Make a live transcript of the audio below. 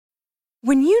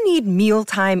When you need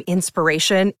mealtime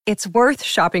inspiration, it's worth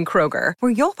shopping Kroger,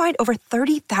 where you'll find over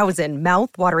 30,000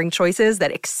 mouth-watering choices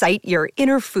that excite your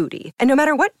inner foodie. And no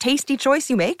matter what tasty choice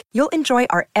you make, you'll enjoy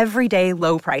our everyday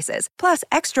low prices, plus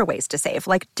extra ways to save,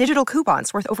 like digital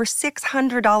coupons worth over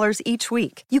 $600 each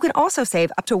week. You can also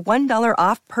save up to $1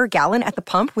 off per gallon at the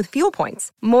pump with fuel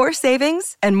points. More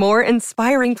savings and more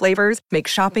inspiring flavors make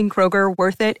shopping Kroger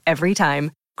worth it every time.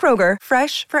 Kroger,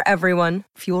 fresh for everyone.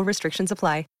 Fuel restrictions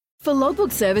apply. For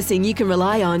logbook servicing you can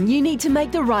rely on, you need to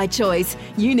make the right choice.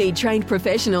 You need trained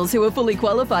professionals who are fully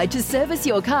qualified to service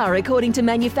your car according to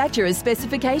manufacturer's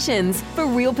specifications. For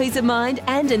real peace of mind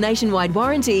and a nationwide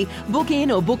warranty, book in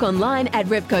or book online at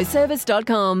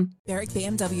repcoservice.com. Berwick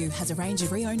BMW has a range of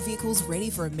pre-owned vehicles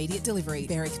ready for immediate delivery.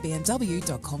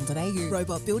 BerwickBMW.com.au.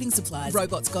 Robot Building Supplies.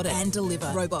 Robots got it and deliver.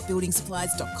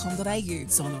 RobotBuildingSupplies.com.au.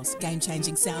 Sonos.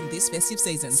 Game-changing sound this festive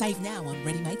season. Save now on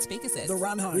ready-made speaker sets. The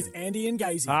Run Home with Andy and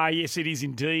Gazy. Yes, it is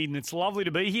indeed, and it's lovely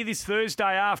to be here this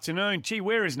Thursday afternoon. Gee,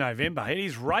 where is November? It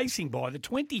is racing by, the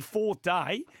 24th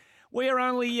day. We're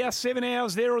only 7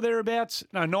 hours there or thereabouts,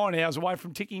 9 hours away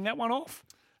from ticking that one off.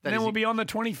 And then we'll be on the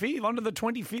 25th. On to the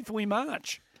 25th we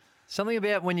march. Something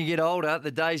about when you get older,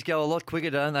 the days go a lot quicker,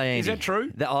 don't they, Andy? Is that true?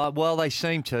 Well, they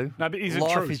seem to. No, but is it true?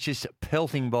 Life is just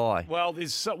pelting by. Well,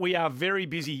 we are very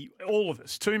busy, all of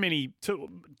us. So many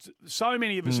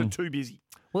of us are too busy.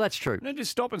 Well, that's true. No,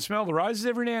 just stop and smell the roses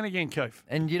every now and again, Keith.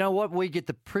 And you know what? We get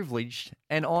the privilege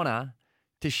and honour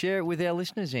to share it with our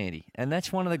listeners, Andy. And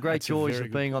that's one of the great joys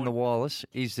of being on the wireless,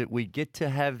 is that we get to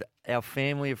have our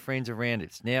family of friends around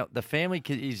us. Now, the family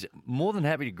is more than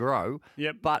happy to grow,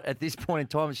 but at this point in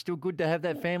time, it's still good to have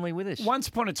that family with us. Once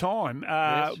upon a time,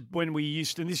 when we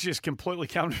used to, and this just completely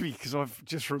come to me because I've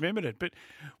just remembered it, but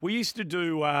we used to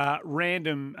do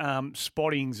random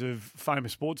spottings of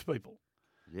famous sports people.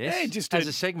 Yes, yeah, just as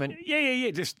a segment. Yeah.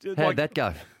 Just how'd that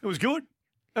go? It was good.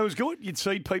 It was good. You'd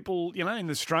see people, in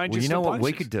the strangest Well, you know of what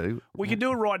places. we could do? We can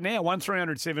do it right now.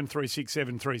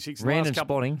 1300-736-736. Random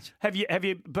spottings. Have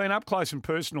you been up close and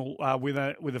personal with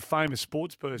a famous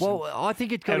sports person? Well, I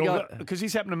think it's got to go because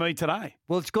this happened to me today.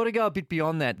 Well, it's got to go a bit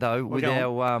beyond that though. With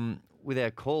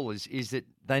our callers, is that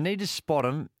they need to spot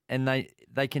them and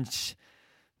they can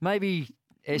maybe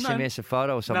SMS a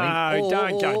photo or something. No,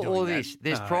 don't go doing that. This.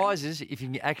 There's prizes if you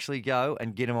can actually go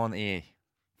and get them on the air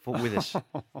with us.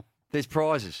 There's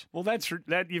prizes. Well, that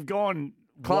you've gone.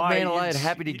 Club Mandalay are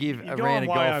happy to give a round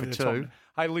of golf for two.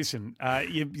 Hey, listen,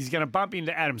 he's going to bump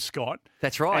into Adam Scott.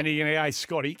 That's right. And you're going to go, hey,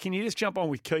 Scotty, can you just jump on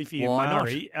with Keithy and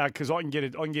Murray? Because I can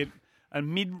get a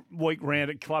midweek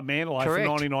round at Club Mandalay for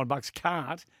 $99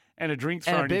 cart and a drink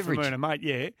thrown in for me and a mate.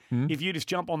 Yeah, if you just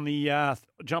jump on the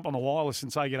wireless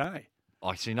and say g'day.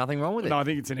 I see nothing wrong with it. No, I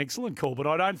think it's an excellent call, but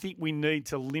I don't think we need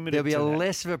to limit There'll it to There'll be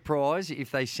less of a prize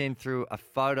if they send through a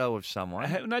photo of someone.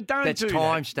 No, don't that's do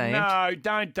time-stamped. No,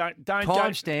 don't.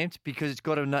 Time-stamped because it's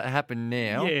got to happen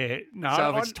now. Yeah, no.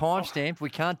 So if it's time-stamped, we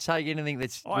can't take anything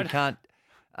we can't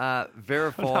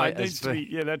verify. No, it needs to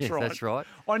be, that's right. That's right.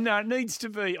 No, it needs to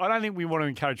be. I don't think we want to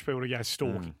encourage people to go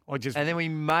stalking. And then we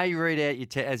may read out your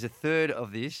text as a third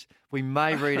of this. We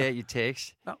may read out your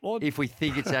text if we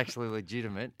think it's actually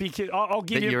legitimate. Because I'll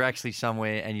give you're actually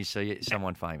somewhere and you see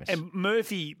someone famous. And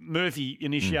Murphy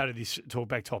initiated this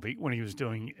talkback topic when he was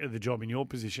doing the job in your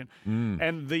position.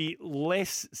 And the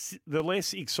less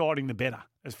exciting, the better,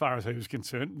 as far as he was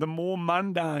concerned. The more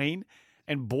mundane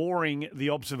and boring the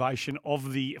observation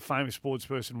of the famous sports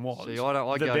person was. See,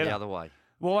 I go the other way.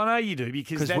 Well, I know you do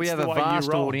because that's we have the way a vast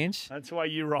you roll. audience. That's the way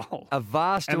you roll. A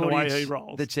vast and audience the way he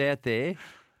rolls. That's out there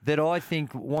that I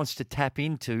think wants to tap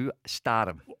into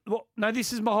stardom. Well, no,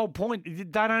 this is my whole point. They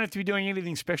don't have to be doing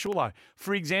anything special, though.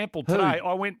 For example, today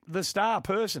I went the star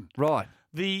person. Right.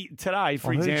 Today,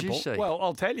 for example. Who'd you see? Well,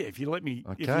 I'll tell you if you let me.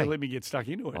 Okay. If you let me get stuck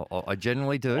into it. I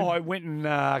generally do. I went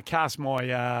and cast my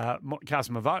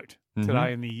vote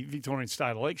today in the Victorian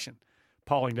state election.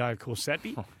 Polling day, of course,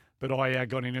 Saturday. But I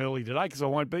got in early today because I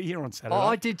won't be here on Saturday. Oh,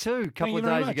 I did too, a couple of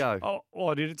days ago. Oh,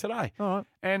 I did it today. All right.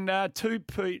 And two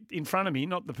in front of me,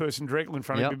 not the person directly in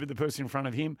front of me, but the person in front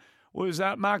of him, was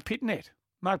Mark Pitnet.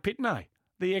 Mark Pitney,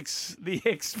 the ex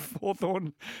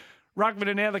Hawthorn ruckman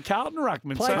and now the Carlton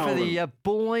ruckman. Played for the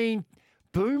Bulleen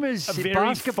Boomers a very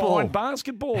basketball. fine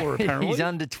basketballer, apparently. He's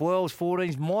under 12s,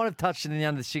 14s, might have touched it in the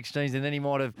under 16s, and then he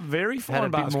might have very fine had a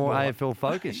bit more AFL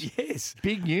focus. Yes.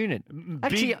 Big unit.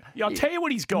 Actually, I'll tell you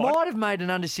what he's got. Might have made an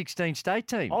under 16 state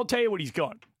team. I'll tell you what he's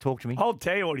got. Talk to me. I'll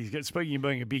tell you what he's got. Speaking of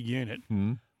being a big unit,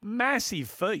 massive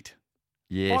feet.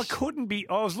 Yes. I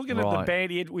was looking at the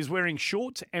band. He was wearing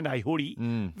shorts and a hoodie.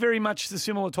 Very much the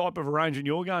similar type of arrangement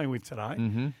you're going with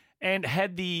today. and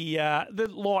had the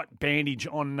light bandage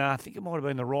on, I think it might have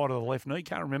been the right or the left knee,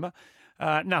 can't remember.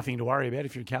 Nothing to worry about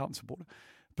if you're a Carlton supporter.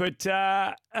 But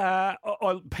I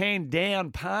panned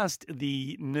down past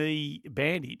the knee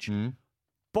bandage.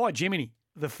 By Jiminy,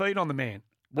 the feet on the man.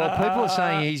 Well, people are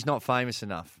saying he's not famous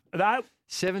enough. No.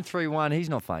 731, he's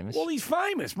not famous. Well, he's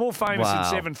famous. More famous than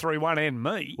 731 and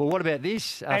me. Well, what about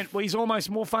this? He's almost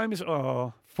more famous.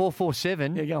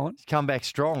 447. Yeah, go on. He's come back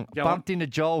strong. Bumped into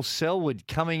Joel Selwood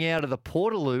coming out of the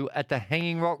Portaloo at the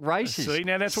Hanging Rock races. See,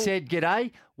 now that's said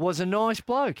g'day, was a nice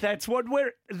bloke. That's what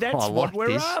we're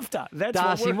after. That's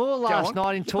Darcy Moore last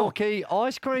night in Torquay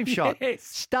ice cream shop.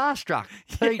 Yes. Starstruck.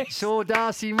 Pete saw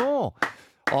Darcy Moore.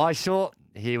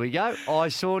 Here we go. I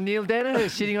saw Neil Danaher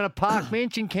sitting on a park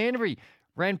bench in Canterbury.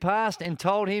 Ran past and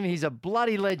told him he's a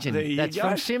bloody legend. That's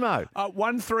from Simo.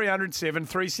 1300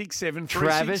 737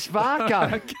 Travis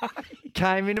Varco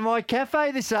came into my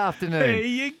cafe this afternoon. There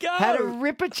you go. Had a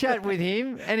ripper chat with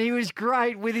him, and he was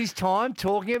great with his time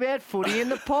talking about footy and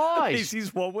the pies. This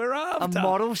is what we're after. A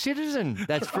model citizen.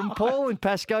 That's from Paul in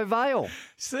Pascoe Vale.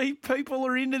 See, people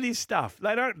are into this stuff.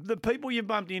 The people you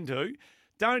bumped into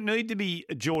don't need to be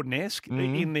Jordan-esque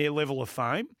in their level of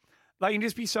fame. They can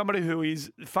just be somebody who is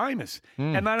famous,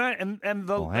 and they don't. And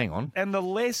the hang on. And the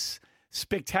less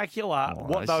spectacular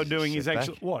what they were doing is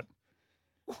actually what?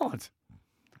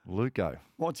 Luco.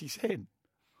 What's he said?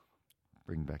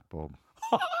 Bring back Bob.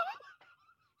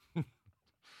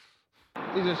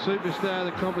 He's a superstar of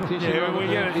the competition.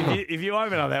 Yeah, if you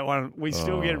open up that one, we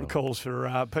still get calls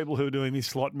for people who were doing this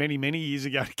slot many, many years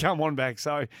ago to come on back.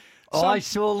 So. I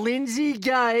saw Lindsay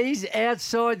Gaze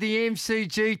outside the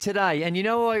MCG today, and you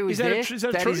know why he was there?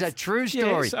 That is a true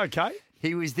story. Yes, okay.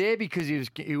 He was there because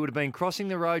he would have been crossing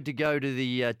the road to go to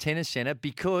the tennis centre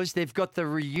because they've got the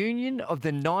reunion of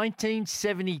the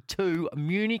 1972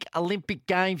 Munich Olympic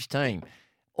Games team.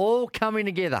 All coming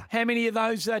together. How many of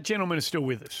those gentlemen are still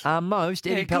with us? Most.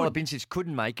 Eddie Palabinsis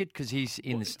couldn't make it because he's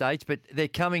in the States, but they're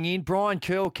coming in. Brian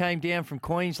Curl came down from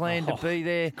Queensland to be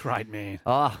there. Great man.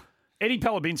 Eddie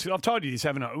Palabinsis, I've told you this,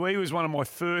 haven't I? He was one of my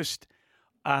first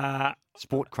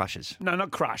sport crushes. No, not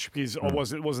crush, because it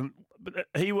wasn't. But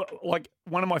he was like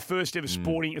one of my first ever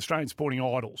Australian sporting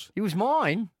idols. He was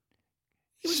mine.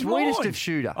 He was sweetest mine. of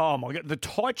shooter. Oh my God, the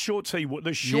tight shorts he wore,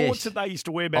 the shorts that they used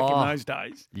to wear back in those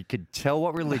days. You could tell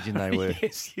what religion they were.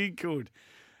 Yes, you could,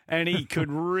 and he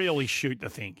could really shoot the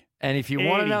thing. And if you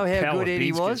want to know how good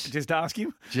Eddie was, just ask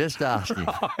him. Just ask him.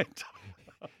 Right.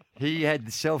 He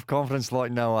had self-confidence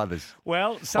like no others.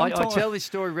 Well, I tell this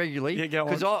story regularly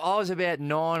because I was about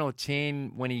 9 or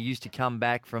 10 when he used to come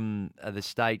back from the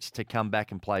States to come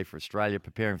back and play for Australia,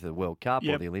 preparing for the World Cup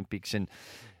or the Olympics. And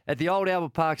at the old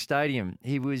Albert Park Stadium,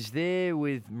 he was there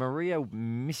with Maria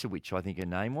Misowicz, I think her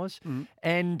name was,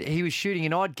 and he was shooting,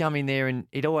 and I'd come in there and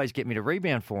he'd always get me to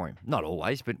rebound for him. Not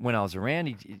always, but when I was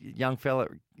around, young fella,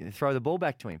 throw the ball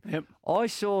back to him. Yep. I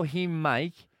saw him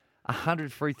make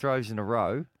 100 free throws in a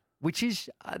row, which is,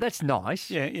 that's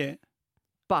nice. Yeah.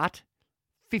 But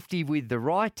 50 with the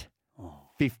right,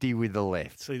 50 with the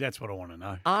left. See, that's what I want to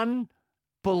know.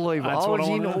 Unbelievable. I was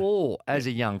in awe as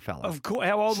a young fella. Of course.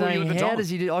 How old were you at the time? How does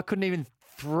he do? I couldn't even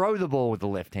throw the ball with the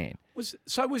left hand.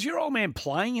 Was your old man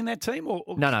playing in that team? Or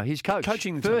No, his coach.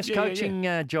 Coaching the first team.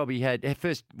 coaching job he had,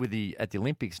 first at the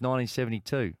Olympics,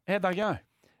 1972. How'd they go?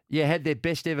 Yeah, had their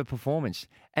best ever performance.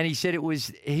 And he said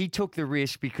he took the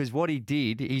risk because what he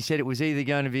did, he said it was either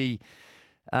going to be,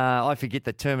 I forget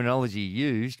the terminology he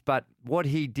used, but what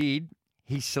he did,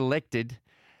 he selected,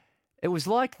 it was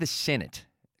like the Senate,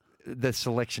 the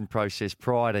selection process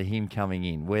prior to him coming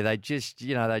in, where they just,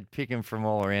 they'd pick him from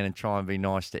all around and try and be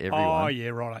nice to everyone. Oh,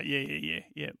 yeah, right.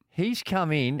 Yeah. He's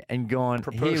come in and gone,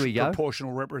 here we go.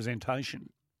 Proportional representation.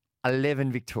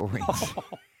 11 Victorians.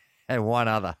 And one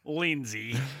other.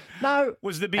 Lindsay. No.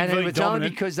 Was the big and V it was dominant? only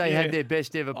because they had their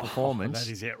best ever performance.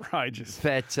 That is outrageous.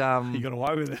 That you got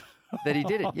away with it. That he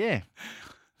did it, yeah.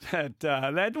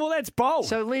 That's bold.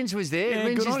 So Linz was there. Yeah,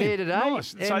 Linz is there today.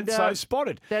 Nice. So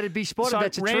spotted. That'd be spotted.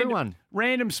 That's a true one.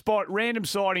 Random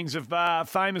sightings of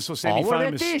famous or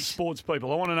semi-famous sports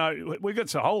people. I want to know. We've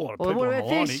got a whole lot of people what on about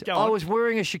the line this? here. I was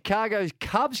wearing a Chicago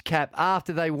Cubs cap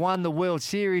after they won the World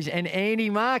Series, and Andy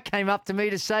Marr came up to me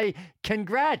to say,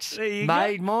 "Congrats,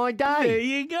 made my day." There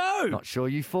you go. Not sure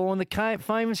you fall in the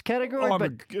famous category,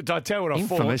 but I tell you what,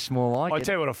 infamous more like I it.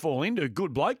 tell you what, I fall into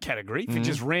good bloke category for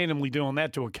just randomly doing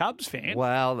that to a Cubs fan.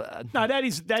 Well, no, that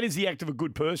is the act of a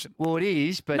good person. Well, it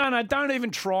is, but no, don't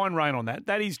even try and rain on that.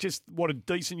 That is just what a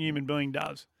decent human being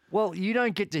does. Well, you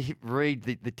don't get to read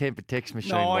the temper text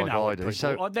machine No, like I know. I do. People.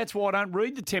 So That's why I don't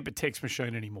read the temper text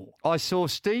machine anymore. I saw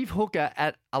Steve Hooker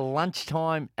at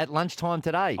lunchtime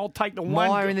today. I'll take the one.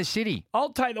 Myer in the city.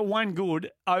 I'll take the one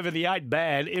good over the 8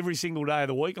 bad every single day of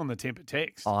the week on the temper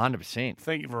text. Oh, 100%.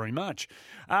 Thank you very much.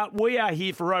 We are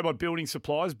here for Robot Building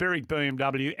Supplies, Berwick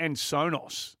BMW, and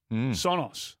Sonos.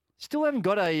 Sonos. Still haven't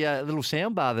got a little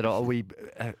sound bar that we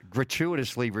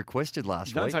gratuitously requested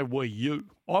last Don't week. say we, you.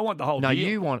 I want the whole No, deal.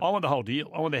 you want- I want the whole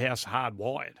deal. I want the house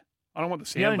hardwired. I don't want the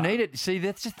sound You don't bar. need it. See,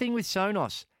 that's the thing with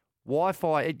Sonos.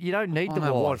 Wi-Fi, you don't need the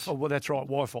wires. Wi-Fi. Well, that's right,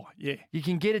 Wi-Fi, yeah. You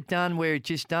can get it done where it's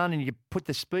just done, and you put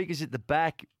the speakers at the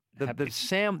back, the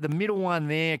sound, the middle one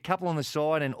there, a couple on the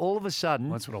side, and all of a sudden,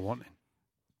 Well, that's what I want then.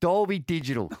 Dolby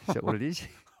Digital. Is that what it is?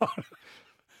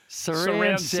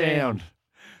 Surround sound.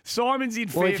 Simon's in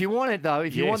Well, fifth. if you want it, though,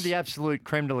 if you want Yes. the absolute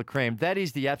creme de la creme, that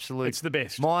is the absolute. It's the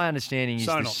best. My understanding is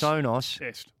the Sonos,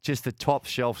 Best. just the top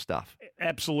shelf stuff.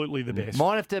 Absolutely the best.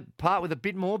 Might have to part with a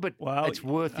bit more, but Well, it's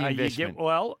worth the you investment. get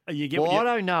what I you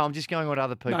don't know. I'm just going what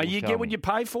other people No, you tell get what me. you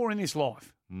pay for in this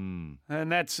life. And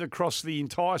that's across the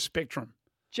entire spectrum.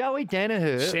 Joey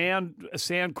Danaher,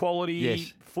 Sound quality,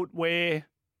 Yes. footwear.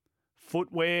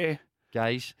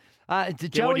 guys. what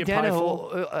Joey you pay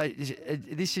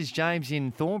Danaher, this is James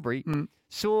in Thornbury.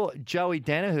 Saw Joey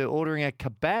Danaher ordering a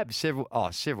kebab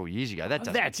several years ago. That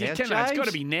doesn't That's count, it. It's got to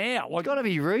James. be now. It's got to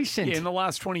be recent. Yeah, in the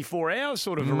last 24 hours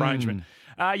sort of arrangement.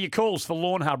 Your calls for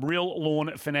Lawn Hub. Real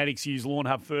lawn fanatics use Lawn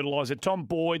Hub fertiliser. Tom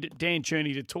Boyd, Dan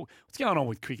Cherney to talk. What's going on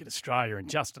with Cricket Australia and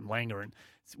Justin Langer? And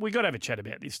we've got to have a chat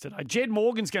about this today. Jed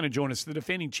Morgan's going to join us, the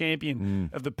defending champion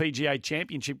of the PGA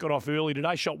Championship. Got off early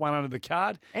today, shot one under the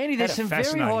card. Andy, there's Had a some very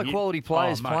fascinating year. high-quality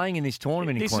players mate. playing in this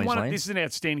tournament in Queensland. This is an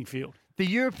outstanding field. The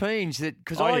Europeans,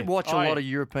 because Oh, I yeah. watch a Oh, lot yeah. of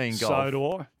European golf. So do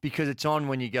I. Because it's on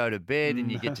when you go to bed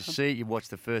and you get to see it. You watch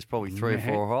the first probably 3 or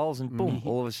 4 holes and boom,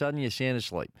 all of a sudden you're sound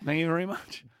asleep. Thank you very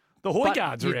much. The But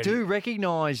Hoygards are you ready. do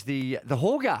recognise the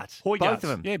Hoygards, both of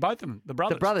them. Yeah, both of them. The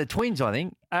brothers. The twins, I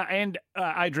think. And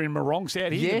Adrian Morong's out here,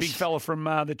 the Yes. big fella from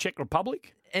the Czech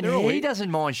Republic. And They're all he here.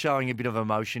 doesn't mind showing a bit of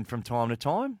emotion from time to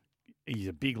time. He's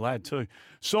a big lad too.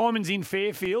 Simon's in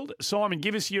Fairfield. Simon,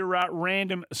 give us your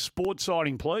random sports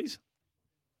sighting, please.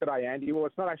 G'day, Andy. Well,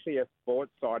 it's not actually a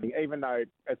sports sighting, even though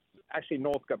it's actually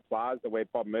Northcote Plaza where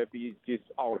Bob Murphy is just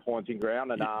old haunting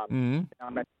ground and our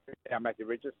Matthew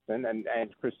Richardson and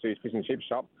Chris Sue's Fish and Chip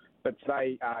Shop. But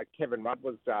today, Kevin Rudd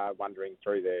was wandering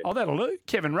through there. Oh, that'll do.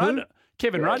 Kevin Rudd. Who?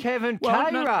 Kevin Rudd. Kevin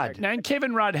K. no, Rudd. No, and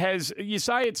Kevin Rudd has, you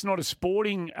say it's not a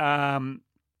sporting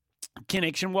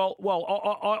connection. Well,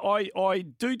 I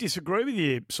do disagree with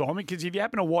you, Simon, because if you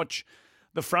happen to watch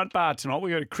the front bar tonight,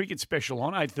 we've got a cricket special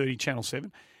on, 8:30 Channel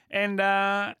 7,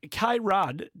 and K.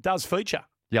 Rudd does feature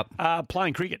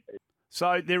playing cricket.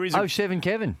 So there is 07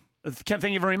 Kevin.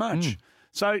 Thank you very much.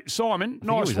 So, Simon, I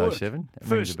nice think it was work. 07. That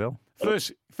rings a bell.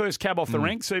 First cab off the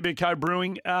rank, CBCO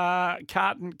Brewing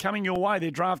carton coming your way.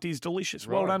 Their draft is delicious.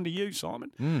 Well done to you,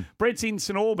 Simon. Brett's in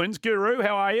St Albans. Guru,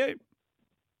 how are you?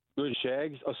 Good,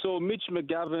 Shags. I saw Mitch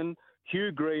McGovern,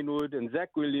 Hugh Greenwood and Zach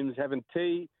Williams having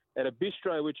tea at a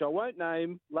bistro, which I won't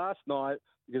name, last night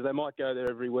because they might go there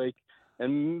every week.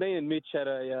 And me and Mitch had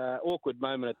a awkward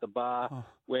moment at the bar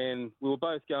when we were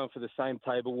both going for the same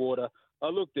table water. I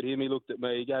looked at him, he looked at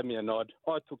me, he gave me a nod.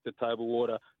 I took the table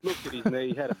water, looked at his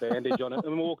knee, had a bandage on it,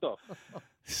 and walked off.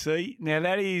 See, now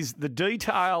that is the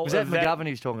detail. Was that of McGovern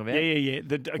he was talking about? Yeah.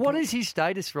 What is his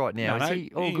status right now? No, is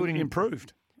he all good?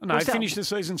 Improved. No, he finished the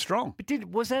season strong. But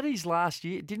was that his last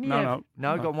year? Didn't he? No.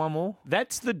 Got one more.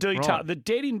 That's the detail. Right.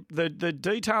 The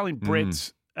detail in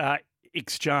Brett's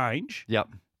exchange. Yep.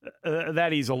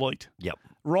 That is elite. Yep.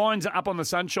 Ryan's up on the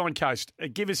Sunshine Coast.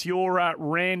 Give us your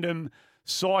random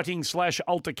sighting /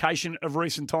 altercation of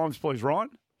recent times, please, Ryan.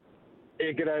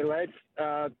 Yeah, g'day,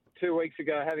 lads. 2 weeks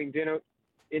ago, having dinner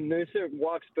in Noosa,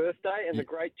 wife's birthday, and the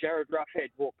great Jared Roughhead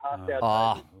walked past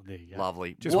our table. There you go.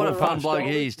 Lovely. Just What a one fun rush. bloke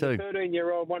he is The too.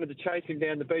 13-year-old wanted to chase him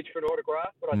down the beach for an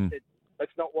autograph, but I said,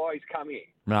 that's not why he's come here.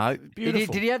 No. Did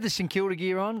Beautiful. he have the St Kilda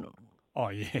gear on? Oh,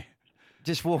 yeah.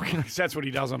 Just walking. That's what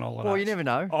he does on holidays. Well, you never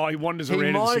know. Oh, he wanders He around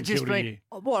in might St have just Kilda been. gear.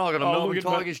 What? I got a Oh, Melbourne look at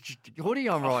Tigers hoodie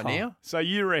on right now. So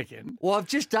you reckon Well, I've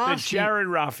just that asked you. Jared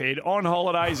Roughhead on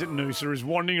holidays at Noosa is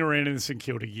wandering around in the St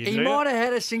Kilda gear? He do you? might have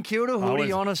had a St Kilda hoodie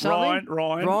it's on or something.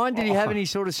 Ryan. did he have any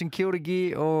sort of St Kilda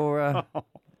gear or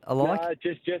alike? No,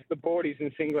 just the boardies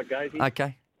and singlet, guys.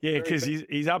 Okay. Yeah, because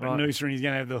he's up Right. at Noosa and he's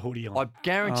going to have the hoodie on. I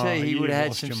guarantee he you've would have had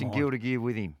lost some your St mind. Kilda gear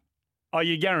with him. Oh,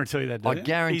 you guarantee that, do I you?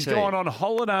 guarantee He's gone on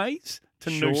holidays to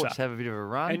Shorts, Noosa. have a bit of a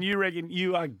run. And you reckon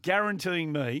you are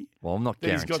guaranteeing me Well, I'm not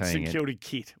that he's guaranteeing got St it. Kilda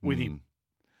kit with him?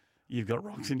 You've got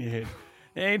rocks in your head.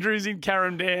 Andrew's in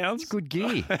Carrum Downs. It's good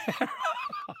gear.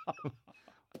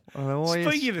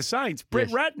 Speaking of the Saints, Brett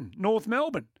Yes. Ratton, North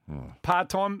Melbourne.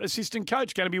 Part-time assistant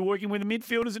coach, going to be working with the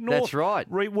midfielders at North. That's right.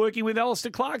 Working with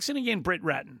Alistair Clarkson again, Brett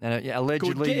Ratton. And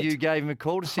allegedly, Good get. you gave him a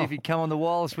call to see if he'd come on the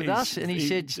wireless with us, and he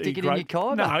said, "Stick it in your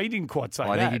Kyber." No, he didn't quite say that.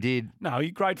 I think he did. No,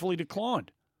 he gratefully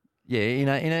declined. Yeah,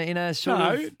 in a sort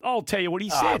No, of. I'll tell you what he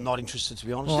said. I'm not interested, to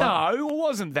be honest. No, it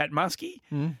wasn't that musky.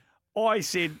 I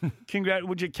said,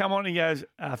 would you come on? He goes,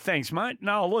 thanks, mate.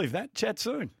 No, I'll leave that. Chat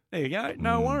soon. There you go.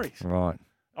 No worries. Right.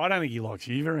 I don't think he likes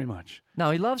you very much. No,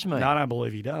 he loves me. No, I don't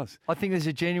believe he does. I think there's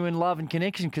a genuine love and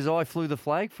connection because I flew the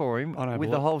flag for him I don't with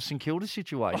the believe- whole St Kilda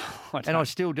situation, I and I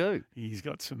still do. He's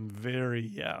got some very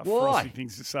Why? frosty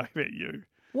things to say about you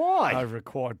Why? over a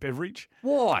quiet beverage.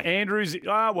 Why? Andrew's,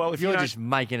 well, if You're you don't, just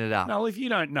making it up. no, if you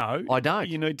don't know, I don't.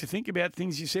 You need to think about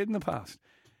things you said in the past.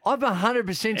 I've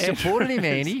 100% supported him,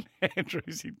 Andy.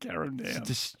 Andrew's in Carrum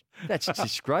Downs. That's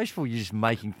disgraceful. You're just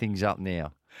making things up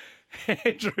now.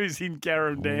 Andrew's in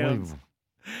Carrum Downs. Unbelievable.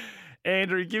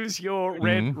 Andrew, give us your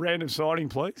random sighting,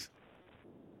 please.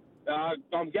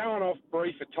 I'm going off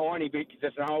brief a tiny bit because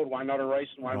it's an old one, not a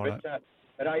recent one. Right. But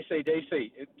at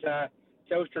ACDC, it's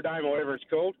Telstra Dome or whatever it's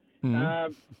called.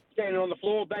 Standing on the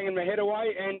floor, banging my head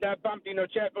away, and bumped into a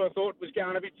chap who I thought was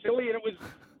going a bit silly, and it was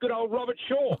good old Robert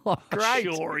Shaw. Oh, great.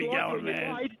 Shorey Like going, when you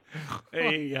man. played.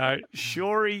 There you go.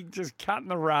 Shorey just cutting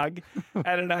the rug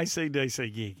at an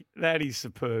ACDC gig. That is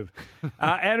superb.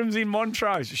 Adam's in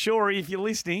Montrose. Shorey, if you're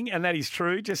listening, and that is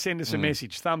true, just send us a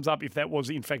message. Thumbs up if that was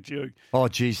in fact you. Oh,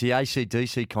 geez, the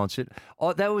AC/DC concert.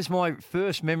 Oh, that was my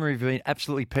first memory of being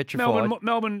absolutely petrified.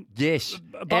 Melbourne. Yes,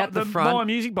 But out the front. My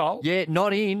Music Bowl. Yeah,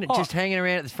 not in, Oh. just hanging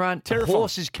around at the front. Terrifying.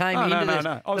 Horses came Oh, into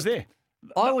no. I was there.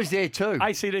 I was there too.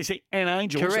 ACDC and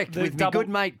Angels. Correct, the with my double- good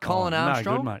mate Colin Oh,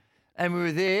 Armstrong. No, good mate. And we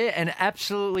were there and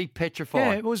absolutely petrified.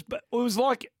 Yeah, it was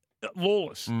like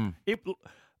Lawless.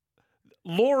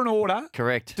 Law and Order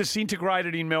Correct.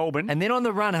 disintegrated in Melbourne. And then on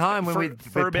the run home when we're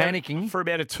panicking. For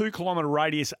about a 2-kilometre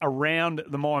radius around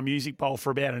the My Music Bowl for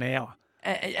about an hour.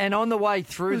 And on the way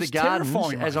through It the was gardens,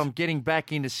 terrifying, as mate. I'm getting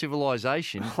back into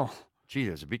civilization, gee,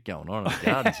 there was a bit going on in the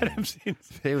gardens.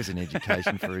 There was an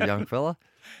education for a young fella.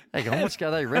 Hang on,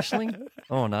 are they wrestling?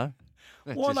 Oh, no.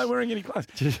 Why are they wearing any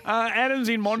clothes? Adam's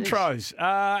in Montrose.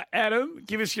 Adam,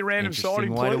 give us your random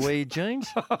sighting, Interesting way to please. wear your jeans.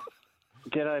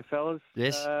 G'day, fellas.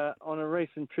 Yes. On a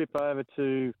recent trip over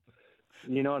to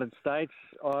the United States,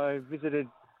 I visited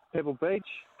Pebble Beach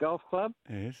Golf Club,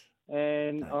 Yes.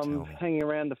 and Don't tell I'm me. hanging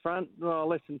around the front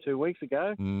less than 2 weeks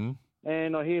ago,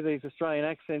 and I hear these Australian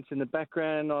accents in the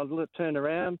background. I turn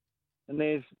around, and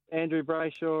there's Andrew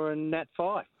Brayshaw and Nat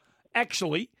Fyfe.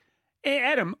 Actually,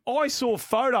 Adam, I saw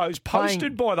photos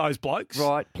posted by those blokes.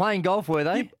 Right. Playing golf, were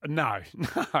they? No.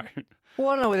 Well,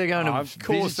 I don't know whether they're going to Of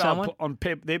course, visit someone.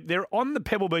 they're on the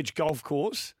Pebble Beach golf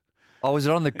course. Oh, was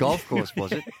it on the golf course,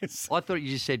 was it? Yes. I thought you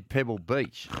just said Pebble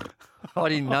Beach. I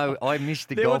didn't know. I missed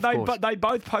the They golf course. But they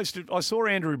both posted. I saw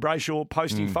Andrew Brayshaw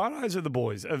posting Mm. photos of the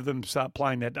boys, of them start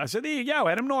playing that day. So there you go,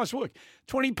 Adam. Nice work.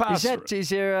 20 past. Is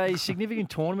there a significant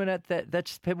tournament at that?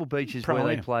 That's Pebble Beach is where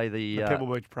they Pro-Am. play the Pebble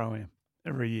Beach Pro-Am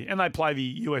every year. And they play the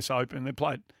US Open. They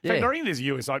play. In Yeah. fact, I think there's a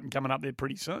US Open coming up there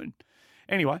pretty soon.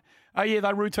 Anyway, they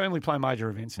routinely play major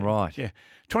events there. Right. Yeah.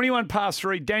 21 past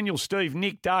 3, Daniel, Steve,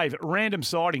 Nick, Dave, random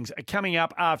sightings are coming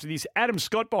up after this. Adam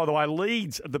Scott, by the way,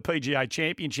 leads the PGA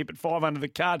Championship at 5 under the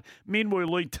card. Minwoo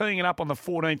Lee teeing it up on the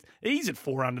 14th. He's at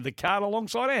 4 under the card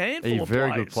alongside a handful a of very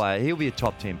players. good player. He'll be a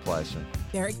top 10 player soon.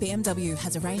 Berwick BMW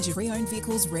has a range of pre-owned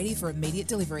vehicles ready for immediate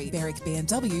delivery.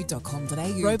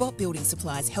 BerwickBMW.com.au. Robot Building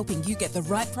Supplies, helping you get the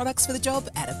right products for the job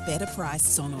at a better price.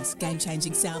 Sonos,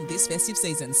 game-changing sound this festive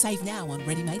season. Save now on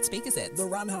ready-made speaker sets. The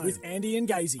Run Home with Andy and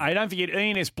Gazy. Hey, don't forget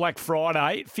E&S Black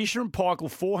Friday. Fisher & Paykel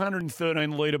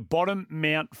 413 litre bottom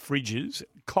mount fridges.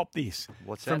 Cop this.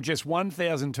 What's From that? just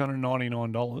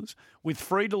 $1,299 with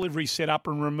free delivery set up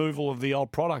and removal of the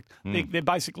old product. They're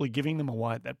basically giving them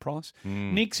away at that price.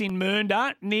 Nick's in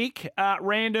Mernda. Nick,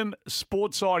 random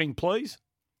sports sighting, please.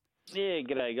 Yeah,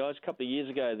 g'day guys. A couple of years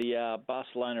ago, the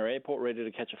Barcelona airport ready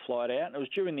to catch a flight out. It was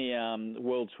during the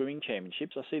World Swimming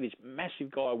Championships. I see this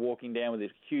massive guy walking down with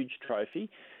this huge trophy.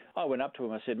 I went up to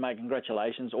him. I said, mate,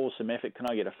 congratulations, awesome effort. Can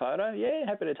I get a photo? Yeah,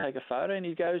 happy to take a photo. And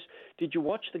he goes, did you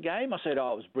watch the game? I said,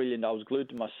 oh, it was brilliant. I was glued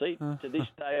to my seat. To this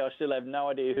day, I still have no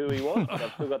idea who he was, but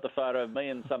I've still got the photo of me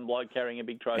and some bloke carrying a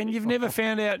big trophy. And you've never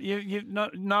found out,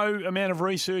 no amount of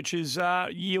research has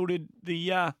yielded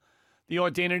the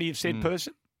identity of said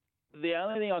person? The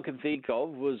only thing I can think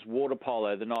of was water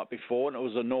polo the night before, and it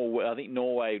was a Norway. I think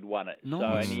Norway had won it. Nice, so,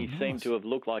 and he seemed to have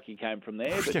looked like he came from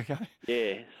there. But, Okay.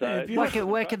 yeah, so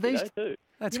Whack it these.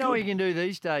 That's you know good. what you can do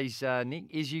these days, Nick,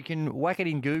 is you can whack it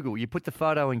in Google. You put the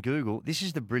photo in Google. This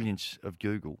is the brilliance of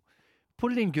Google.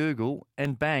 Put it in Google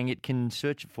and bang, it can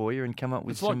search it for you and come up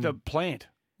with It's like the plant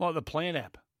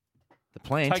app. the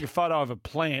plant. Take a photo of a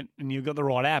plant and you've got the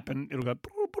right app and it'll go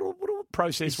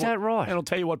process. Is that right? And it'll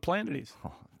tell you what plant it is. Oh,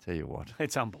 I'll tell you what.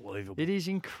 It's unbelievable. It is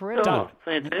incredible.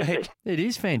 Fantastic. It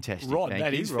is fantastic. Rod, Thank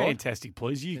that you, is Rod. fantastic,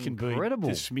 please. You can incredible.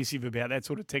 be dismissive about that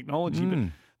sort of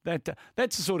technology, but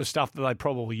that's the sort of stuff that they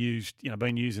probably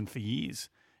been using for years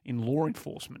in law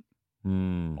enforcement,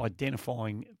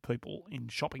 identifying people in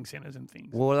shopping centres and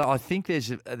things. Well, I think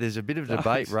there's a bit of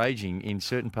debate raging in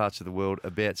certain parts of the world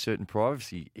about certain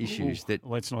privacy issues that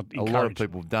let's not a lot of encourage.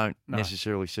 people don't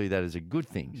necessarily see that as a good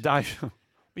thing. Dave,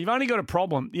 you've only got a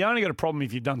problem. You only got a problem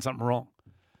if you've done something wrong.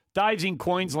 Dave's in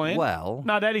Queensland. Well,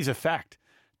 no, that is a fact.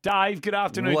 Dave, good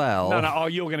afternoon. Well, no. Oh,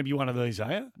 you're going to be one of these,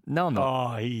 are you? No, I'm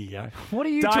not. Oh, here you go. What are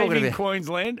you Dave talking in about?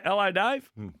 Queensland. Hello, Dave.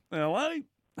 Hello.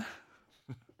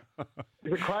 Is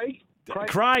it Craig?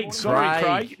 Craig, sorry,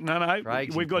 Craig. No,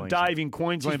 Craig's we've in got Queensland. Dave in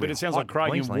Queensland, Jeez, but we're it sounds hot like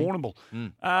Craig in Queensland.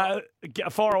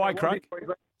 Warrnambool. Fire away, Craig.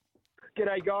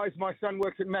 G'day, guys. My son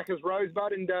works at Macca's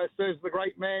Rosebud and serves the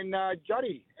great man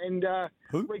Juddy. And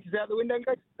Who? reaches out the window and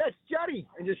goes, "That's Juddy,"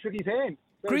 and just shook his hand.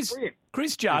 So Chris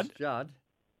brilliant. Judd.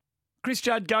 Chris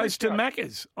Judd goes to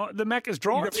Macca's, the Macca's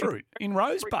drive-through in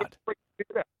Rosebud.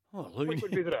 Oh,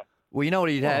 Frequent visitor. Well, you know what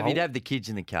he'd have? Oh. He'd have the kids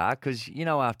in the car because,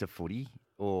 after footy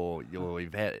or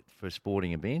you've had it for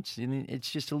sporting events, and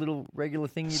it's just a little regular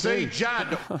thing you do.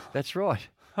 Judd. That's right.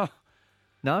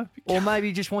 No? Or maybe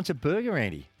he just wants a burger,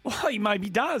 Andy. Well, he maybe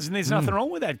does, and there's nothing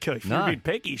wrong with that, Keith. No. You're a bit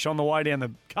peckish on the way down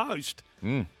the coast.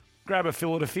 Grab a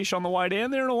fillet of fish on the way down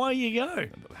there and away you go.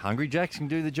 Hungry Jacks can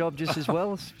do the job just as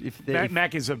well. If they're,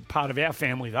 Mac is a part of our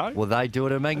family, though. well, they do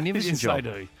it a magnificent Yes, job.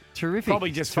 they do. Terrific.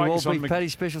 Probably just Two focus all on beef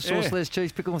patties, special sauce, Yeah. lettuce,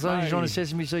 cheese, pickles, onions on a Hey.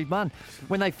 sesame seed bun.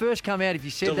 When they first come out, if you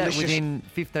said Delicious. that within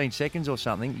 15 seconds or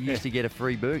something, you used to get a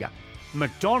free burger.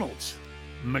 McDonald's.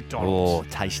 Oh,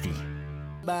 tasty.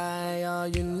 By all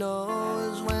you know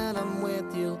is when I'm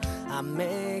with you, I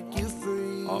make you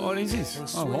free. Oh, what is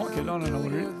this? I like it. I don't know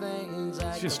what it is.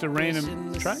 It's just a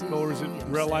random track, or is it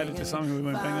related to something we've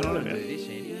been banging on about?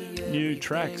 New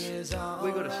tracks.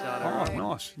 We've got to start Oh,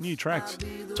 nice. New tracks.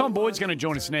 Tom Boyd's going to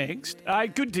join us next.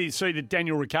 Good to see that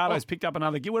Daniel Ricciardo's picked up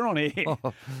another gig. We're on air.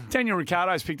 Daniel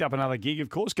Ricciardo's picked up another gig, of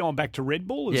course, going back to Red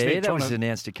Bull. Yeah, they're that trying was to-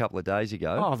 announced a couple of days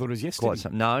ago. Oh, I thought it was yesterday. Quite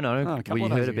some, no, a couple we of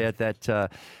days heard ago. about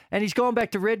that. And he's gone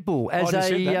back to Red Bull as I just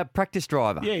said a that. practice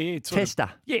driver. Yeah, it's sort of- Tester.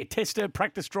 Tester,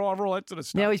 practice driver, all that sort of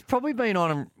stuff. Now, he's probably been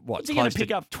on, What's he gonna close pick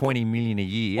to up? $20 million a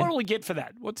year. What will he get for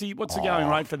that? What's the going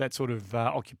rate for that sort of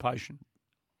occupation?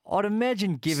 I'd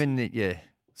imagine, given that,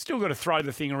 Still got to throw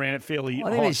the thing around at fairly I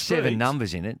think high there's 7 speeds.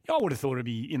 numbers in it. I would have thought it'd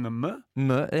be in the mer.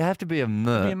 It'd have to be a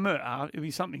mer. It'd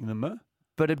be something in the mer.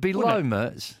 But it'd be Wouldn't low it?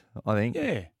 mers, I think.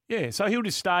 Yeah. So he'll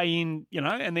just stay in,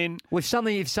 and then With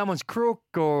something, if someone's crook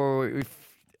or if...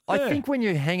 I Yeah. think when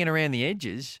you're hanging around the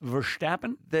edges...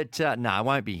 Verstappen? That, no, it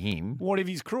won't be him. What if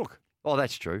he's crook? Oh,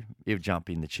 that's true. He'll jump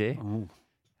in the chair. Oh.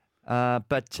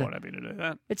 But Quite happy to do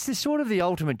that. it's the sort of the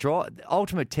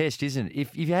ultimate test, isn't it?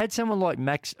 If you had someone like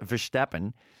Max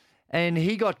Verstappen and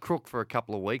he got crook for a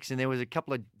couple of weeks and there was a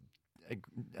couple of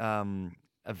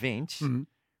events,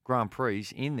 Grand Prix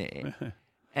in there,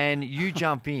 and you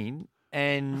jump in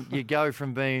and you go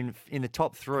from being in the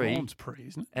top 3 Grand Prix,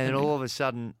 isn't it? and then all of a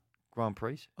sudden Grand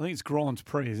Prix? I think it's Grand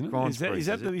Prix, isn't it? Grand Is that, Prix, is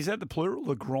that, is it? is that the plural,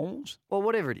 the Grands? Well,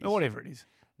 whatever it is. Or whatever it is.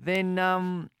 Then,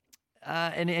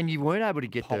 and you weren't able to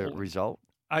get the Poland. result.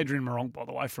 Adrian Moronk, by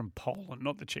the way, from Poland,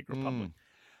 not the Czech Republic.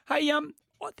 Hey,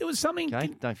 there was something... Okay,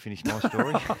 don't finish my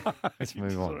story. Let's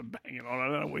move on. Sort of banging on. I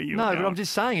don't know where you No, were but going. I'm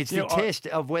just saying it's Yeah, the test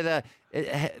of whether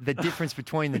the difference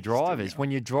between the drivers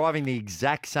when you're driving the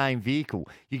exact same vehicle.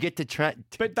 You get to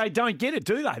But they don't get it,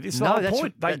 do they? This is No, the whole that's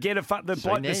point. what- They get a So the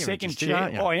now you're second interested, chair.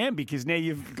 aren't you? I am, because now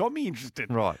you've got me interested.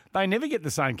 Right. They never get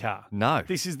the same car. No.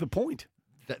 This is the point.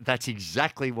 That's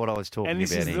exactly what I was talking And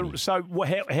this about. is Andy. so.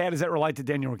 How does that relate to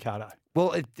Daniel Ricciardo?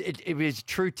 Well, it was a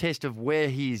true test of where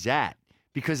he is at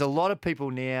because a lot of people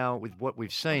now, with what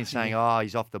we've seen, saying, "Oh,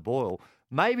 he's off the boil."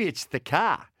 Maybe it's the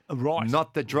car, right,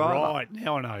 not the driver. Right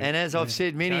now I know. And as I've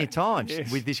said many a times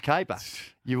Yes. with this caper,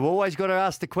 you've always got to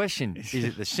ask the question: is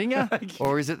it the singer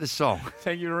or is it the song?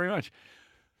 Thank you very much.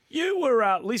 You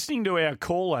were listening to our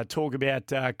caller talk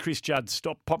about Chris Judd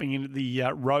popping into the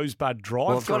Rosebud drive.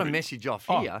 Well, I've got a message off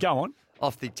here. Go on.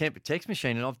 Off the temper text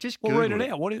machine, and I've just Well, Googled read it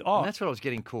out. What is? And that's what I was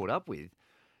getting caught up with.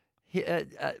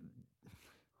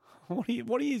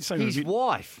 What do you seem His a bit,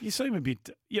 wife. You seem a bit...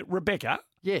 Yeah, Rebecca.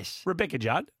 Yes. Rebecca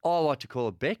Judd. I like to call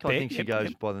her Beck. I Beck, think she yep, goes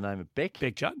yep. by the name of Beck.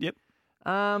 Beck Judd, yep.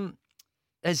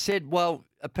 Has said, well,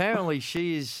 apparently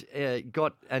she has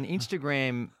got an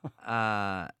Instagram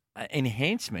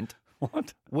enhancement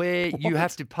where you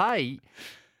have to pay.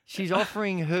 She's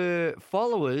offering her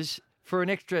followers for an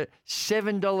extra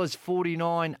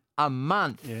 $7.49 a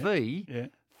month fee. Yeah.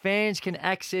 Fans can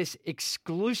access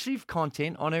exclusive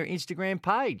content on her Instagram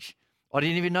page. I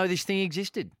didn't even know this thing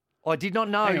existed. I did not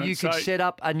know Hang on, you could so- set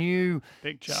up a new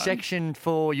Beck Judd. section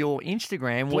for your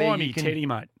Instagram where Blimey, you can. Teddy,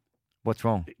 mate. What's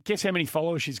wrong? Guess how many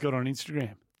followers she's got on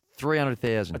Instagram?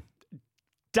 300,000.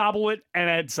 Double it and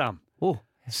add some. Oh,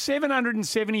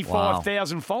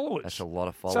 775,000 followers. that's a lot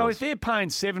of followers. So if they're paying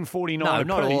 $7.49 no,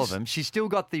 not all of apiece- them. She's still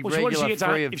got the Well, so what if regular she gets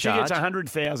free of if charge. she gets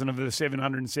 100,000 of the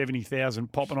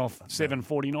 770,000 popping off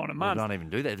 $7.49 a Well, month. don't even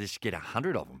do that. Just get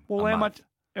 100 of them. Well, a how month.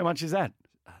 much is that?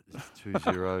 2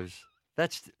 zeros.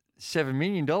 That's $7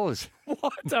 million.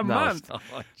 What a month?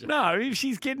 No, if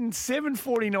she's getting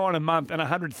 $7.49 a month and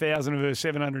 100,000 of her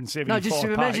 775. No, just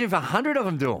imagine if 100 of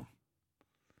them do them.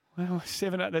 Well,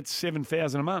 that's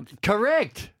 7,000 a month.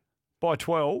 Correct. By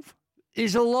 12.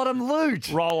 Is a lot of loot.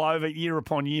 Roll over year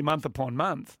upon year, month upon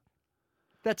month.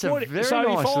 That's a very so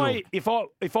nice if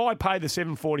I pay the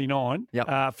 $7.49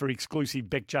 Yep. for exclusive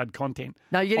Beck Judd content.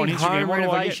 No, you're getting on Instagram, home what do I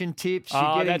get? renovation tips. You're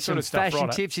getting that some sort of stuff, fashion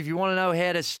right. tips. If you want to know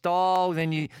how to style,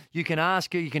 then you can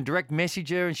ask her. You can direct message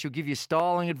her, and she'll give you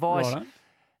styling advice. Righto.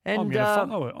 And I'm gonna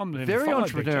follow her. I'm gonna very follow Beck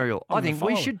Judd. entrepreneurial. I'm I gonna think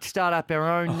we follow should start up our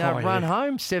own Oh, run yeah.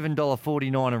 home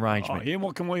 $7.49 Oh, arrangement. yeah,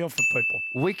 what can we offer people?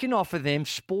 We can offer them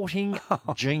sporting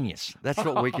genius. That's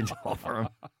what we can offer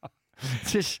them.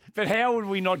 Just But how would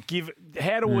we not give?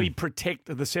 How do we protect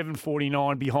the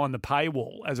 $7.49 behind the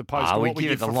paywall as opposed to we what we give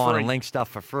get it the for line free and link stuff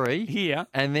for free here?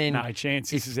 and then No chance.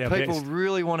 This if is our people best.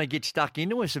 really want to get stuck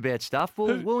into us about stuff,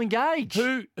 we'll engage.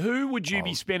 Who would you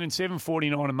be spending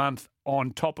 $7.49 a month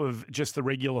on top of just the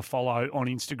regular follow on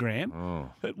Instagram?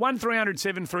 1300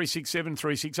 736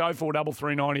 736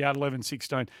 0433 98 11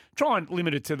 16. Try and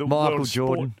limit it to the Michael world of sport.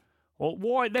 Jordan. Well,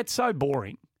 why? That's so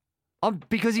boring.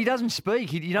 Because he doesn't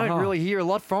speak. You don't Uh-huh. really hear a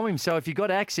lot from him. So if you've got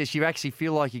access, you actually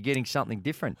feel like you're getting something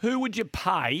different. Who would you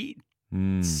pay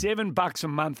 $7 a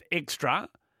month extra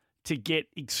to get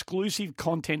exclusive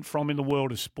content from in the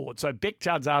world of sport? So Beck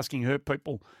Judd's asking her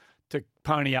people to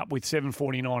pony up with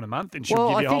 $7.49 a month, and she'll Well,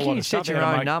 give I you a think whole you lot can of stuff. set your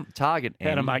how to own make- target. how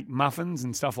to Andy. make muffins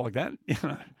and stuff like that. You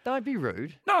know. Don't be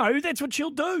rude. No, that's what she'll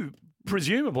do,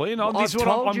 presumably. And Well, this is I've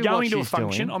what told I'm you going what to a she's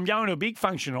function. doing. I'm going to a big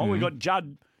function. We've got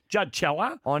Judd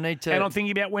Chella. I need to. And I'm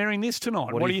thinking about wearing this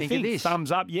tonight. What do you think of this?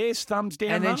 Thumbs up, yes. Thumbs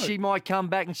down, and then no. she might come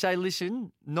back and say,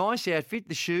 "Listen, nice outfit.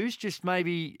 The shoes, just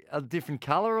maybe a different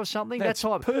colour or something. That's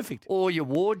type perfect. Or your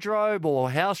wardrobe, or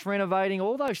house renovating.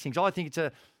 All those things. I think it's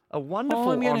a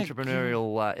wonderful I'm gonna-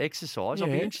 entrepreneurial exercise. I'll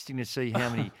be Yeah. interesting to see how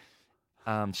many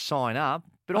sign up.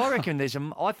 But I reckon there's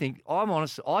a. I think I'm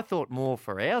honest. I thought more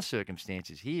for our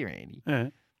circumstances here, Andy. Yeah.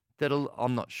 That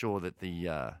I'm not sure that the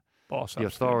Boss the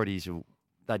upstairs. authorities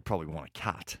they'd probably want to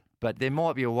cut. But there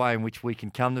might be a way in which we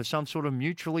can come to some sort of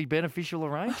mutually beneficial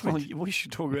arrangement. Well, we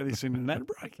should talk about this in an ad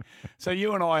break. So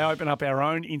you and I open up our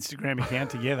own Instagram account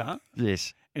together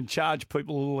Yes. and charge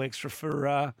people a little extra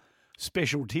for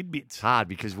special tidbits. Hard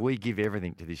because we give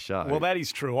everything to this show. Well, that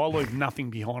is true. I leave nothing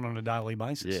behind on a daily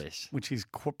basis. Yes. Which is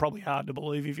probably hard to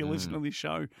believe if you listen to this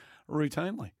show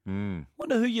routinely. Mm.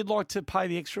 Wonder who you'd like to pay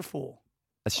the extra for.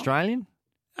 Anyone?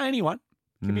 Anyone.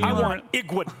 Could be Mm. anyone.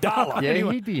 Iguodala. Yeah,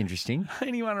 anyone, he'd be interesting.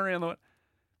 anyone around the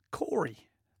Corey.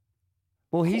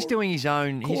 Well, he's doing his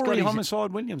own. He's got Corey his,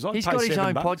 Homicide Williams. I'd he's pay got his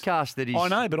own $7. podcast that he's. I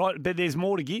know, but there's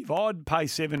more to give. I'd pay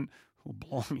 $7. Oh,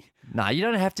 blimey. No, you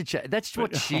don't have to. That's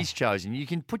what she's chosen. You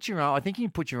can put your own. I think you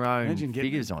can put your own Imagine getting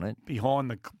figures on it. Behind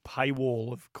the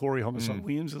paywall of Corey Homicide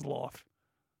Williams' life.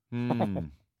 Mm.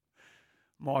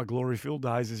 My glory-filled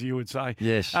days, as you would say.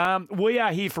 Yes. We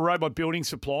are here for Robot Building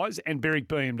Supplies and Berwick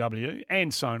BMW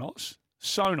and Sonos.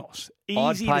 Sonos.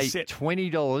 I'd Easy pay to set.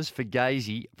 $20 for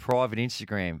Gazy private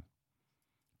Instagram,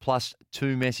 plus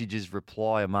 2 messages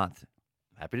reply a month.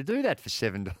 Happy to do that for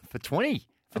 $7 for $20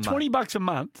 For $20 a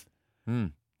month,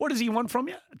 what does he want from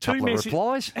you? Couple of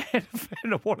replies.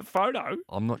 And what a photo.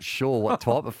 I'm not sure what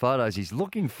type of photos he's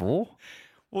looking for.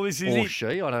 Well, this is Or it.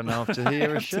 she. I don't know if it's a he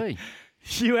or a she.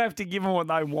 You have to give them what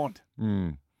they want.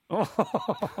 Mm.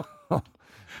 Oh,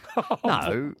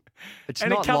 No, it's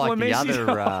And a not couple like of the messages.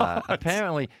 other.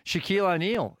 Apparently, Shaquille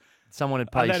O'Neal. Someone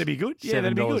had paid that'd be good. Yeah,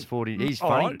 that'd be good. $7.40. He's All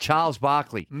funny. right. Charles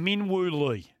Barkley. Minwoo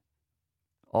Lee.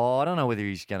 Oh, I don't know whether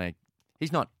he's going to.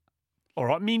 He's not. All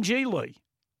right, Minjee Lee.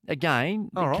 again,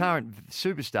 the All right. current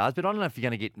superstars, but I don't know if you're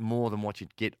going to get more than what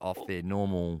you'd get off their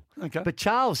normal. Okay. But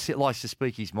Charles likes to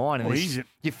speak his mind. And Well,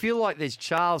 you feel like there's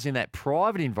Charles in that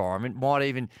private environment might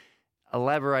even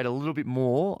elaborate a little bit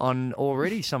more on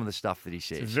already some of the stuff that he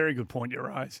says. It's a very good point you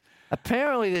raise.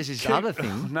 Apparently, there's this other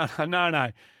thing. No.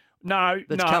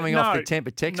 That's coming off the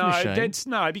temper text machine.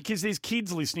 No, because there's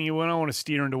kids listening and I don't want to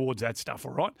steer them towards that stuff,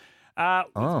 all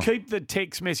right? Keep the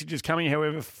text messages coming,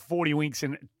 however, 40 winks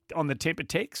on the temper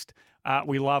text.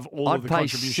 We love all of the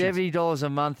contributions. I'd pay $70 a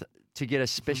month to get a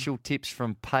special tips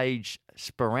from Paige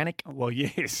Sporanic. Well,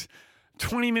 yes.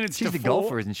 20 minutes She's to the 4.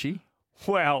 golfer, isn't she?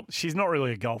 Well, she's not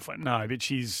really a golfer, no, but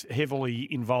she's heavily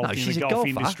involved in the golf golfer.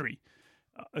 industry.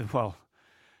 Well,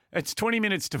 it's 20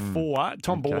 minutes to 4.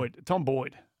 Tom Boyd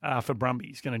for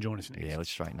Brumby is going to join us next. Yeah, let's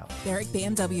straighten up. Berwick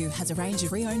BMW has a range of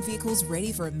pre-owned vehicles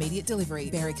ready for immediate delivery.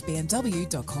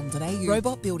 BerwickBMW.com.au.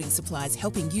 Robot Building Supplies,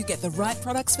 helping you get the right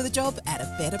products for the job at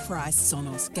a better price.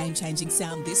 Sonos, game-changing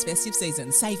sound this festive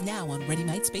season. Save now on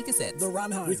ready-made speaker sets. The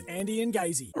Run Home with Andy and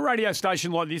Gazy. A radio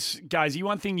station like this, Gazy,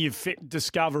 one thing you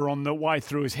discover on the way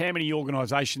through is how many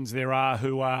organisations there are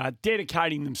who are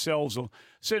dedicating themselves or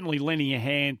certainly lending a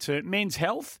hand to men's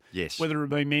health. Yes. Whether it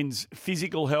be men's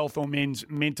physical health or men's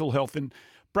mental health. And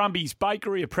Brumby's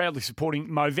Bakery are proudly supporting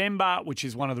Movember, which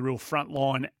is one of the real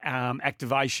frontline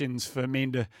activations for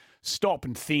men to stop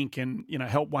and think and,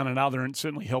 help one another and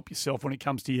certainly help yourself when it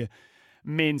comes to your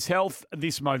men's health.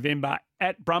 This Movember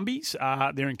at Brumby's,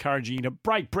 they're encouraging you to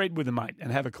break bread with a mate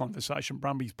and have a conversation.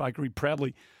 Brumby's Bakery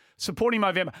proudly supporting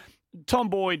Movember. Tom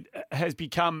Boyd has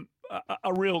become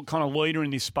a real kind of leader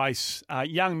in this space.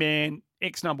 Young man,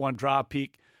 ex-number 1 draft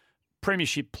pick,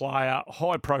 premiership player,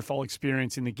 high-profile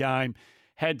experience in the game,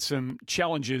 had some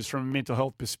challenges from a mental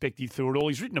health perspective through it all.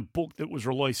 He's written a book that was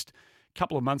released a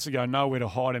couple of months ago, Nowhere to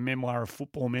Hide, a memoir of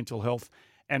football, mental health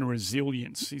and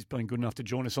resilience. He's been good enough to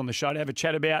join us on the show to have a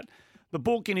chat about the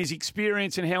book and his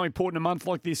experience and how important a month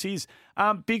like this is.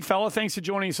 Big fella, thanks for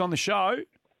joining us on the show.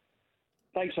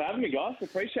 Thanks for having me, guys.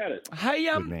 Appreciate it. Hey,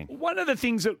 one of the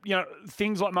things that,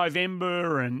 things like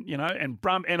Movember and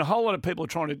Brum and a whole lot of people are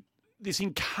trying to, this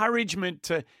encouragement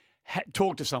to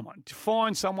talk to someone, to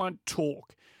find someone,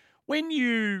 talk. When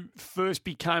you first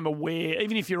became aware,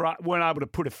 even if you weren't able to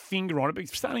put a finger on it, but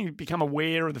starting to become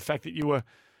aware of the fact that you were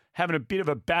having a bit of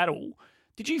a battle,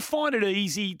 did you find it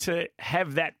easy to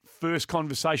have that first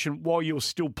conversation while you were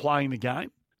still playing the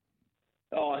game?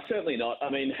 Oh, certainly not. I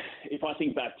mean, if I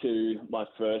think back to my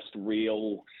first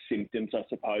real symptoms, I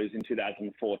suppose, in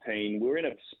 2014, we were in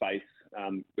a space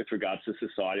with regards to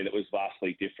society that was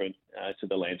vastly different to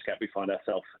the landscape we find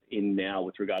ourselves in now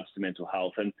with regards to mental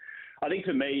health. And I think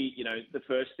for me, the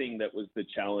first thing that was the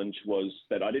challenge was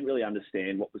that I didn't really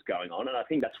understand what was going on. And I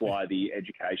think that's why the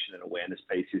education and awareness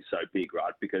piece is so big,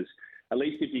 right? Because at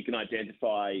least if you can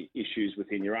identify issues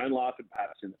within your own life and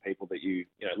perhaps in the people that you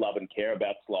love and care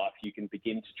about's life, you can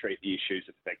begin to treat the issues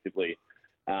effectively.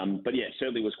 But yeah, it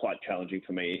certainly was quite challenging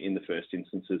for me in the first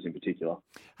instances in particular.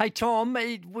 Hey, Tom,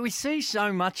 we see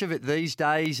so much of it these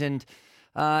days and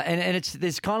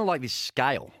there's kind of like this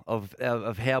scale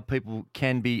of how people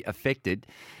can be affected.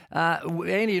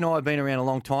 Andy and I have been around a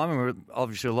long time and we're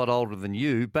obviously a lot older than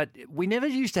you, but we never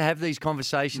used to have these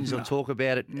conversations or talk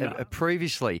about it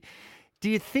previously. Do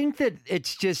you think that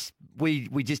it's just we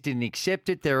just didn't accept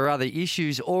it, there are other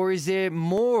issues, or is there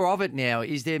more of it now?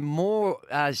 Is there more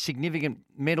significant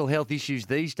mental health issues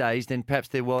these days than perhaps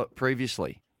there were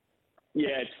previously?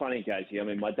 Yeah, it's funny, Casey. I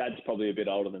mean, my dad's probably a bit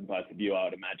older than both of you, I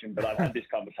would imagine, but I've had this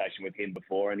conversation with him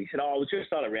before, and he said, I was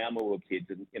just not around when we were kids.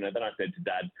 And, then I said to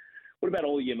Dad, what about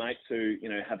all your mates who,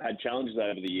 have had challenges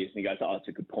over the years? And he goes, oh, that's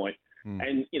a good point.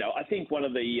 And, I think one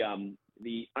of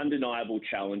the undeniable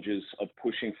challenges of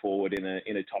pushing forward in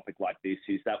a topic like this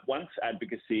is that once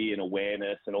advocacy and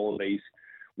awareness and all of these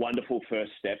wonderful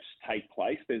first steps take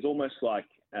place, there's almost like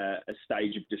a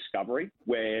stage of discovery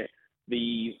where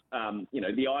the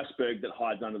iceberg that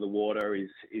hides under the water is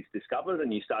discovered,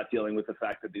 and you start dealing with the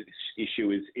fact that this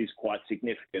issue is quite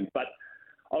significant. But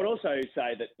I would also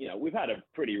say that, we've had a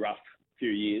pretty rough few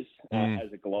years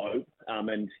as a globe.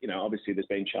 And, obviously there's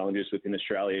been challenges within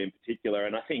Australia in particular.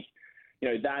 And I think,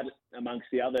 that amongst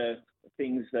the other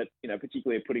things that,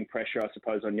 particularly are putting pressure, I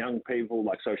suppose, on young people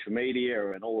like social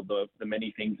media and all of the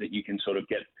many things that you can sort of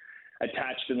get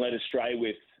attached and led astray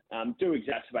with, do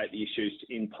exacerbate the issues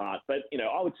in part. But,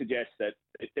 I would suggest that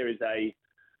if there is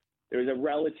a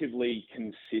relatively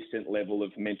consistent level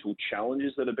of mental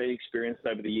challenges that have been experienced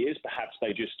over the years. Perhaps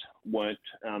they just weren't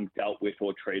dealt with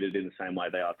or treated in the same way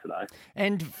they are today.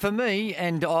 And for me,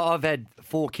 and I've had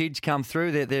 4 kids come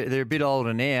through, they're a bit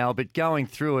older now, but going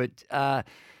through it,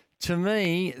 To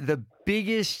me, the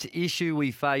biggest issue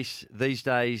we face these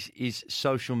days is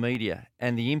social media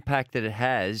and the impact that it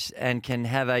has and can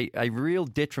have a real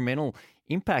detrimental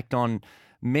impact on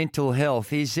mental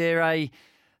health. Is there a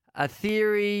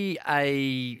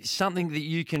theory, something that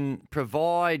you can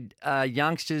provide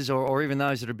youngsters or even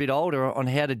those that are a bit older on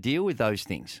how to deal with those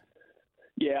things?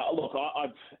 Yeah, look, I've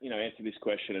answered this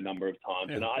question a number of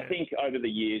times, and I think over the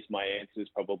years my answer's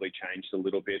probably changed a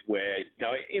little bit. Where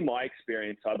in my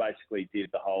experience, I basically did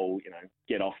the whole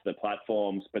get off the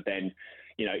platforms, but then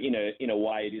in a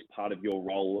way it is part of your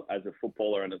role as a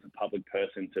footballer and as a public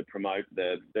person to promote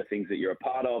the things that you're a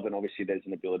part of, and obviously there's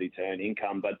an ability to earn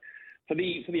income, but for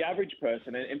the average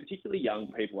person, and particularly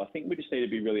young people, I think we just need to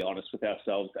be really honest with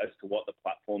ourselves as to what the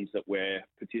platforms that we're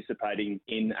participating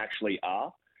in actually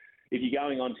are. If you're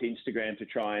going onto Instagram to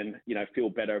try and, feel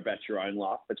better about your own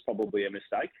life, that's probably a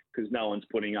mistake because no one's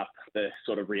putting up the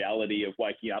sort of reality of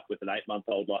waking up with an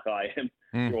 8-month-old like I am.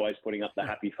 You're always putting up the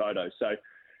happy photos. So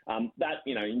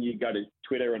you go to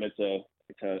Twitter and it's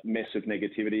a mess of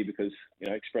negativity because,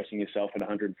 expressing yourself in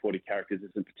 140 characters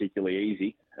isn't particularly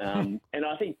easy. And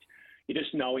I think you're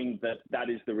just knowing that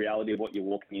is the reality of what you're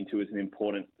walking into is an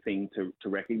important thing to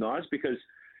recognise because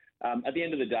at the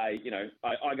end of the day,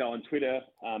 I go on Twitter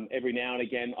every now and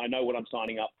again. I know what I'm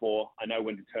signing up for. I know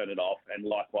when to turn it off, and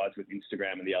likewise with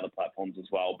Instagram and the other platforms as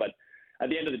well. But at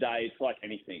the end of the day, it's like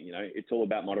anything. It's all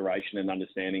about moderation and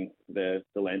understanding the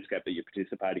landscape that you're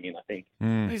participating in, I think.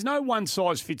 There's no one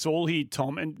size fits all here,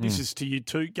 Tom, and this is to you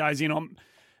too, goes in on.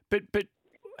 But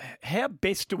how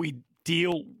best do we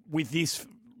deal with this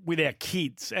with our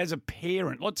kids as a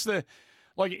parent?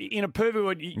 Like in a perfect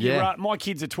world, my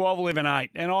kids are 12, 11,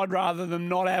 8, and I'd rather them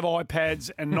not have iPads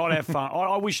and not have fun.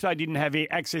 I wish they didn't have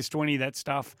access to any of that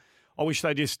stuff. I wish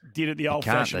they just did it the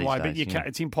old-fashioned way, but you can't.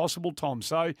 It's impossible, Tom.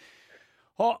 So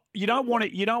you don't want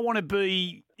to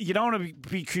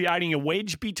be creating a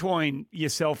wedge between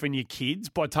yourself and your kids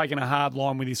by taking a hard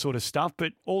line with this sort of stuff,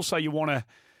 but also you want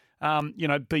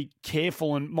to be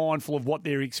careful and mindful of what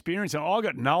they're experiencing. I've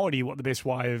got no idea what the best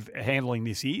way of handling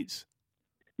this is.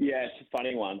 Yeah, it's a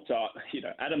funny one. So,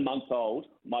 at a month old,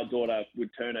 my daughter would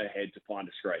turn her head to find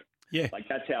a screen. Yeah. Like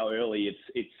that's how early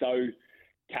it's so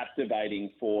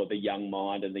captivating for the young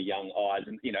mind and the young eyes.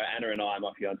 And, Anna and I,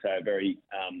 my fiance, are very,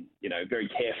 very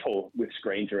careful with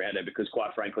screens around her because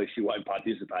quite frankly, she won't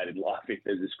participate in life if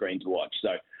there's a screen to watch. So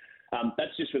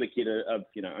that's just for the kid of,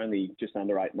 only just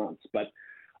under 8 months. But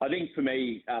I think for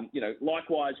me,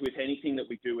 likewise with anything that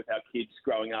we do with our kids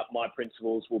growing up, my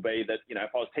principles will be that,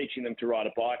 if I was teaching them to ride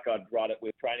a bike, I'd ride it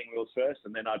with training wheels first,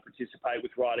 and then I'd participate with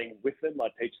riding with them.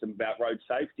 I'd teach them about road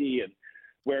safety and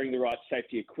wearing the right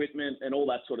safety equipment and all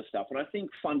that sort of stuff. And I think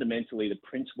fundamentally the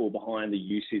principle behind the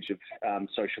usage of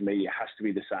social media has to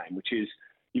be the same, which is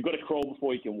you've got to crawl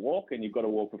before you can walk and you've got to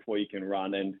walk before you can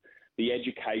run. And the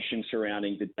education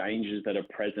surrounding the dangers that are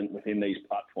present within these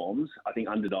platforms, I think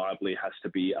undeniably has to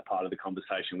be a part of the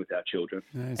conversation with our children.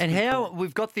 And how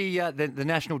we've got the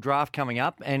national draft coming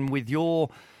up, and with your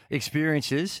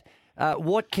experiences,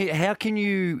 how can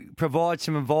you provide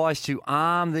some advice to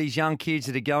arm these young kids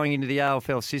that are going into the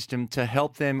AFL system to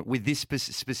help them with this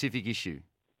specific issue?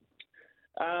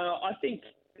 I think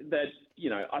that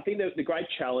the great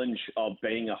challenge of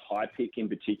being a high pick in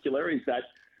particular is that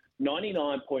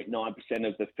 99.9%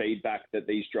 of the feedback that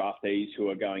these draftees who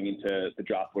are going into the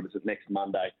draft, next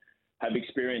Monday, have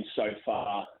experienced so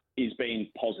far is being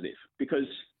positive because,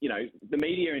 the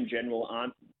media in general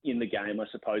aren't in the game, I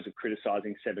suppose, of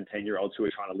criticising 17-year-olds who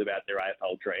are trying to live out their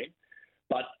AFL dream.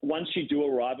 But once you do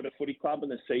arrive at a footy club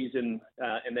and the season,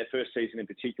 and their first season in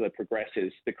particular,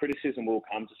 progresses, the criticism will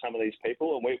come to some of these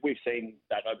people. And we've seen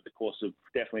that over the course of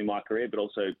definitely my career, but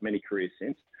also many careers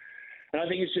since. And I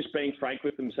think it's just being frank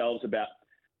with themselves about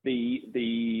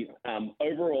the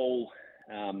overall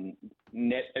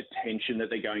net attention that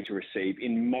they're going to receive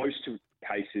in most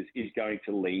cases is going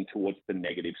to lean towards the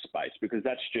negative space because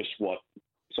that's just what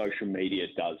social media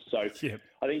does. So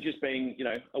I think just being,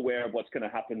 aware of what's going to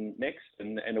happen next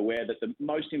and aware that the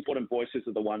most important voices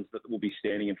are the ones that will be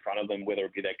standing in front of them, whether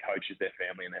it be their coaches, their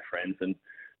family and their friends, and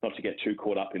not to get too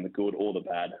caught up in the good or the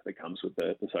bad that comes with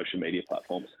the social media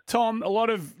platforms. Tom, a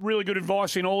lot of really good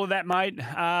advice in all of that, mate.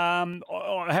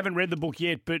 I haven't read the book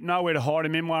yet, but Nowhere to Hide, a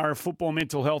memoir of football,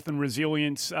 mental health and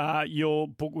resilience. Your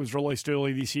book was released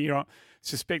early this year. I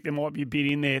suspect there might be a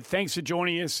bit in there. Thanks for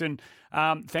joining us and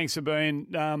thanks for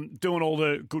doing all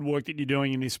the good work that you're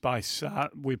doing in this space.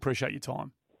 We appreciate your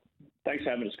time. Thanks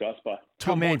for having us, guys. Bye.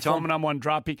 Tom, former number one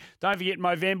draft pick. Don't forget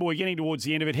Movember. We're getting towards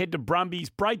the end of it. Head to Brumbies.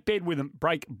 Break bread with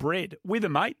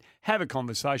them, mate. Have a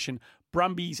conversation.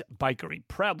 Brumby's Bakery,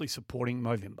 proudly supporting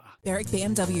Movember. Berwick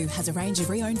BMW has a range of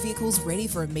pre-owned vehicles ready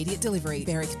for immediate delivery.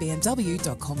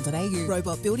 BerwickBMW.com.au.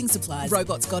 Robot Building Supplies.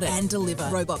 Robots got it and deliver.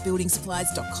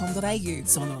 RobotBuildingSupplies.com.au.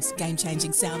 Sonos.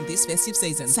 Game-changing sound this festive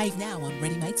season. Save now on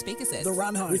ready-made speaker sets. The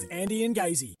Run Home with Andy and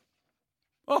Gazy.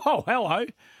 Oh, hello.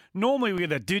 Normally we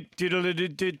get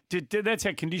that. That's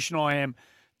how conditioned I am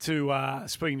to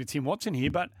speaking to Tim Watson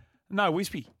here, but no,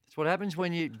 Wispy. That's what happens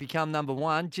when you become number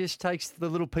one. Just takes the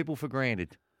little people for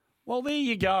granted. Well, there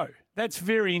you go. That's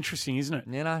very interesting, isn't it?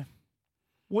 You know,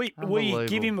 we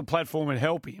give him the platform and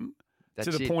help him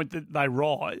to the point that they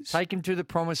rise. Take him to the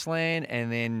promised land,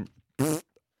 and then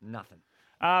nothing.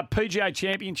 PGA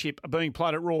Championship being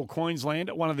played at Royal Queensland,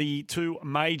 one of the two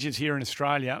majors here in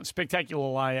Australia.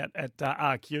 Spectacular layout at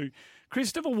RQ.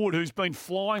 Christopher Wood, who's been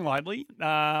flying lately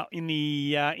in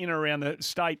and around the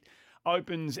state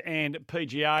Opens and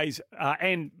PGAs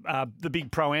and the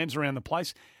big Pro-Ams around the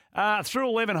place. Through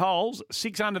 11 holes,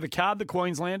 6 under the card, the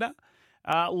Queenslander.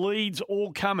 Leads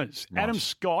all comers. Nice. Adam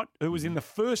Scott, who was in the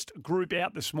first group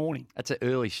out this morning. That's an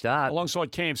early start.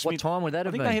 Alongside Cam Smith. What time would that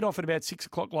have been? I think they head off at about 6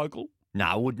 o'clock local.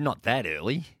 No, not that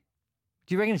early.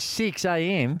 Do you reckon it's 6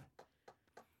 a.m.?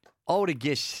 I would have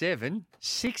guessed 7.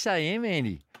 6 a.m.,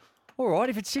 Andy. All right,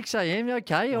 if it's 6 a.m.,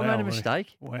 okay, I made a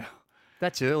mistake. Wow.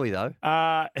 That's early, though.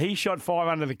 He shot 5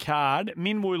 under the card.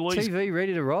 Min Woo Lee's TV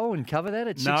ready to roll and cover that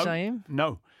at 6 a.m.?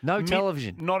 No.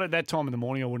 Television? Not at that time of the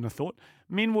morning, I wouldn't have thought.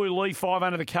 Min Woo Lee, 5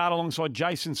 under the card alongside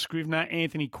Jason Scrivener,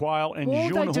 Anthony Quayle and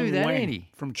Zhonghong Wang Andy?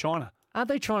 From China. Aren't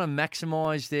they trying to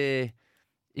maximise their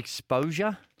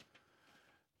exposure?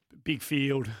 Big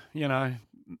field,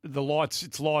 the lights,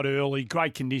 it's light early,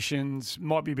 great conditions,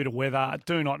 might be a bit of weather,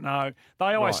 do not know.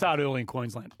 They always start early in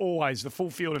Queensland, always. The full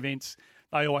field events,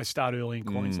 they always start early in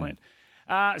Queensland.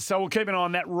 So we'll keep an eye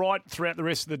on that right throughout the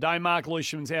rest of the day. Mark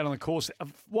Leishman's out on the course. A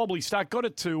wobbly start, got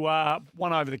it to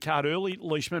 1 over the card early,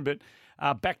 Leishman, but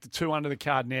back to 2 under the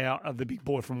card now of the big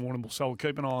boy from Warrnambool. So we'll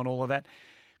keep an eye on all of that.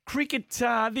 Cricket,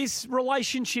 this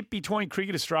relationship between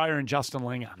Cricket Australia and Justin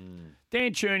Langer.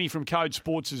 Dan Cherney from Code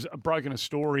Sports has broken a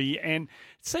story and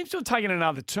it seems to have taken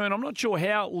another turn. I'm not sure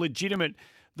how legitimate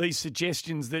these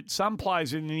suggestions that some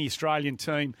players in the Australian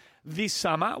team this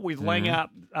summer, with Langer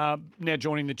now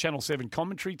joining the Channel 7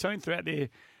 commentary team throughout their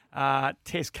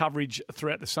test coverage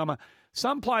throughout the summer,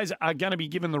 some players are going to be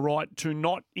given the right to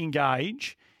not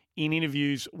engage in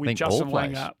interviews with Justin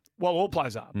Langer. Well, all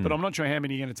players are, but I'm not sure how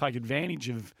many are going to take advantage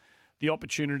of the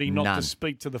opportunity not to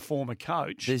speak to the former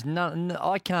coach. There's none.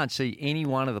 I can't see any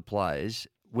one of the players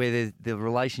where the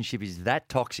relationship is that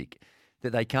toxic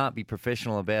that they can't be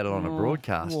professional about it on a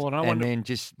broadcast then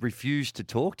just refuse to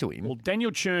talk to him. Well, Daniel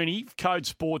Cherney, Code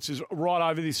Sports, is right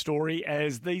over this story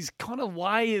as these kind of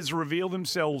layers reveal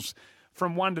themselves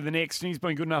from one to the next, and he's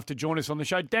been good enough to join us on the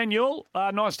show. Daniel,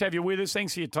 nice to have you with us.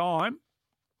 Thanks for your time.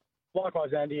 Likewise,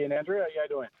 Andy and Andrew. How are you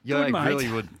doing? Yeah, good, mate. Really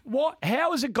good.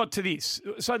 How has it got to this?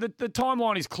 So the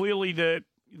timeline is clearly the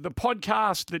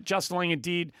podcast that Justin Langer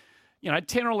did,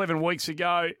 10 or 11 weeks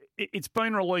ago. It's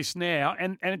been released now,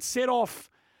 and it's set off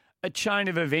a chain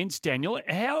of events, Daniel.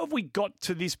 How have we got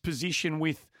to this position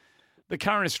with the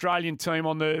current Australian team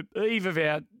on the eve of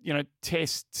our,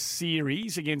 test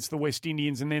series against the West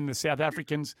Indians and then the South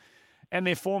Africans and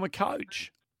their former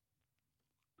coach?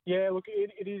 Yeah, look,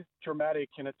 it is dramatic,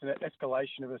 and it's an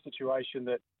escalation of a situation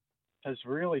that has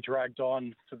really dragged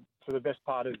on for the best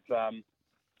part of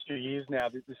 2 years now.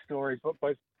 The story,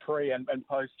 both pre and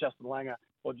post Justin Langer,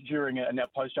 or during and now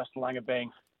post Justin Langer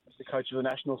being the coach of the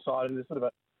national side, and there's sort of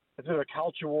a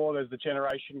culture war. There's the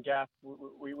generation gap.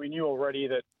 We knew already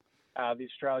that the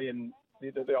Australian,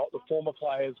 the former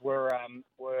players were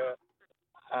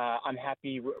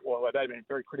unhappy. Well, they'd been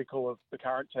very critical of the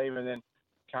current team, and then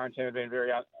current team have been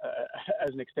very, as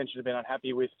an extension, have been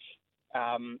unhappy with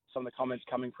some of the comments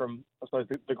coming from, I suppose,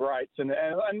 the greats, and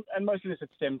most of this had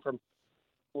stemmed from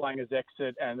Langer's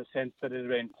exit and the sense that it had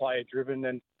been player driven,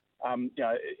 and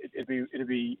it'd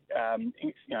be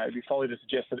folly to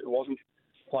suggest that it wasn't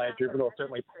player driven or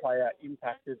certainly player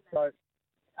impacted. So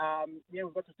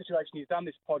we've got the situation. He's done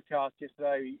this podcast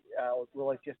yesterday, or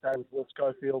released yesterday with Will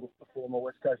Schofield, the former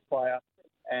West Coast player,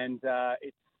 and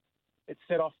it's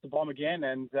set off the bomb again,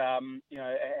 and at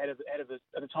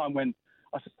a time when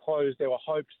I suppose there were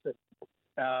hopes that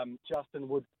Justin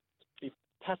would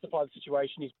pacify the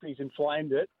situation. He's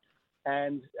inflamed it,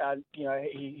 and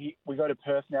we go to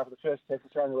Perth now for the first test.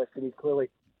 Australia and the West Indies, clearly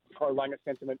pro Langer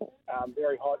sentiment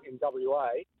very hot in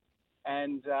WA,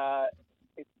 and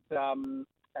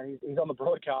he's on the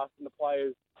broadcast, and the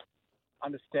players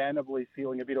understandably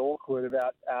feeling a bit awkward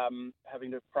about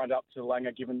having to front up to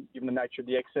Langer given the nature of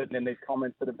the exit, and then these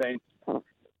comments that have been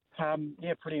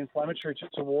pretty inflammatory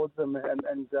towards them,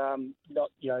 and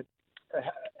not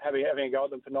having a go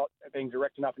at them for not being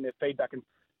direct enough in their feedback and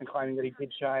claiming that he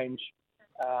did change,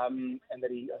 and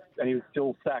that he was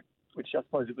still sacked, which I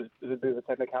suppose it was a bit of a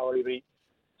technicality, but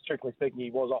strictly speaking,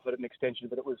 he was offered an extension,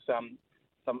 but it was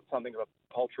something of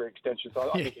a paltry extension.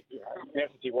 So I think, in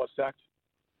essence, he was sacked.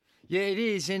 Yeah, it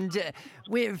is. And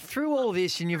we're through all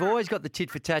this, and you've always got the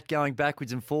tit for tat going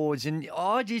backwards and forwards. And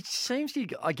it seems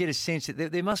I get a sense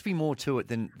that there must be more to it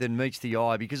than meets the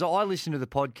eye, because I listened to the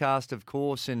podcast, of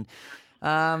course, and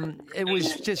it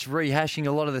was just rehashing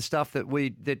a lot of the stuff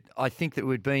that I think that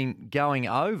we'd been going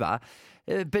over.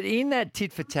 But in that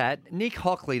tit for tat, Nick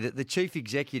Hockley, the chief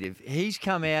executive, he's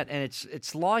come out, and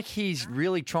it's like he's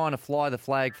really trying to fly the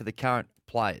flag for the current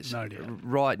players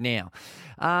right now.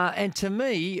 And to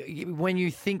me, when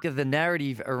you think of the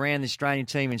narrative around the Australian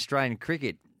team and Australian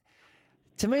cricket,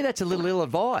 to me that's a little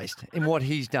ill-advised in what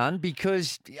he's done,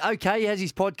 because, okay, he has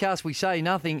his podcast, we say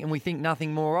nothing and we think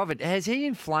nothing more of it. Has he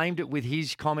inflamed it with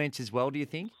his comments as well, do you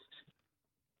think?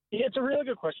 Yeah, it's a really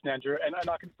good question, Andrew, and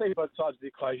I can see both sides of the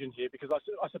equation here, because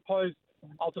I suppose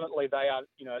ultimately they are,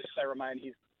 they remain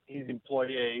his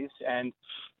employees, and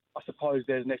I suppose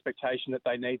there's an expectation that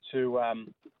they need to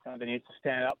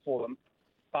stand up for them.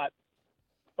 But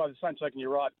by the same token, you're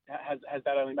right. Has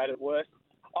that only made it worse?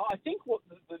 I think what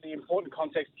the important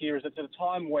context here is it's at a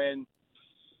time when,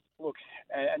 look,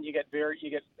 and you get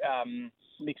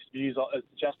mixed views as to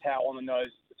just how on the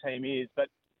nose the team is, but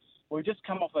we've just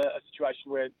come off a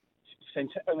situation where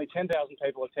only 10,000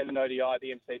 people attended ODI at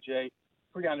the MCG,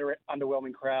 pretty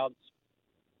underwhelming crowds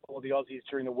for the Aussies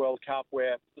during the World Cup,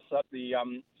 where the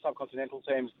subcontinental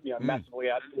teams massively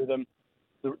outdrew them.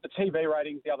 The TV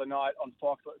ratings the other night on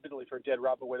Fox, admittedly for a dead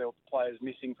rubber where there were players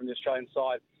missing from the Australian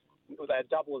side, they had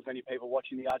double as many people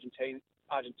watching the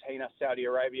Argentina-Saudi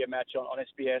Arabia match on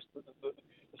SBS, the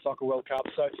Soccer World Cup.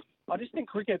 So I just think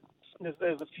cricket,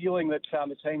 there's a feeling that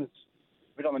the team's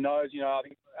a bit on the nose. I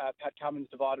think Pat Cummins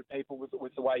divided people with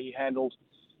the way he handled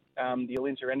the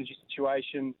Alinta energy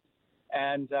situation,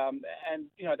 and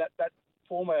that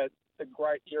former the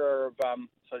great era of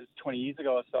 20 years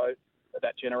ago or so,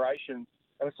 that generation,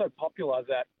 they were so popular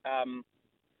that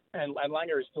and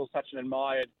Langer is still such an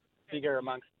admired figure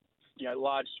amongst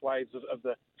large swathes of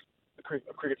the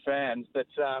cricket fans that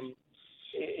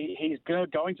he's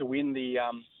going to win the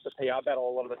PR battle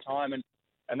a lot of the time, and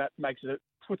that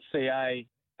puts CA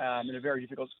in a very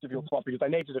difficult spot, because they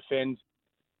need to defend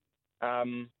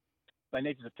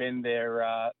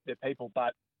their people,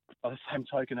 but by the same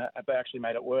token, they actually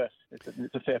made it worse. It's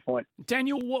a fair point.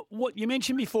 Daniel, what you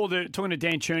mentioned before, talking to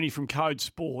Dan Cherney from Code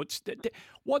Sports,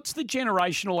 what's the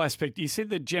generational aspect? You said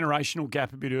the generational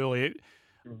gap a bit earlier.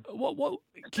 What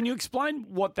can you explain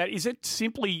what that is? It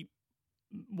simply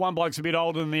one bloke's a bit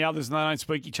older than the others and they don't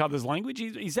speak each other's language?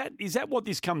 Is that what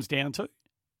this comes down to?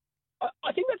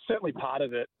 I think that's certainly part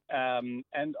of it. And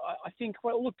I think,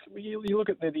 well, look, you look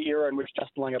at the era in which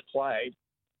Justin Langer played,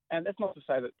 and that's not to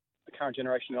say that the current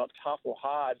generation are not tough or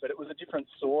hard, but it was a different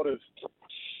sort of, it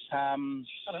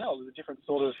was a different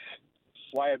sort of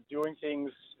way of doing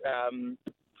things. A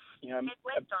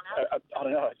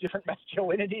different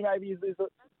masculinity maybe is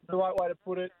the right way to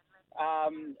put it.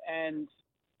 And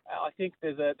I think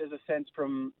there's a sense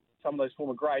from some of those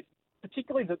former greats,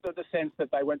 particularly the sense that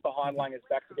they went behind Langer's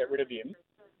back to get rid of him,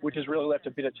 which has really left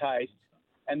a bitter taste.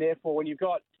 And therefore, when you've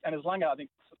got, and as Langer, I think,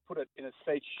 put it in a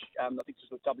speech, I think it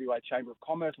was the WA Chamber of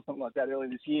Commerce or something like that earlier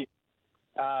this year,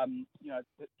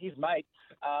 his mates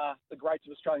are the greats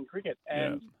of Australian cricket,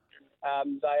 and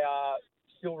they are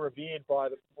still revered by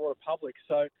the broader public.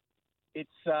 So it's,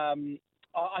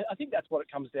 I think that's what it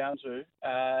comes down to.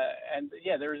 And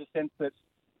yeah, there is a sense that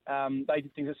they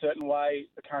did things a certain way.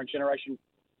 The current generation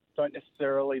don't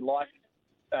necessarily like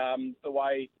the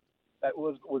way that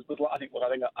was. I think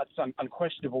it's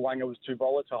unquestionable. Langer was too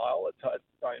volatile.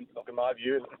 In my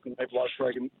view, and people I've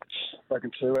spoken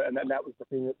to, and that was the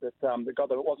thing that got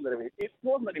them. It wasn't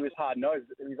that he was hard nosed.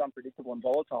 He was unpredictable and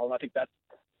volatile. And I think that's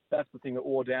the thing that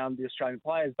wore down the Australian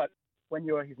players. But when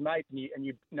you're his mate and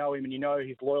you know him and you know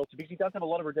his loyalty, because he does have a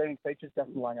lot of redeeming features,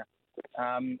 Justin Langer,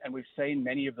 and we've seen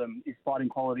many of them: his fighting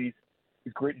qualities,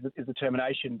 his grit, his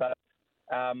determination. But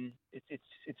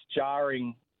it's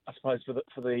jarring, I suppose, for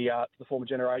the former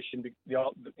generation, the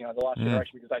last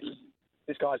generation, because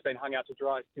this guy's been hung out to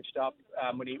dry, pitched up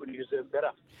when he deserved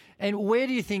better. And where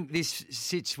do you think this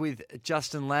sits with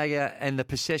Justin Langer and the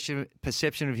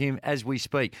perception of him as we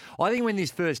speak? I think when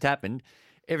this first happened,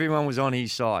 everyone was on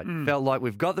his side. Felt like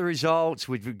we've got the results,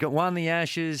 won the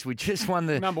Ashes, we just won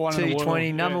the Number one in the T20,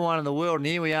 world, number one in the world, and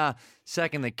here we are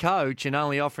sacking the coach and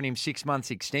only offering him 6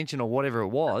 months extension or whatever it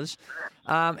was.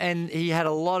 And he had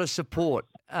a lot of support.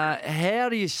 How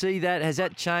do you see that? Has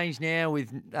that changed now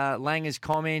with Langer's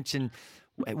comments? And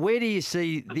where do you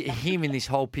see him in this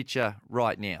whole picture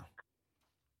right now?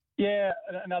 Yeah,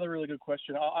 another really good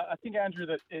question. I think, Andrew,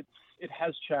 that it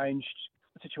has changed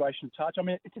the situation a touch. I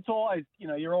mean, it's always,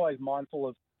 you're always mindful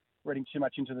of reading too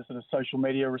much into the sort of social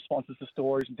media responses to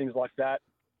stories and things like that.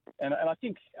 And I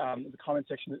think the comment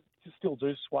section still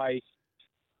do sway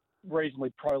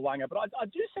reasonably pro-Langer. But I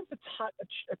do sense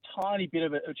a tiny bit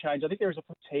of a change. I think there is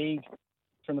a fatigue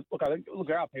from the look. I think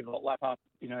there are people that lap up,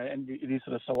 and it is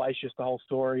sort of salacious, the whole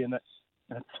story, and it's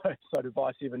so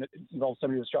divisive, and it involves so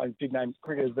many Australian big-name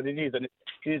cricketers. But it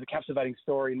is a captivating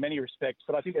story in many respects.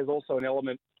 But I think there's also an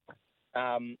element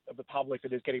of the public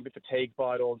that is getting a bit fatigued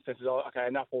by it all and says, "Oh, okay,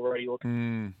 enough already." Look,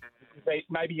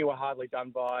 maybe you were hardly done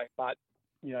by, but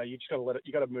you just got to let it.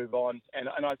 You got to move on. And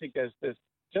I think there's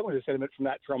certainly the sentiment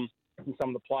from some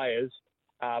of the players,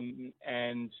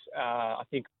 and I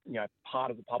think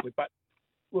part of the public. But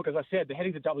look, as I said, the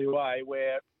heading to WA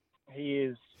where he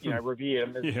is revered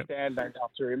and there's a stand named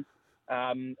after him.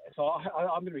 So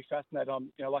I'm going to be fascinated.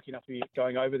 I'm lucky enough to be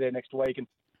going over there next week and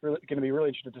going to be really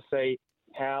interested to see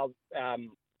how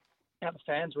the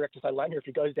fans react to say Langer if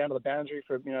he goes down to the boundary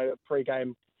for a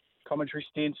pre-game commentary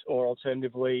stint, or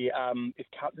alternatively,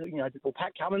 will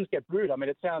Pat Cummins get booed? I mean,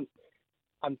 it sounds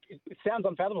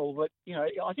unfathomable, but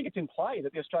I think it's in play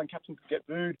that the Australian captain could get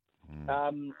booed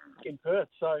in Perth.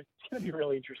 So it's going to be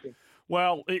really interesting.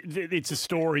 Well, it's a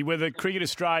story whether Cricket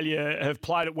Australia have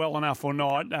played it well enough or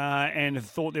not, and have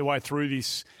thought their way through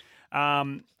this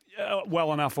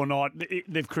well enough or not.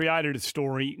 They've created a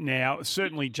story now.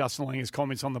 Certainly, Justin Langer's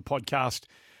comments on the podcast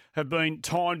have been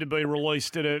timed to be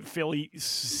released at a fairly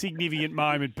significant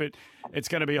moment, but it's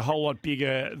going to be a whole lot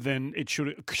bigger than it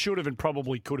should have and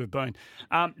probably could have been.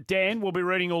 Dan, we'll be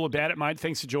reading all about it, mate.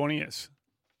 Thanks for joining us.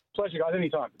 Pleasure, guys.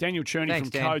 Anytime. Daniel Cherney from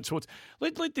Code Sports.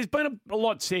 There's been a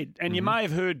lot said, and you may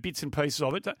have heard bits and pieces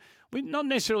of it. We not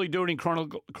necessarily do it in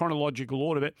chronological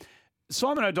order, but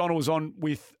Simon O'Donnell was on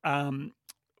with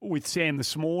Sam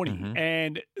this morning,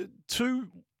 and to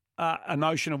a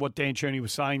notion of what Dan Cherney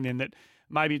was saying then, that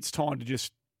maybe it's time to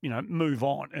just move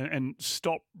on and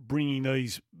stop bringing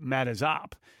these matters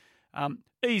up.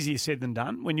 Easier said than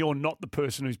done when you're not the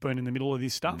person who's been in the middle of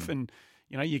this stuff, and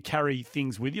you carry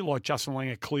things with you, like Justin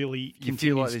Langer clearly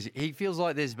continues. He feels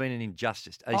like there's been an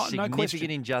injustice,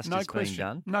 significant injustice being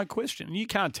done. No question. You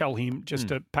can't tell him just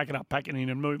to pack it up, pack it in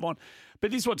and move on.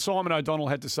 But this is what Simon O'Donnell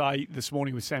had to say this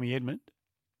morning with Sammy Edmund.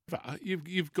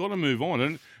 You've got to move on,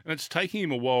 and it's taking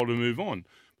him a while to move on.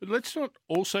 But let's not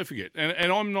also forget,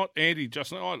 and I'm not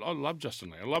anti-Justin. I love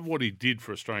Justin Langer. I love what he did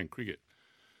for Australian cricket.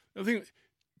 I think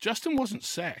Justin wasn't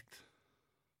sacked.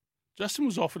 Justin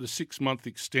was offered a 6-month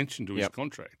extension to his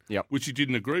contract, which he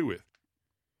didn't agree with.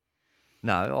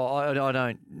 No, I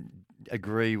don't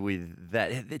agree with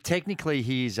that. Technically,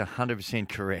 he is 100%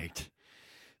 correct.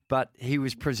 But he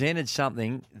was presented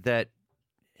something that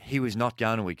he was not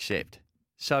going to accept.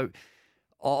 So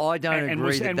I don't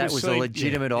agree that was a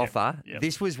legitimate offer. Yeah.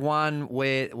 This was one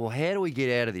where, how do we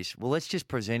get out of this? Well, let's just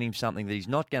present him something that he's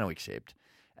not going to accept.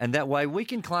 And that way we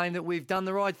can claim that we've done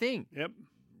the right thing. Yep.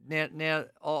 Now,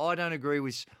 I don't agree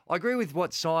with... I agree with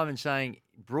what Simon's saying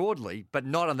broadly, but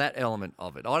not on that element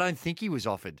of it. I don't think he was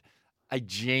offered a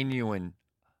genuine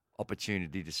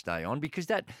opportunity to stay on, because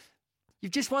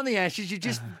you've just won the Ashes, you're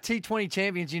just T20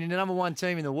 champions, you're the number one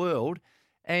team in the world,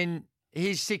 and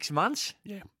here's 6 months.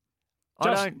 Yeah.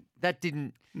 No.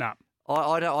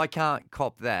 I can't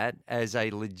cop that as a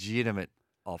legitimate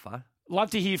offer. Love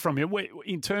to hear from you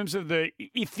in terms of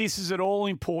if this is at all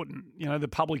important, the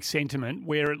public sentiment,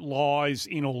 where it lies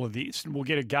in all of this. And we'll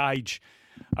get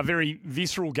a very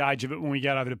visceral gauge of it when we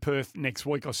get over to Perth next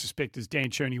week. I suspect, as Dan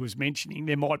Cherney was mentioning,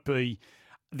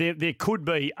 there could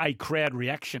be a crowd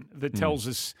reaction that tells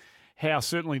us how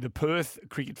certainly the Perth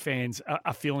cricket fans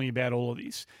are feeling about all of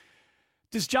this.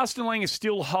 Does Justin Langer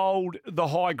still hold the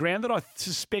high ground that I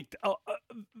suspect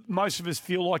most of us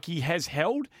feel like he has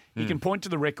held? He can point to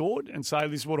the record and say,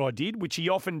 this is what I did, which he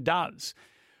often does.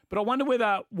 But I wonder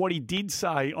whether what he did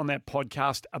say on that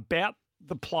podcast about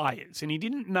the players, and he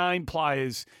didn't name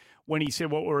players when he said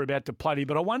what we're about to play,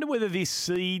 but I wonder whether this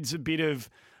seeds a bit of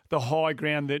the high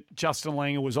ground that Justin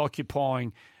Langer was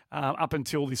occupying up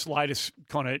until this latest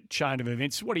kind of chain of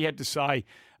events. What he had to say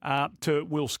to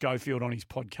Will Schofield on his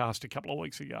podcast a couple of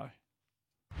weeks ago.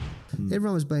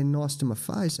 Everyone was being nice to my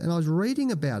face, and I was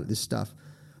reading about this stuff.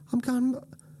 I'm going,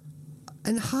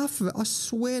 And half of it, I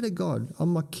swear to God, on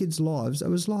my kids' lives, it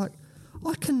was like,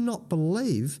 I cannot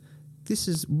believe this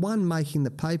is one making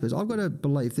the papers. I've got to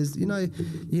believe there's, you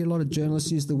hear a lot of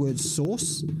journalists use the word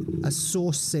source. A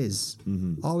source says.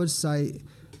 Mm-hmm. I would say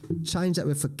change that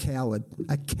word for coward.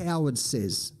 A coward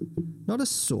says, not a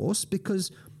source,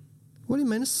 because what do you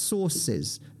mean a source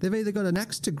says? They've either got an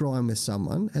axe to grind with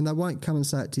someone and they won't come and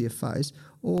say it to your face,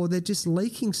 or they're just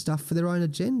leaking stuff for their own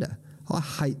agenda. I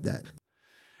hate that.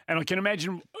 And I can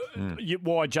imagine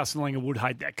why Justin Langer would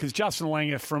hate that, because Justin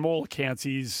Langer, from all accounts,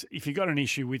 is, if you've got an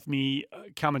issue with me,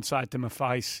 come and say it to my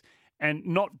face. And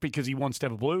not because he wants to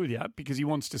have a blue with you, because he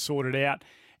wants to sort it out.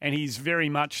 And he's very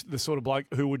much the sort of bloke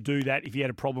who would do that if he had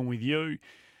a problem with you.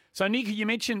 So, Nick, you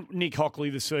mentioned Nick Hockley,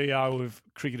 the CEO of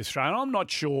Cricket Australia. I'm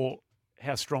not sure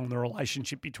how strong the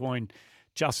relationship between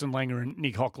Justin Langer and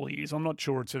Nick Hockley is. I'm not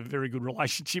sure it's a very good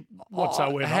relationship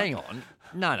whatsoever. Hang on.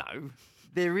 No.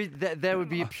 There would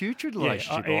be a putrid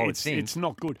relationship, I would think. It's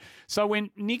not good. So when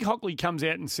Nick Hockley comes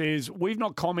out and says, we've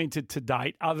not commented to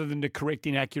date other than to correct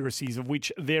inaccuracies, of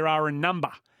which there are a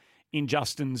number in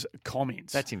Justin's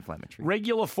comments. That's inflammatory.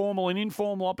 Regular formal and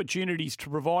informal opportunities to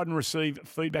provide and receive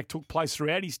feedback took place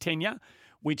throughout his tenure,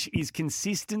 which is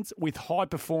consistent with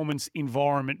high-performance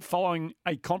environment. Following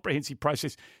a comprehensive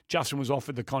process, Justin was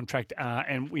offered the contract,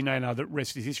 and we now know the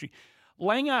rest is history.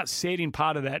 Langer said in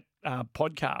part of that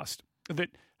podcast that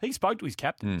he spoke to his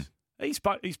captains. He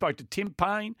spoke to Tim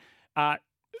Payne.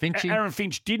 Finchy. Aaron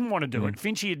Finch didn't want to do it.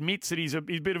 Finchy admits that he's a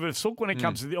bit of a sook when it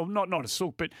comes to not a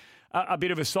sook, but a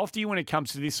bit of a softie when it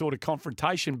comes to this sort of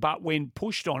confrontation. But when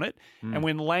pushed on it, and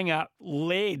when Langer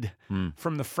led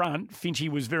from the front, Finchy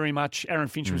was very much, Aaron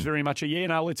Finch was very much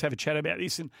let's have a chat about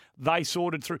this, and they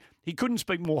sorted through. He couldn't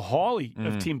speak more highly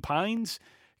of Tim Payne's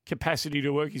capacity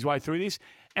to work his way through this.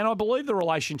 And I believe the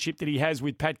relationship that he has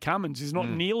with Pat Cummins is not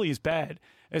nearly as bad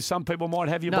as some people might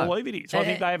have you believe it is. I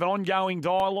think they have an ongoing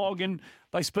dialogue and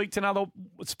they speak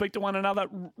to one another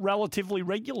relatively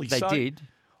regularly. They did.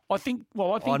 I think.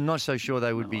 I'm not so sure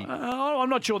they would be. I'm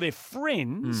not sure they're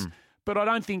friends, but I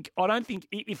don't think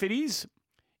if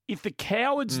the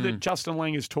cowards that Justin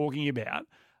Langer is talking about,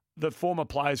 the former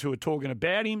players who are talking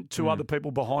about him to other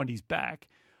people behind his back,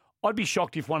 I'd be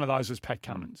shocked if one of those was Pat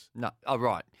Cummins. No. Oh,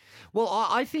 right. Well,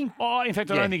 I think... in fact,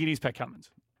 I don't think it is Pat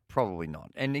Cummins. Probably not.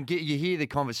 And you hear the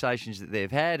conversations that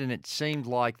they've had, and it seemed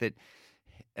like that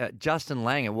Justin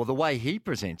Langer, well, the way he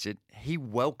presents it, he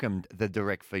welcomed the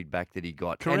direct feedback that he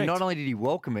got. Correct. And not only did he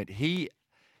welcome it,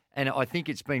 and I think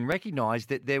it's been recognised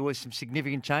that there were some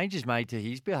significant changes made to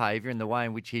his behaviour and the way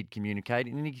in which he'd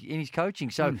communicated in his coaching.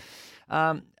 So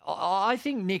I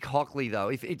think Nick Hockley, though,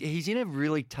 he's in a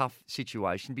really tough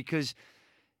situation, because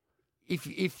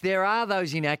if there are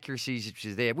those inaccuracies which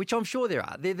is there, which I'm sure there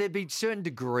are, there'd be certain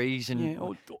degrees,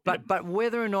 but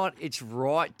whether or not it's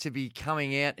right to be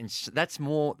coming out, and that's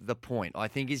more the point, I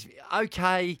think, is,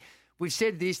 okay, we've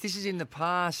said this is in the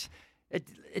past.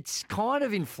 It's kind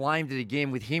of inflamed it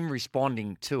again with him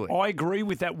responding to it. I agree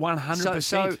with that 100%.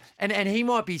 So and he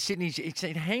might be sitting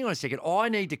saying, hang on a second, I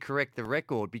need to correct the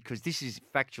record because this is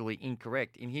factually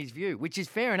incorrect in his view, which is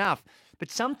fair enough.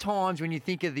 But sometimes when you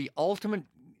think of the ultimate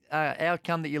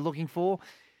outcome that you're looking for,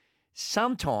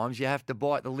 sometimes you have to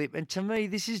bite the lip. And to me,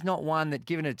 this is not one that,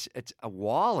 given it's a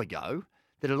while ago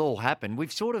that it all happened,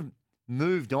 we've sort of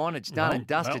moved on, it's done and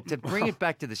dusted. To bring it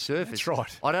back to the surface, that's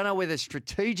right. I don't know whether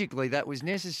strategically that was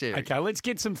necessary. Okay, let's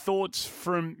get some thoughts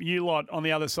from you lot on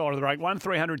the other side of the break.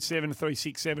 1300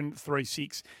 736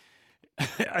 736.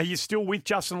 Are you still with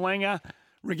Justin Langer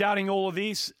regarding all of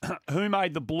this? Who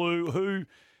made the blue? Who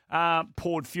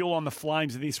poured fuel on the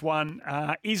flames of this one?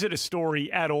 Is it a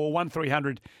story at all?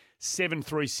 1300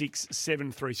 736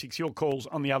 736. Your calls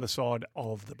on the other side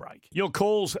of the break. Your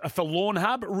calls are for Lawn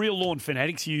Hub. Real lawn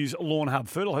fanatics use Lawn Hub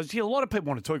fertiliser. A lot of people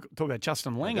want to talk about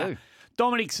Justin Langer.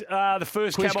 Dominic's the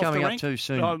first quiz cab off the coming rank. Up too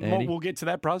soon, Andy. We'll get to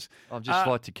that, Bruz. I'd just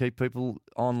like to keep people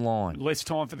online. Less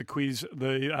time for the quiz,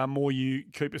 the more you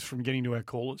keep us from getting to our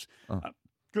callers.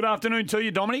 Good afternoon to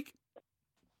you, Dominic.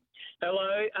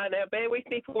 Hello. Now, bear with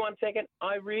me for 1 second.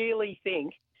 I really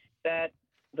think that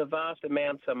the vast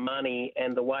amounts of money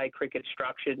and the way cricket's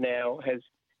structured now has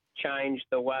changed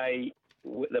the way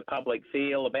the public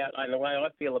feel about, and the way I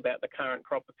feel about the current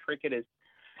crop of cricketers.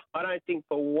 I don't think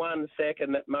for 1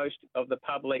 second that most of the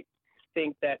public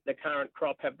think that the current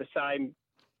crop have the same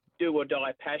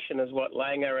do-or-die passion as what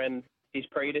Langer and his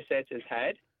predecessors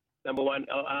had. Number one,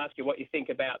 I'll ask you what you think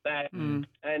about that. And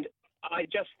I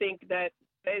just think that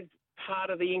there's part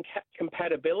of the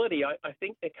incompatibility. I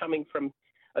think they're coming from...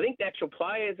 I think the actual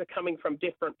players are coming from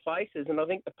different places, and I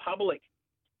think the public,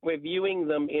 we're viewing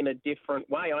them in a different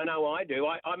way. I know I do.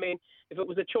 I mean, if it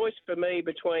was a choice for me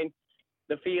between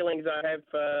the feelings I have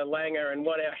for Langer and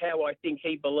how I think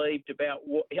he believed about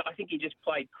what. I think he just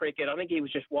played cricket. I think he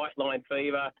was just white line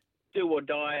fever, do or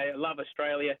die. I love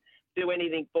Australia, do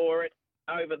anything for it,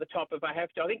 over the top if I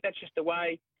have to. I think that's just the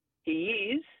way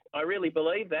he is. I really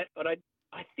believe that, but I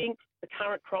think the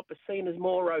current crop is seen as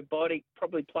more robotic,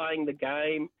 probably playing the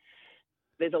game.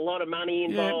 There's a lot of money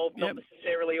involved, not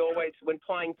necessarily always when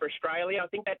playing for Australia. I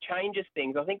think that changes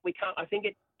things. I think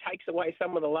it takes away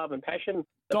some of the love and passion.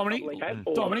 Dominic,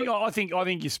 I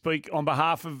think you speak on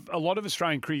behalf of a lot of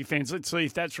Australian cricket fans. Let's see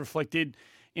if that's reflected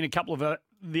in a couple of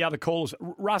the other callers.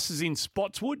 Russ is in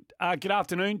Spotswood. Good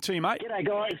afternoon to you, mate. G'day,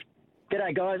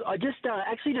 guys. I just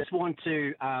actually just want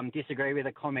to disagree with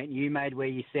a comment you made where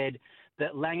you said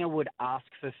that Langer would ask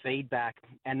for feedback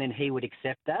and then he would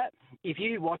accept that. If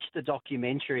you watch the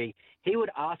documentary, he would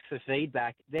ask for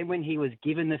feedback. Then when he was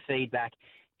given the feedback,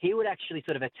 he would actually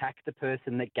sort of attack the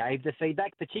person that gave the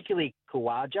feedback, particularly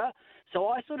Khawaja. So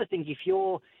I sort of think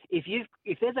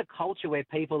if there's a culture where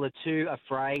people are too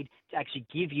afraid to actually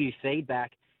give you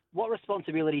feedback, what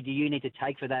responsibility do you need to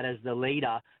take for that as the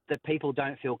leader that people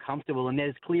don't feel comfortable? And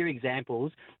there's clear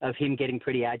examples of him getting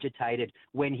pretty agitated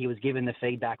when he was given the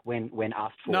feedback when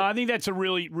asked for. No, I think that's a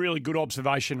really, really good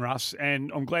observation, Russ,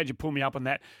 and I'm glad you pulled me up on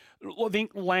that. I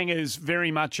think Langer's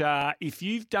very much, if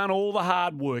you've done all the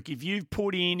hard work, if you've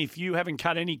put in, if you haven't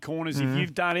cut any corners, if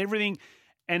you've done everything,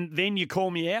 and then you call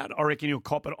me out, I reckon he'll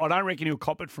cop it. I don't reckon he'll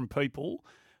cop it from people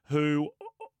who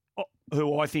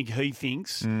I think he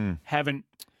thinks haven't.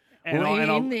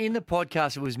 And in the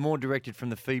podcast, it was more directed from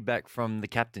the feedback from the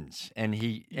captains and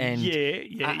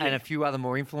a few other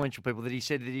more influential people that he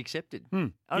said that he accepted.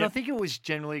 And I think it was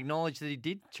generally acknowledged that he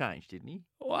did change, didn't he?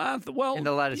 Well, in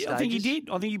the latter stages, I think he did.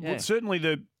 I think certainly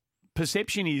the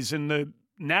perception is and the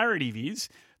narrative is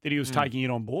that he was taking it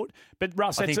on board. But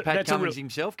Russ, I think Pat Cummins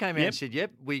himself came out and said,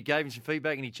 "Yep, we gave him some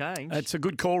feedback and he changed." That's a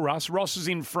good call, Russ. Ross is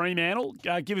in Fremantle.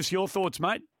 Give us your thoughts,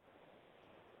 mate.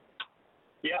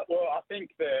 Yeah, well, I think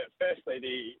firstly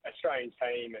the Australian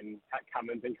team and Pat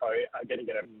Cummins and co are going to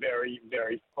get a very,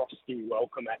 very frosty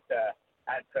welcome at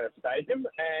Perth Stadium.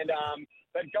 And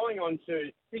but going on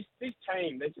to this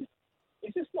team, there's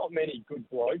just not many good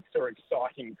blokes or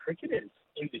exciting cricketers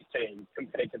in this team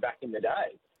compared to back in the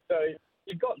day. So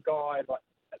you've got guys like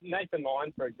Nathan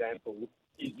Lyon, for example,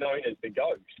 is known as the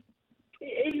GOAT.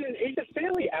 He's a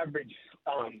fairly average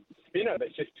spinner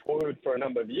that's just toiled for a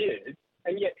number of years.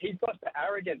 And yet he's got the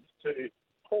arrogance to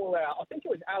call out. I think it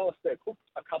was Alistair Cook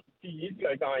a few years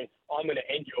ago, going, "I'm going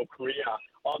to end your career.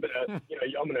 I'm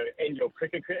going to end your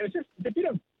cricket career." It's just a bit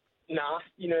of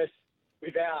nastiness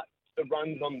without the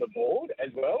runs on the board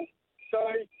as well. So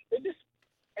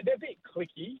they're a bit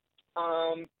cliquey.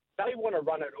 They want to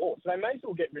run it all, so they may as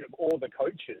well get rid of all the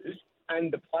coaches,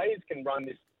 and the players can run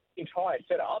this entire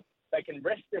setup. They can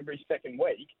rest every second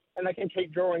week, and they can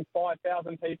keep drawing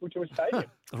 5,000 people to a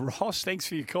stadium. Ross, thanks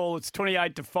for your call. It's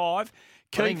 28-5.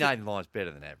 I think Nathan Lyon's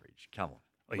better than average. Come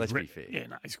on, let's be fair. Yeah,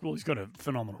 no, he's got a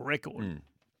phenomenal record.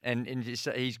 And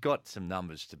he's got some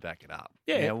numbers to back it up.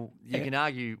 Yeah. Now, you can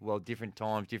argue, different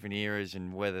times, different eras,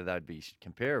 and whether they'd be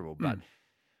comparable, but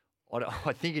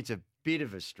I think it's a bit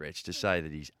of a stretch to say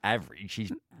that he's average.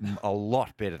 He's a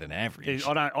lot better than average.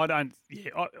 I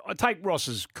take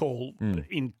Ross's call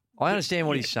in. I understand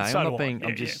what he's saying.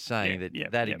 I'm just saying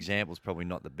that example is probably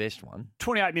not the best one.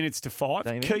 28 minutes to 5.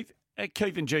 Keith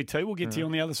and GT, we'll get to you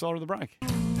on the other side of the break.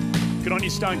 Good on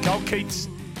you, Stone Cold. Keith's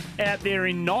out there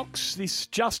in Knox. This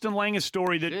Justin Langer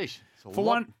story that,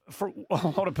 for a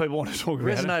lot of people want to talk about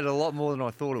it. Resonated a lot more than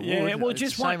I thought it would. Yeah, well, it's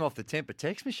just the same off the temper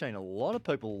text machine. A lot of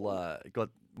people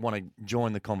want to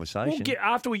join the conversation.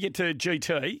 After we get to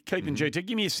GT, Keith and GT,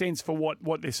 give me a sense for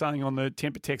what they're saying on the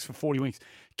temper text for 40 Winks.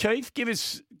 Keith, give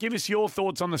us your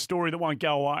thoughts on the story that won't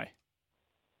go away.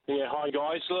 Yeah, hi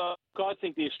guys. I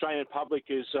think the Australian public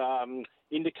has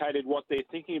indicated what they're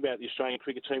thinking about the Australian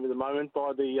cricket team at the moment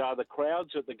by the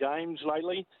crowds at the games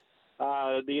lately.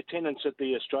 The attendance at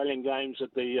the Australian games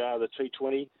at the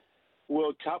T20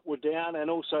 World Cup were down, and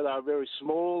also they were very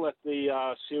small at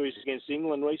the series against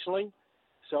England recently.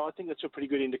 So I think that's a pretty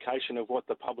good indication of what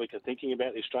the public are thinking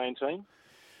about the Australian team.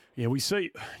 Yeah, we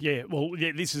see. Yeah, well,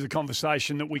 this is a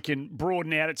conversation that we can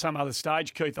broaden out at some other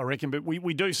stage, Keith, I reckon, but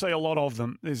we do see a lot of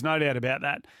them. There's no doubt about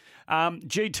that.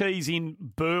 GT's in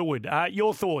Burwood.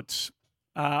 Your thoughts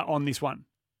on this one?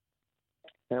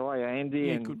 How are you,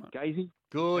 Andy and Gazy?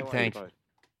 Good, thanks.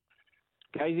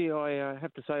 Gazy, I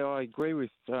have to say I agree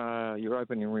with your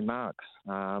opening remarks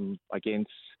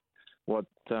against what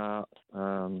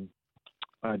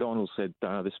O'Donnell said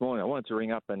this morning. I wanted to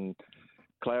ring up and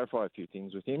clarify a few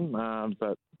things with him.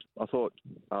 But I thought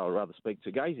I'd rather speak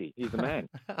to Gazy. He's the man.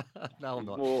 No, I'm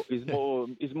not.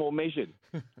 He's more measured.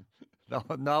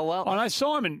 No, well. I know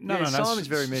Simon. No. Simon's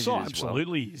very measured as well.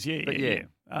 Absolutely is, yeah.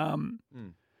 Hmm.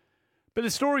 But the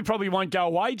story probably won't go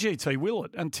away, GT, will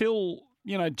it? Until,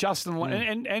 Justin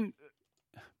and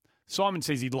Simon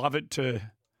says he'd love it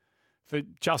for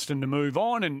Justin to move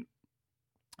on, and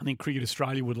I think Cricket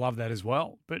Australia would love that as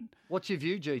well. But what's your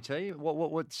view, GT?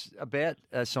 What's about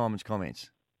Simon's comments?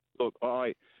 Look,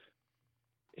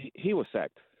 he was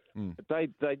sacked.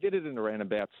 They did it in a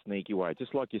roundabout, sneaky way,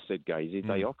 just like you said, Gazy.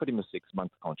 They offered him a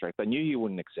 6-month contract. They knew he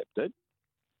wouldn't accept it.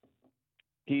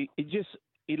 He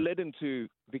led him to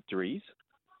victories,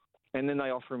 and then they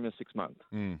offer him a 6-month.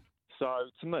 So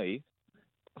to me,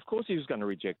 of course, he was going to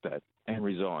reject that and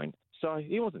resign. So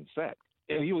he wasn't sacked.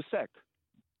 He was sacked.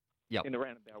 Yep. In a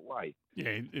roundabout way.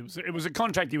 Yeah, it was a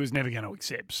contract he was never going to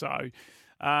accept. So,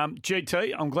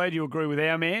 GT, I'm glad you agree with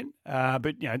our man,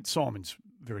 but Simon's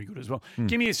very good as well.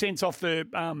 Give me a sense off the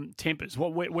tempers.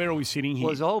 Where are we sitting here?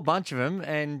 Well, there's a whole bunch of them,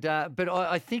 and but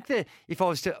I think that if I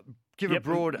was to give a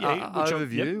broad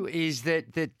overview, is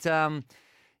that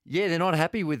they're not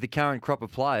happy with the current crop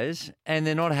of players, and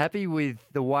they're not happy with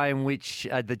the way in which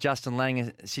the Justin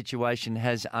Langer situation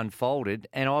has unfolded,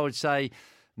 and I would say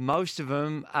most of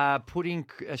them are putting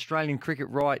Australian cricket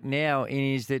right now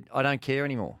is that I don't care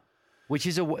anymore, which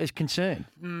is a concern.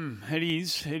 It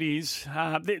is.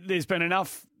 There's been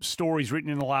enough stories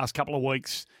written in the last couple of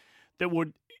weeks that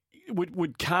would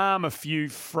calm a few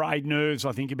frayed nerves,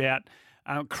 I think, about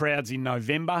crowds in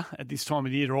November. At this time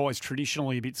of the year, they're always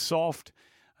traditionally a bit soft.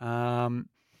 But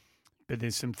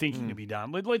there's some thinking to be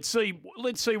done. Let's see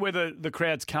whether the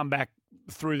crowds come back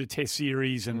through the Test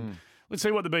series and let's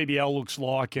see what the BBL looks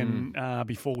like, and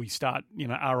before we start,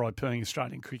 RIPing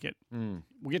Australian cricket.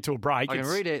 We'll get to a break. I can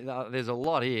read it. There's a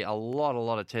lot here, a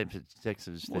lot of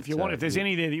texts. Well, if there's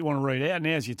any there that you want to read out,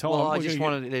 now's your time.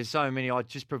 Well, there's so many. I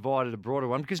just provided a broader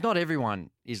one because not everyone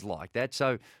is like that.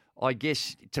 So I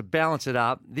guess to balance it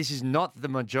up, this is not the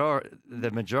majority.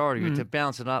 But to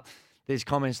balance it up, there's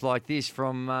comments like this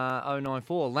from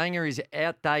 094. Langer is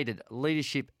outdated.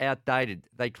 Leadership outdated.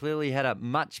 They clearly had a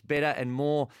much better and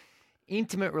more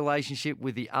intimate relationship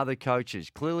with the other coaches.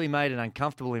 Clearly made an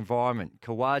uncomfortable environment.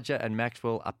 Khawaja and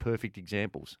Maxwell are perfect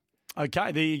examples.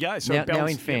 Okay, there you go. So now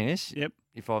in fairness,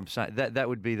 if I'm saying that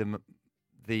would be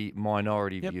the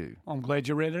minority view. I'm glad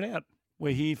you read it out.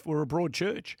 We're here for a broad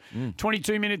church.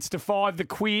 22 minutes to 5, the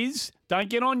quiz. Don't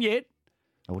get on yet.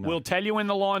 Oh, no. We'll tell you when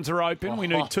the lines are open. We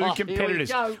need 2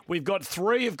 competitors. Here we go. We've got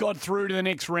 3 have got through to the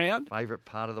next round. Favourite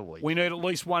part of the week. We need at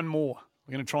least one more.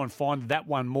 We're going to try and find that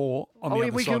one more on the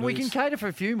other side. We can cater for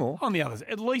a few more. On the others.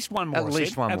 At least one more. At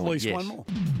least one more.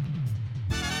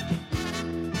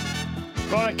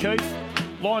 Right, Keith.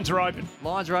 Lines are open.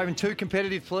 Lines are open. 2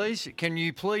 competitive, please. Can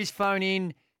you please phone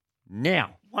in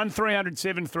now? 1300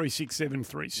 736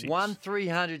 736.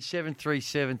 1300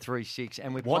 737 736.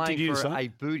 And we're What did playing you for say? a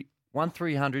booty.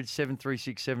 1300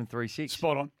 736 736.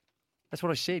 Spot on. That's what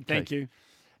I said, Thank Keith. you.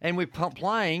 And we're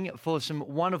playing for some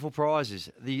wonderful prizes.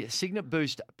 The Signet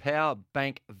Boost Power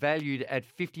Bank valued at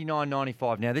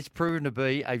 $59.95. Now, this proven to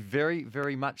be a very,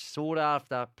 very much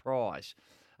sought-after prize.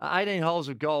 18 holes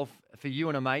of golf for you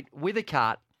and a mate with a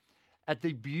cart at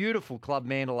the beautiful Club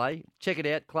Mandalay. Check it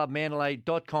out,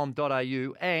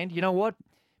 clubmandalay.com.au. And you know what?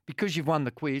 Because you've won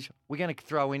the quiz, we're going to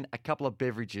throw in a couple of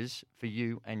beverages for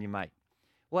you and your mate.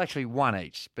 Well, actually, one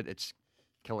each, but it's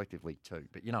collectively 2,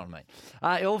 but you know what I mean.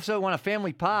 I also won a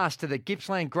family pass to the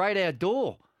Gippsland Great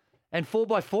Outdoor and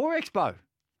 4x4 Expo.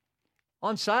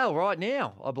 On sale right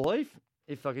now, I believe,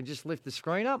 if I can just lift the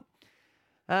screen up.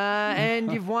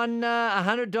 And you've won a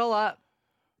 $100,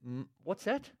 what's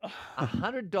that? A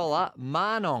 $100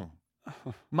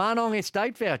 Marnong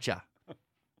Estate voucher.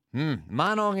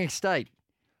 Marnong Estate,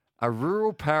 a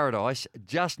rural paradise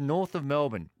just north of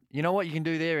Melbourne. You know what you can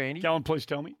do there, Andy? Go on, please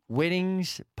tell me.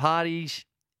 Weddings, parties,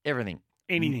 everything.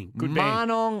 Anything. Good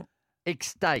band. Marnong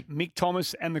Estate. Mick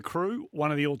Thomas and the crew,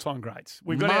 one of the all-time greats.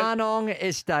 We've got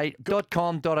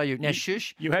MarnongEstate.com.au. Now,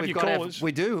 shush. You have your callers.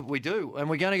 We do. And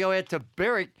we're going to go out to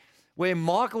Berwick, where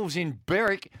Michael's in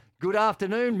Berwick. Good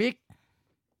afternoon, Mick.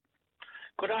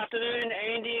 Good afternoon,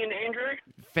 Andy and Andrew.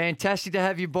 Fantastic to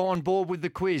have you on board with the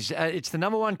quiz. It's the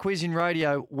number 1 quiz in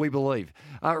radio, we believe.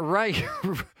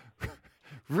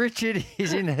 Richard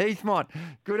is in Heathmont.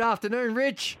 Good afternoon,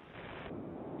 Rich.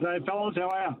 Hey, fellas,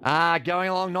 how are you? Going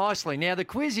along nicely. Now, the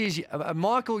quiz is,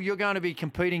 Michael, you're going to be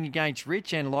competing against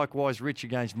Rich and likewise Rich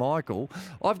against Michael.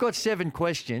 I've got 7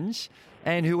 questions,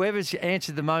 and whoever's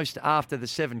answered the most after the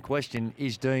 7th question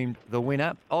is deemed the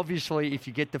winner. Obviously, if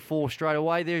you get to 4 straight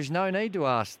away, there's no need to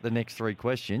ask the next 3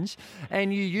 questions.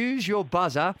 And you use your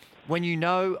buzzer when you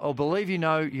know or believe you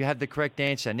know you have the correct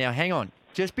answer. Now, hang on.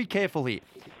 Just be careful here,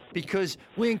 because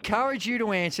we encourage you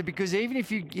to answer, because even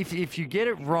if you get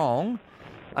it wrong,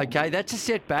 okay, that's a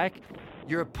setback.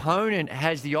 Your opponent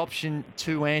has the option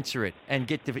to answer it and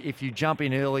if you jump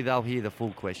in early, they'll hear the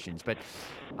full questions. But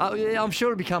I'm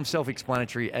sure it'll become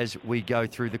self-explanatory as we go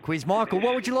through the quiz. Michael,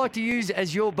 what would you like to use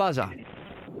as your buzzer? Can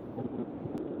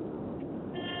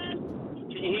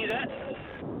you hear that?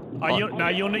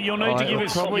 You'll need to give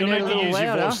us. Probably You'll need need a to little use your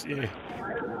louder. voice. Yeah.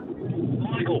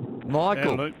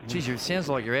 Michael. Geez, it sounds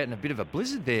like you're out in a bit of a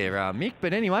blizzard there, Mick.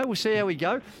 But anyway, we'll see how we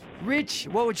go. Rich,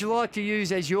 what would you like to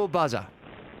use as your buzzer?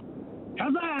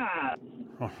 Hazard!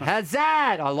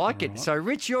 Hazard! I like it. So,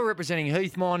 Rich, you're representing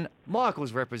Heathmont.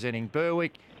 Michael's representing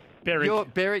Berwick.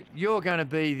 Berwick. You're going to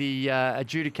be the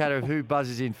adjudicator of who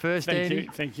buzzes in first, Andy.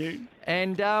 Thank you.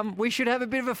 And we should have a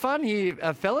bit of a fun here,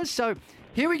 fellas. So,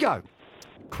 here we go.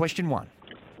 Question 1.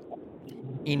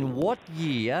 In what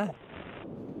year...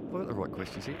 What are the right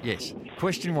questions here? Yes.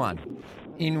 Question 1.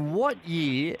 In what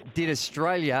year did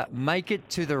Australia make it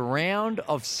to the round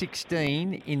of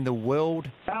 16 in the World...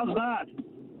 How's that?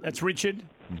 That's Richard.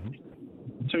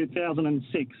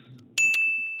 2006.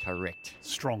 Correct.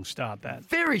 Strong start, that.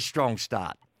 Very strong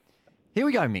start. Here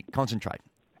we go, Mick. Concentrate.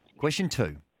 Question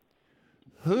 2.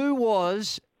 Who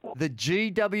was the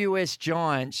GWS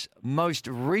Giants' most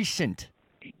recent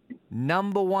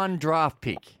number 1 draft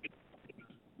pick?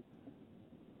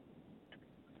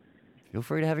 Feel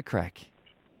free to have a crack.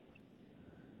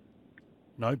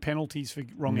 No penalties for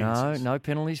wrong answers. No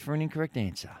penalties for an incorrect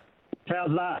answer.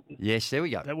 How's that? Yes, there we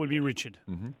go. That would be Richard.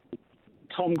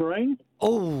 Tom Green?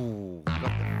 Oh,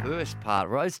 got the first part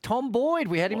right. It's Tom Boyd.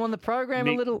 We had him on the program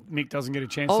a little. Mick doesn't get a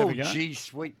chance to have a go. Oh, gee,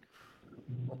 sweet.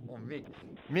 Oh, Mick.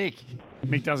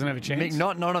 Mick doesn't have a chance? Mick,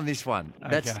 not on this one.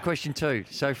 That's Okay. question 2.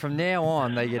 So from now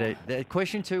on, they get a...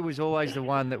 Question 2 was always the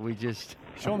one that we just...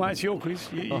 Sure, mate, it's your quiz.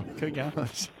 You keep going.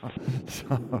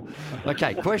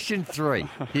 Okay, question 3.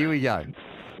 Here we go.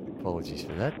 Apologies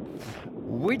for that.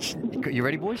 You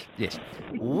ready, boys? Yes.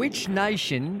 Which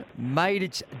nation made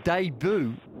its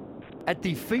debut at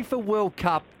the FIFA World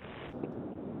Cup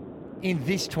in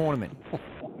this tournament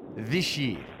this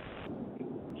year?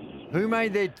 Who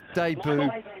made their debut?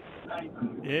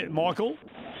 Yeah, Michael.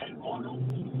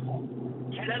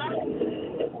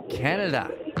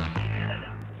 Canada.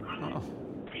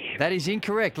 That is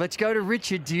incorrect. Let's go to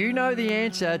Richard. Do you know the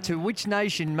answer to which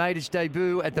nation made its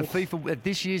debut at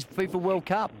this year's FIFA World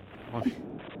Cup? I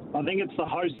think it's the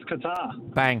host,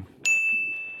 Qatar. Bang.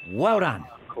 Well done.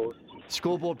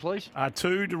 Scoreboard, please.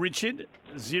 2 to Richard,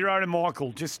 0 to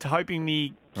Michael. Just hoping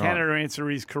the Canada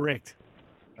answer is correct.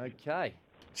 Okay.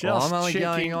 Just I'm only checking.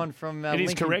 going on from It is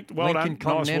Lincoln, correct. Well Lincoln done.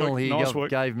 Continental Nice work. here Nice work.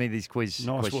 gave me these quiz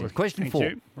Nice questions. work. Question Thank 4.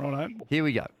 you. Righto. Here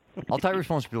we go. I'll take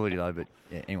responsibility though, but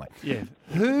yeah, anyway. Yeah.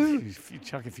 Who? You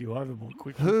chuck a few overboard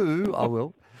quickly. Who? I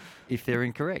will, if they're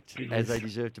incorrect, as they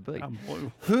deserve to be.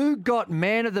 Who got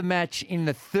man of the match in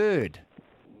the 3rd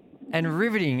and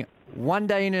riveting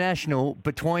one-day international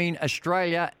between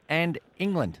Australia and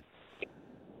England?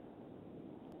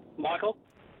 Michael?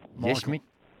 Yes, Mick.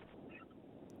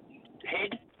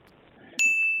 Head?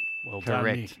 Well Correct.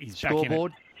 done, Nick. He's back in it.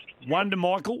 Scoreboard. 1 to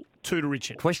Michael, 2 to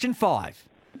Richard. Question 5.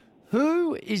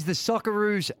 Who is the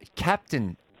Socceroos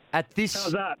captain at this?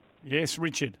 How's that? Yes,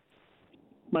 Richard.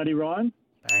 Matty Ryan?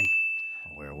 Bang.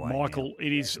 We're away Michael,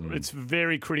 it is. It's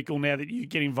very critical now that you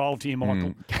get involved here,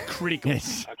 Michael. Critical.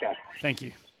 Yes. Okay. Thank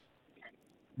you.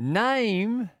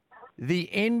 Name the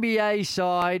NBA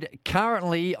side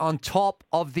currently on top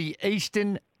of the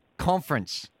Eastern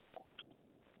Conference.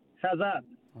 How's that?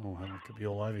 Oh, that could be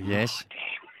all over you. Yes.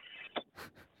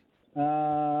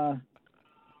 The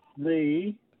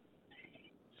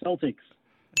Celtics.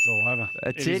 It's all over.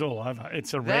 That's It is it. all over.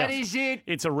 It's a rout. That is it.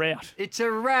 It's a rout. It's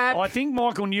a wrap. I think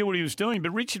Michael knew what he was doing,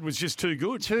 but Richard was just too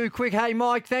good. Too quick. Hey,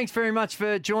 Mike, thanks very much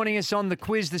for joining us on the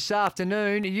quiz this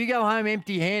afternoon. You go home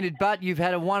empty-handed, but you've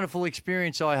had a wonderful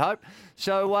experience, I hope.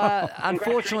 So,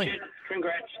 unfortunately... Richard.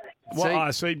 Congrats. Well,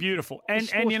 I see, beautiful. And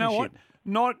you know what?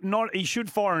 Not he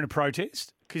should fire in a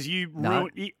protest because you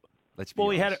ruined. Let's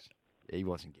be honest. He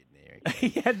wasn't getting there. He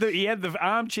had the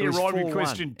armchair It was rivalry 4-1,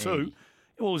 question 2. Andy.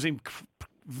 It was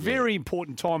very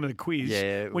important time of the quiz.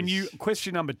 Yeah, when you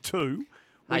question number 2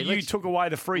 Well, Hey, you let's- took away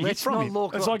the free hit Let's from not him.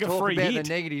 look, It's like a talk free about hit. the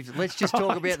negatives. Let's just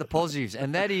talk about the positives,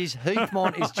 and that is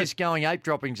Heathmont is just going ape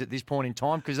droppings at this point in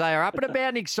time because they are up and about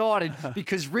and excited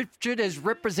because Richard has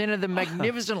represented them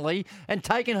magnificently and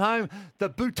taken home the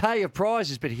bouquet of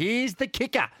prizes. But here's the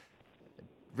kicker,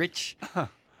 Rich.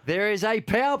 There is a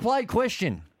power play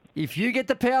question. If you get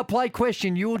the power play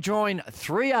question, you will join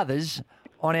 3 others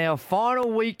on our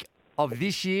final week of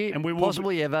this year, and we will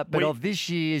possibly ever, but of this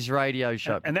year's radio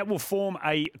show. And that will form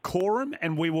a quorum,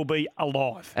 and we will be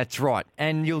alive. That's right.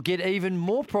 And you'll get even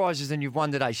more prizes than you've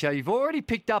won today. So you've already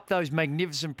picked up those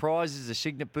magnificent prizes, the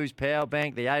Signet Boost Power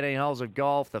Bank, the 18 holes of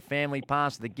golf, the family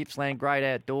pass, the Gippsland Great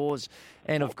Outdoors,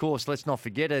 and, of course, let's not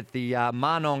forget it, the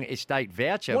Marnong Estate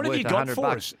voucher What have worth you got $100. for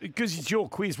us? Because it's your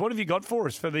quiz. What have you got for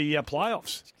us for the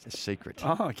playoffs? It's a secret.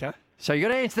 Oh, okay. So you got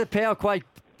to answer the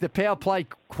power play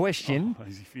question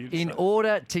Easy for you to in say.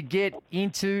 order to get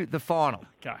into the final.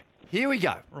 Okay. Here we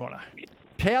go. Righto.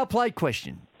 Power play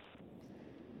question.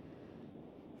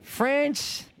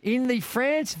 France, in the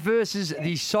France versus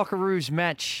the Socceroos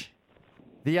match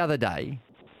the other day,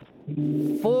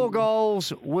 4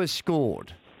 goals were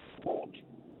scored.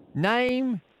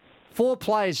 Name 4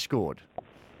 players scored.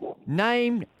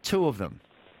 Name 2 of them.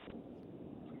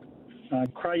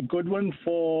 Craig Goodwin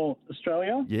for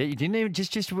Australia. Yeah, you didn't even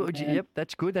yep,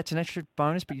 that's good. That's an extra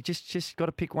bonus, but you just got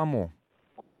to pick one more.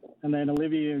 And then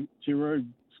Olivier Giroud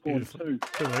scored 2.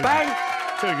 Bang!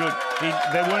 Too good.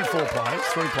 There weren't 4 players.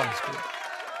 3 players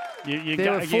scored.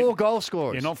 There were 4 goal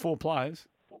scorers. Yeah, not 4 players.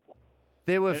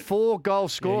 There were 4 goal Yeah,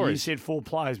 scorers. you said 4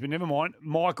 players, but never mind.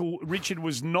 Richard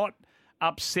was not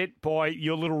upset by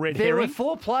your little red There herring. were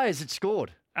 4 players that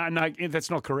scored. No, that's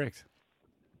not correct.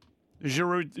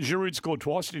 Giroud scored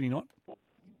twice, did he not?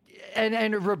 And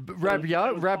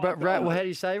Rabiot, well, how do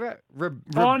you say that?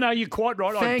 Oh, no, you're quite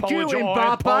right. Thank I you,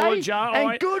 apologise. Mbappe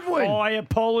and Goodwin. I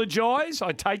apologise.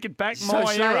 I take it back. So My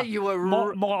say error. it, you were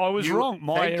I was wrong.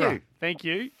 My thank error. you. Thank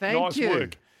you. Thank nice you.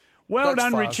 work. Well That's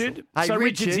done, fast. Richard. Hey, so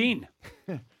Richard. Richard's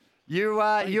in.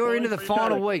 You're into the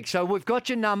final week, so we've got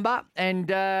your number, and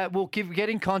we'll get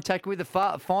in contact with the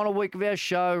final week of our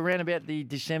show around about the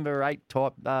December 8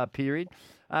 type period.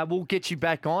 We'll get you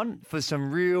back on for some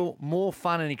more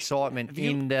fun and excitement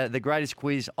in the greatest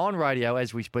quiz on radio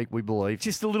as we speak, we believe.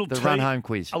 Just a little the run home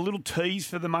quiz. A little tease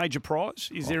for the major prize.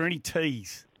 Is there any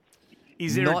tease?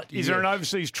 Is there Not is there an yet.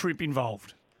 overseas trip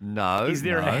involved? No. Is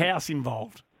there no. a house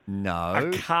involved?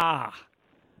 No. A car?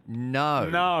 No.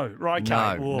 No. Right, No,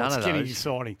 okay. Well, none it's of getting those.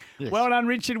 exciting. Yes. Well done,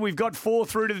 Richard. We've got 4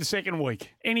 through to the second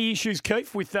week. Any issues,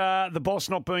 Keith, with the boss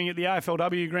not being at the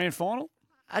AFLW Grand Final?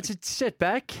 It's a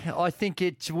setback. I think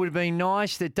it would have been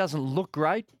nice. It doesn't look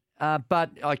great, but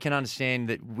I can understand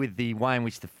that with the way in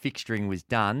which the fixturing was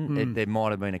done, there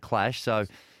might have been a clash. So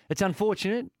it's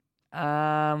unfortunate.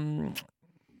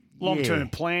 Long-term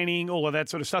planning, all of that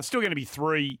sort of stuff. Still going to be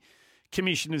 3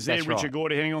 commissioners there. That's Richard right.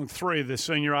 Gorder heading along, 3 of the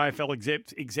senior AFL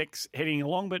execs heading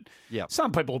along. But Yep.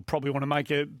 some people probably want to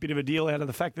make a bit of a deal out of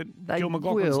the fact that They Gil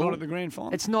McLaughlin's will. not at the grand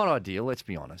final. It's not ideal, let's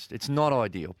be honest. It's not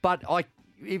ideal. But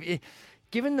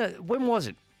given when was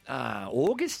it?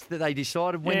 August that they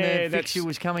decided when Yeah, the fixture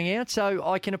was coming out. So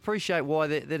I can appreciate why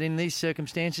that in these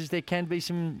circumstances there can be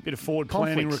some bit of forward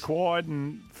planning conflicts. required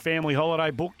and family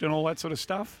holiday booked and all that sort of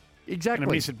stuff. Exactly. Going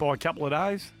to miss it by a couple of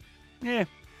days. Yeah.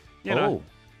 You know.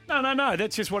 No.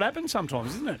 That's just what happens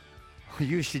sometimes, isn't it? Are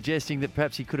you suggesting that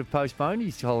perhaps he could have postponed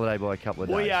his holiday by a couple of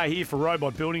days? We are here for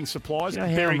Robot Building Supplies. Do you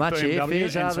know at how Berwick much BMW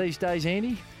airfares and are some- these days,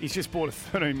 Andy? He's just bought a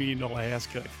 $13 million house,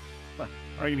 Keith.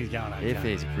 I reckon he's going okay.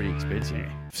 Airfares are pretty expensive.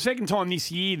 For the second time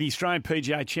this year, the Australian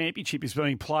PGA Championship is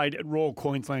being played at Royal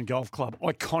Queensland Golf Club.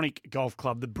 Iconic golf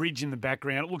club. The bridge in the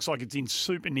background. It looks like it's in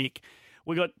super nick.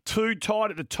 We got 2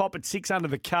 tied at the top at 6 under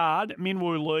the card.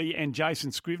 Minwoo Lee and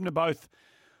Jason Scrivener both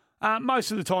most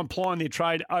of the time plying their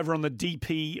trade over on the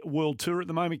DP World Tour at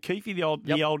the moment. Keefe, the old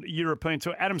European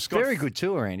Tour. Adam Scott. Very good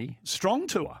tour, Andy. Strong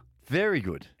tour. Very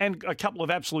good. And a couple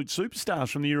of absolute superstars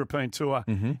from the European Tour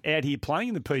out here playing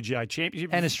in the PGA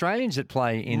Championship. And Australians that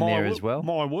play in there as well.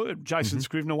 My word. Jason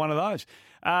Scrivener, one of those.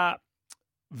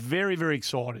 Very, very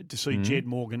excited to see Jed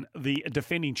Morgan, the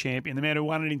defending champion, the man who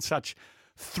won it in such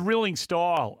thrilling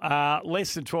style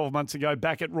less than 12 months ago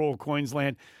back at Royal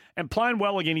Queensland and playing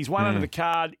well again. He's one under the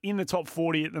card in the top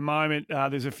 40 at the moment.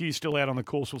 There's a few still out on the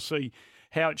course. We'll see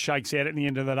how it shakes out at the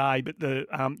end of the day. But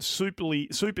the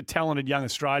super talented young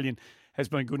Australian has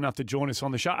been good enough to join us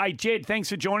on the show. Hey, Jed, thanks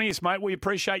for joining us, mate. We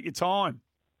appreciate your time.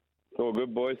 All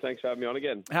good, boys. Thanks for having me on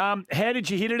again. How did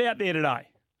you hit it out there today?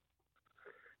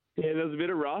 Yeah, there was a bit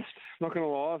of rust. Not going to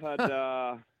lie. I've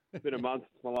had it's been a month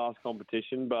since my last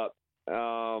competition, but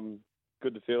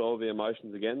good to feel all the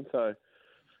emotions again. So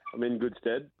I'm in good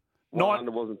stead. 1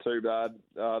 under wasn't too bad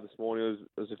this morning.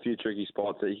 There was a few tricky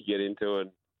spots that you could get into,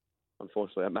 and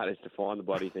unfortunately I managed to find the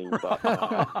bloody thing. But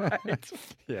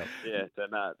yeah, so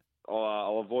no,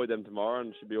 I'll avoid them tomorrow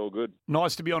and should be all good.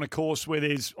 Nice to be on a course where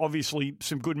there's obviously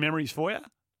some good memories for you.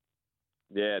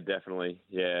 Yeah, definitely.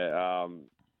 Yeah,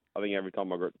 I think every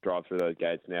time I drive through those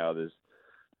gates now, there's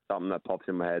something that pops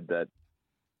in my head that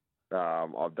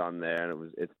I've done there,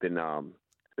 and it's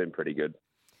been pretty good.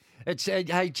 It's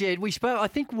hey Jed, I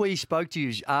think we spoke to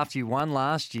you after you won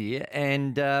last year,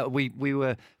 and we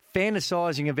were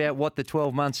fantasising about what the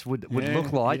 12 months would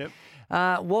look like.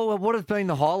 Yep. What have been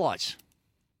the highlights?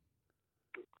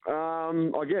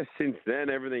 I guess since then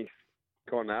everything's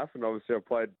gone off, and obviously I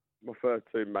played my first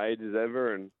 2 majors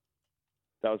ever, and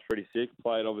that was pretty sick.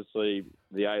 Played obviously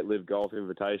the 8 Live Golf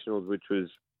Invitationals, which was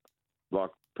like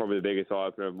probably the biggest eye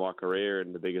opener of my career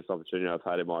and the biggest opportunity I've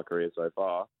had in my career so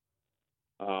far.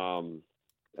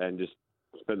 And just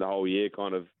spent the whole year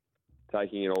kind of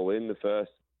taking it all in. The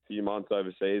first few months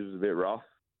overseas was a bit rough.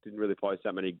 Didn't really post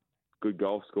that many good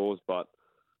golf scores, but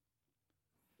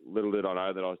little did I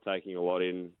know that I was taking a lot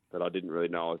in that I didn't really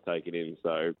know I was taking in.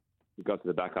 So we got to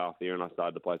the back half of the year and I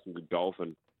started to play some good golf,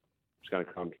 and just going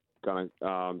to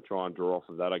try and draw off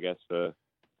of that, I guess, for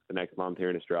the next month here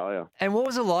in Australia. And what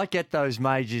was it like at those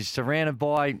majors, surrounded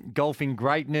by golfing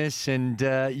greatness, and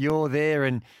you're there?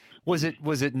 And was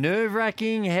it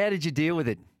nerve-wracking? How did you deal with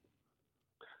it?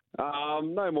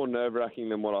 No more nerve-wracking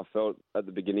than what I felt at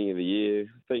the beginning of the year.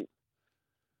 I think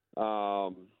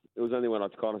it was only when I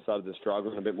kind of started to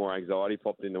struggle and a bit more anxiety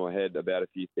popped into my head about a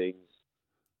few things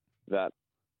that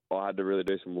I had to really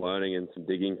do some learning and some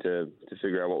digging to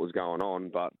figure out what was going on.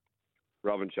 But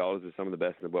rubbing shoulders with some of the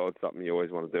best in the world, something you always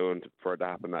want to do, and for it to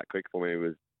happen that quick for me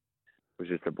was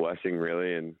just a blessing,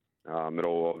 really. And it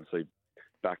all obviously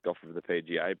backed off of the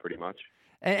PGA pretty much.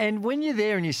 And when you're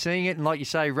there and you're seeing it, and like you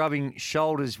say, rubbing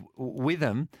shoulders with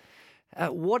them,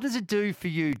 what does it do for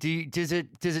you? Does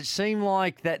it seem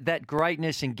like that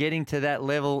greatness and getting to that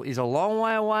level is a long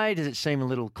way away? Does it seem a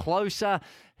little closer?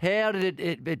 How did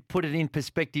it put it in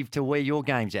perspective to where your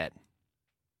game's at?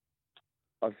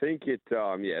 I think it's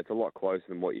a lot closer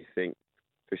than what you think,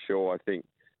 for sure. I think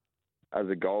as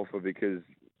a golfer, because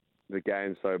the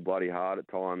game's so bloody hard at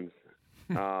times,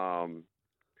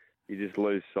 you just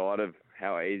lose sight of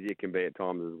how easy it can be at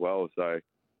times as well. So,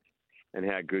 and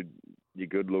how good your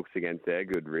good looks against their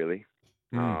good, really.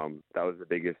 That was the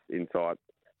biggest insight,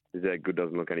 is their good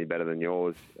doesn't look any better than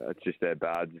yours. It's just their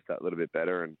bad, just that little bit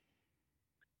better, and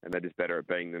they're just better at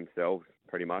being themselves,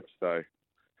 pretty much. So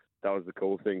that was the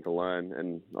cool thing to learn,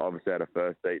 and obviously had a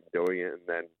first seat doing it, and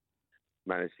then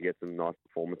managed to get some nice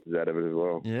performances out of it as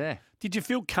well. Yeah. Did you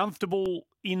feel comfortable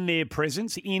in their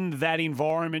presence, in that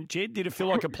environment, Jed? Did it feel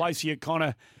like a place you kind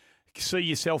of see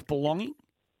yourself belonging?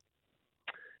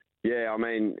 Yeah, I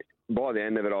mean, by the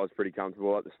end of it, I was pretty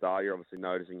comfortable. At the start, you're obviously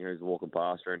noticing who's walking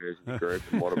past her and who's in the group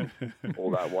and all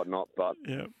that whatnot. But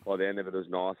by the end of it, it was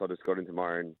nice. I just got into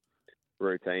my own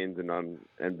routines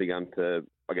and begun to,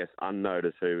 I guess,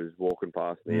 unnotice who was walking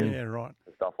past me and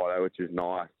stuff like that, which is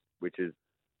nice, which is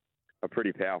a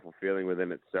pretty powerful feeling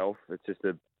within itself. It's just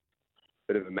a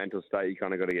bit of a mental state you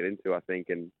kind of got to get into, I think,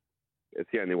 and it's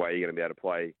the only way you're going to be able to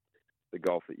play the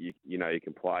golf that you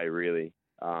can play, really.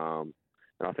 And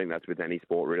I think that's with any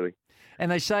sport, really.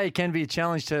 And they say it can be a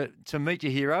challenge to meet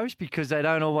your heroes because they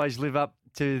don't always live up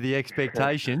to the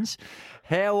expectations.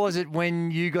 How was it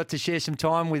when you got to share some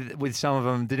time with some of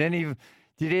them? Did any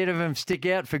of them stick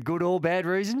out for good or bad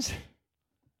reasons?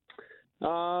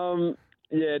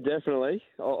 Yeah, definitely.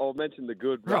 I'll mention the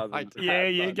good rather than the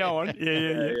bad. Yeah, go on.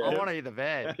 Yeah. I want to hear the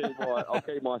bad. I'll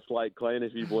keep my slate clean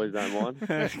if you boys don't mind.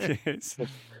 Yes.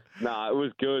 No, it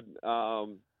was good.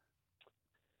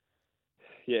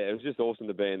 Yeah, it was just awesome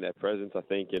to be in their presence, I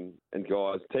think. And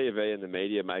guys, TV and the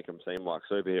media make them seem like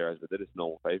superheroes, but they're just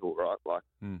normal people, right? Like,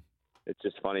 It's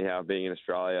just funny how being in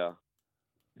Australia,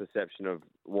 perception of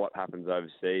what happens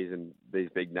overseas and these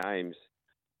big names,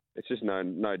 it's just no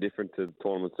different to the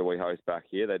tournaments that we host back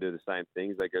here. They do the same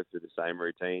things. They go through the same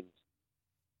routines.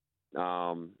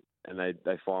 And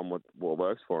they find what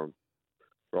works for them,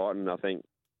 right? And I think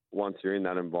once you're in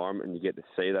that environment and you get to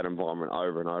see that environment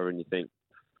over and over and you think,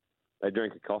 they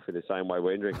drink a coffee the same way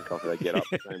we drink a coffee. They get up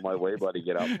the same way we bloody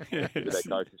get up. They sit with their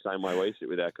coach the same way we sit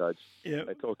with our coach. Yep.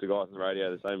 They talk to guys on the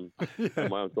radio the same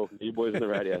way I'm talking to you boys on the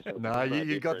radio. So no,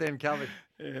 you got them covered.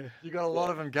 Yeah. You got a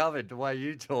lot of them covered the way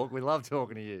you talk. We love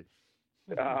talking to you.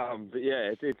 But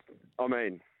yeah, it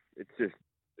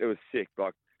was sick.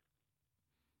 Like,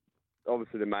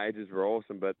 obviously the majors were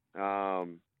awesome, but the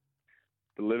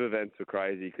live events were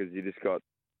crazy because you just got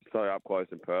so up close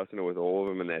and personal with all of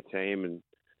them and their team, and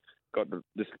got to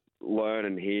just learn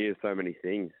and hear so many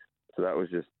things. So that was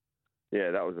just,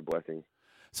 that was a blessing.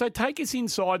 So take us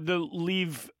inside the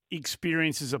live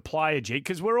experience as a player, Jed,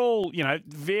 because we're all,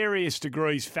 various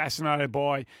degrees fascinated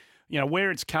by,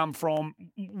 where it's come from,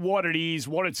 what it is,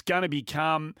 what it's going to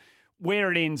become,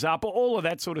 where it ends up, all of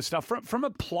that sort of stuff. From a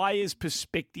player's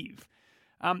perspective,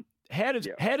 how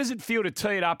does it feel to tee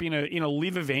it up in a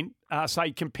live event,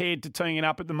 say compared to teeing it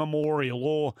up at the Memorial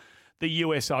or the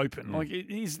US Open? Like,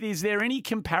 is there any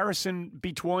comparison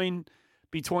between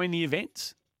the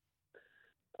events?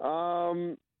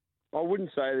 I wouldn't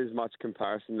say there's much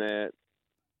comparison there.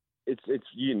 It's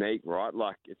unique, right?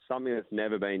 Like, it's something that's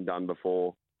never been done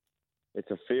before. It's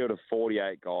a field of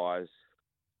 48 guys.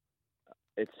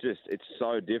 It's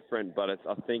so different, but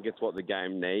I think it's what the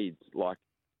game needs. Like,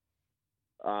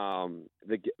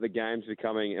 the game's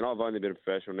becoming, and I've only been a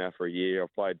professional now for a year.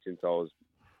 I've played since I was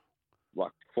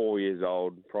like 4 years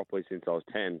old, properly since I was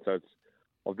 10. So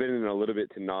I've been in a little bit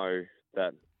to know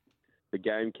that the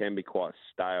game can be quite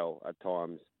stale at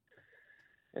times.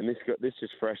 And this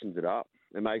just freshens it up.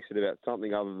 It makes it about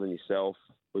something other than yourself,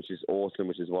 which is awesome,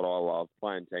 which is what I love,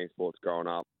 playing team sports growing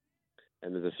up.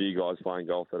 And there's a few guys playing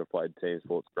golf that have played team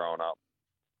sports growing up.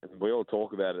 And we all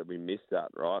talk about it. We miss that,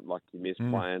 right? Like, you miss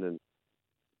playing. And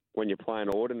when you're playing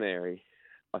ordinary,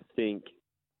 I think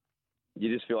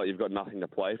you just feel like you've got nothing to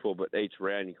play for. But each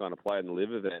round you kind of play in the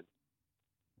live event.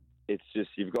 It's just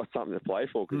you've got something to play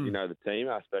for because the team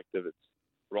aspect of it's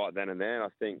right then and there. And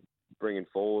I think bringing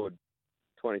forward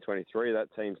 2023,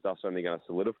 that team stuff's only going to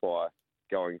solidify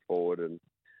going forward. And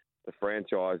the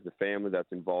franchise, the family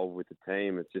that's involved with the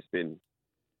team, it's just been,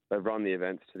 they've run the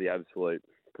events to the absolute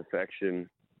perfection,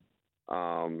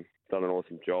 done an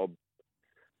awesome job.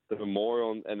 The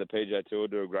Memorial and the PGA Tour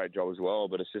do a great job as well,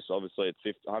 but it's just obviously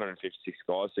it's 156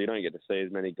 guys, so you don't get to see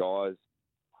as many guys.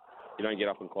 You don't get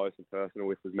up and close and personal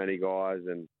with as many guys,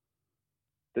 and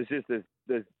there's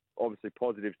obviously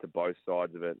positives to both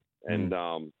sides of it. And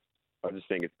I just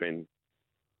think it's been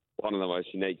one of the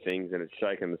most unique things, and it's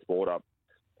shaken the sport up,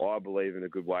 I believe, in a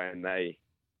good way, and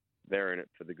they're in it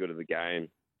for the good of the game.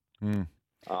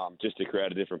 Just to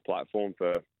create a different platform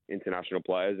for international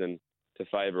players and to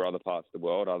favour other parts of the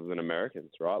world other than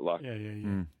Americans, right? Like,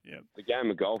 the game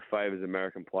of golf favours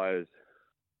American players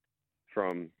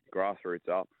from grassroots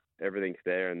up. Everything's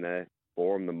there and there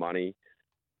for them, the money,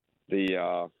 the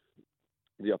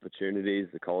opportunities,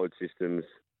 the college systems,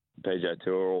 PGA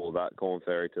Tour, all of that, Corn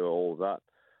Ferry Tour, all of that.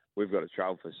 We've got to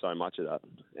travel for so much of that.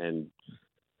 And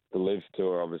the Live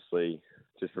Tour obviously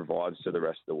just provides to the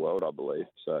rest of the world, I believe.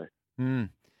 So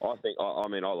I think, I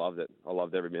mean, I loved it. I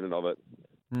loved every minute of it.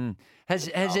 Has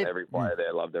it? Every player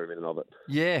there loved every minute of it.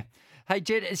 Yeah. Hey,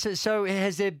 Jed, so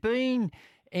has there been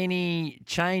any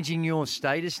change in your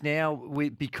status now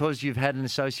because you've had an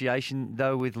association,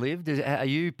 though, with Live? Are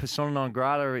you persona non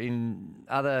grata in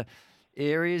other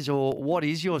areas, or what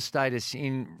is your status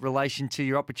in relation to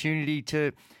your opportunity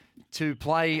to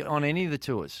play on any of the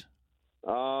tours?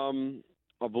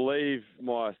 I believe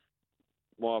my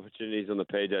opportunities on the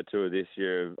PGA Tour this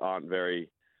year aren't very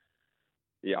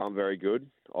good.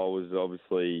 I was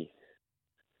obviously,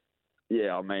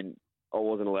 I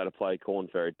wasn't allowed to play Corn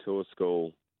Ferry Tour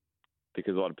School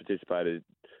because I'd participated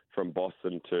from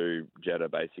Boston to Jeddah,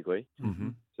 basically. Mm-hmm.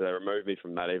 So they removed me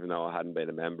from that, even though I hadn't been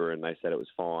a member, and they said it was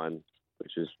fine,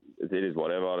 which is, it is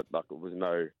whatever. Like, it was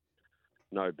no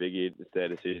biggie. It's their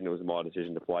decision. It was my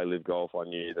decision to play live golf. I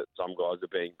knew that some guys were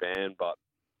being banned, but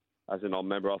as a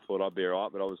non-member, I thought I'd be all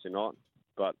right, but obviously not.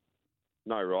 But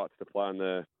no rights to play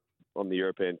on the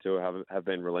European Tour have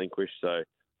been relinquished, so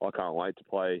I can't wait to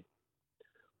play.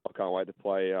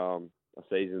 A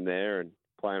season there and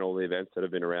playing all the events that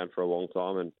have been around for a long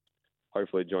time, and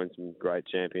hopefully join some great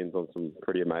champions on some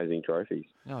pretty amazing trophies.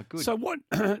 Oh, good.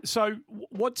 So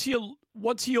what's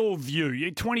your view?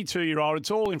 You're 22-year-old. It's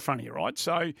all in front of you, right?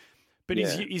 So, but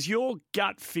is your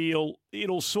gut feel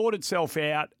it'll sort itself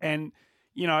out, and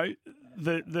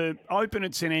the Open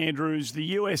at St Andrews, the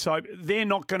US Open, they're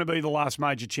not going to be the last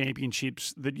major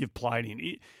championships that you've played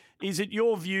in. Is it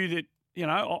your view that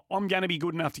I'm going to be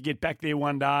good enough to get back there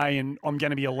one day, and I'm going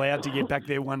to be allowed to get back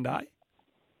there one day?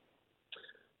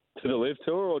 To the Live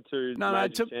Tour or to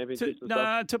championships?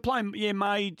 To play the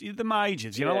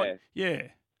majors.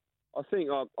 I think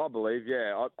I believe.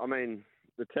 I mean,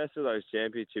 the test of those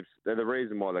championships, they're the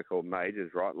reason why they're called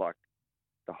majors, right? Like,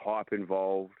 the hype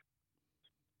involved,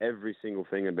 every single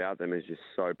thing about them is just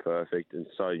so perfect and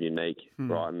so unique,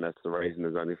 right? And that's the reason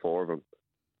there's only 4 of them.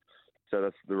 So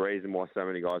that's the reason why so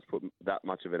many guys put that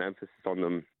much of an emphasis on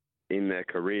them in their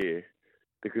career,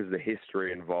 because of the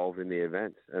history involved in the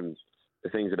events and the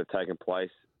things that have taken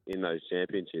place in those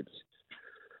championships.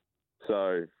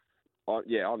 So, I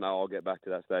know I'll get back to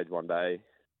that stage one day.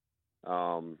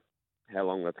 How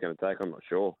long that's going to take, I'm not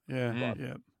sure. Yeah, But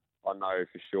yeah. I know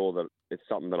for sure that it's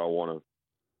something that I want to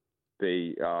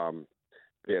be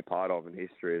a part of in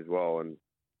history as well. And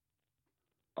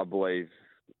I believe,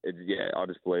 I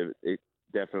just believe it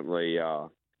definitely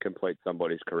completes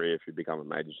somebody's career if you become a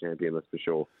major champion, that's for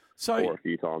sure. So, or a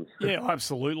few times. Yeah,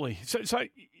 absolutely. So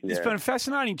it's been a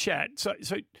fascinating chat. So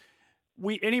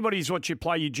anybody who's watched you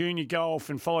play your junior golf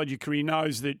and followed your career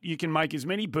knows that you can make as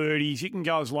many birdies, you can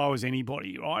go as low as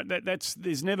anybody, right?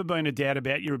 There's never been a doubt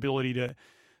about your ability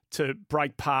to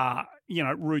break par,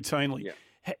 routinely.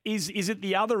 Yeah. Is it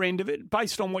the other end of it,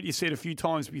 based on what you said a few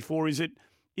times before? Is it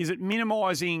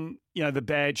minimising, the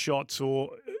bad shots, or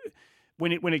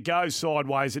when it goes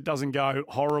sideways, it doesn't go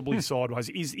horribly sideways?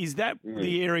 Is that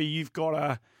the area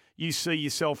you see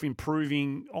yourself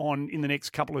improving on in the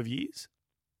next couple of years?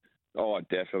 Oh,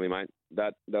 definitely, mate.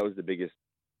 That was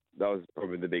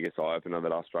probably the biggest eye opener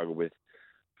that I struggled with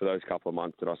for those couple of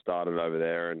months that I started over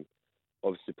there, and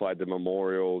obviously played the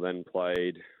Memorial, then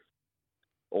played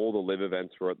all the live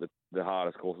events were at the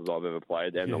hardest courses I've ever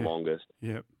played and the longest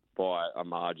by a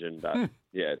margin that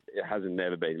it hasn't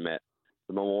never been met.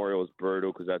 The Memorial is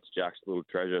brutal because that's Jack's little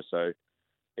treasure, so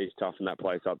he's toughened that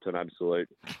place up to an absolute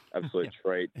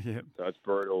treat. Yep. So it's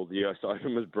brutal. The US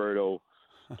Open was brutal.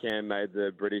 Cam made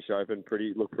the British Open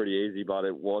look pretty easy, but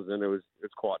it wasn't. It was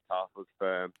quite tough. It was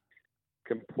firm.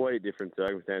 Complete different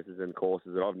circumstances and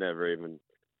courses that I've never even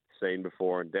seen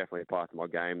before, and definitely parts of my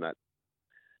game that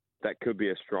could be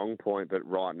a strong point, but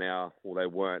right now, they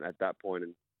weren't at that point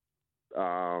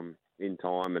in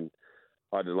time, and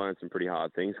I had to learn some pretty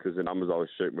hard things because the numbers I was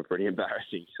shooting were pretty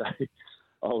embarrassing. So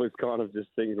I was kind of just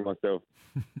thinking to myself,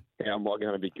 how am I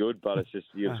going to be good? But it's just,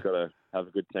 you've just got to have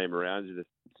a good team around you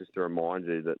just to remind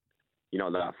you that you're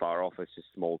not that far off. It's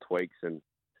just small tweaks, and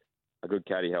a good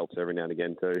caddy helps every now and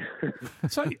again too.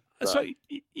 So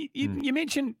you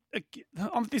mentioned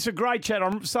this is a great chat.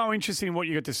 I'm so interested in what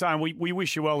you got to say, and we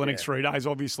wish you well the next 3 days,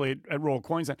 obviously at Royal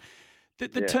Queensland.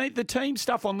 The team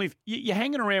stuff on Live, you're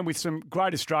hanging around with some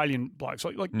great Australian blokes.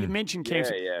 Like you mentioned, Cam,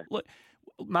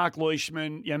 Mark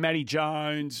Leishman, Matty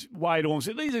Jones, Wade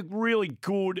Orms. These are really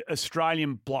good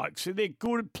Australian blokes. So they're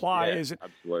good players. Yeah,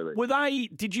 absolutely.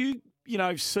 Did you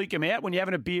seek them out when you're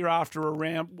having a beer after a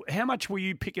round? How much were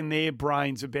you picking their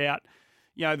brains about,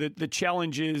 the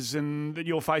challenges and that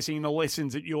you're facing and the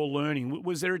lessons that you're learning?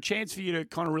 Was there a chance for you to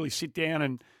kind of really sit down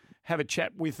and have a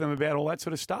chat with them about all that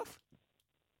sort of stuff?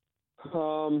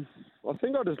 I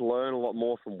think I just learn a lot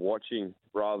more from watching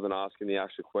rather than asking the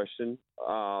actual question.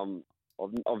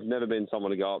 I've never been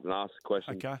someone to go up and ask a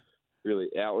question really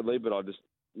outwardly, but I just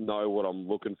know what I'm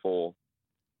looking for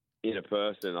in a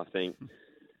person. I think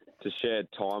to share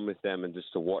time with them and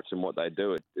just to watch them what they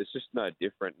do, it's just no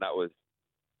different.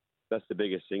 That's the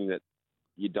biggest thing that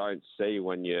you don't see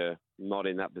when you're not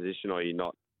in that position or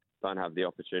don't have the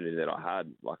opportunity that I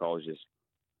had. Like, I was just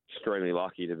extremely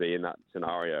lucky to be in that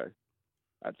scenario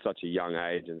at such a young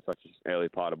age and such an early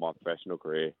part of my professional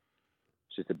career.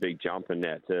 It's just a big jump in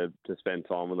there to spend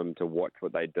time with them, to watch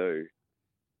what they do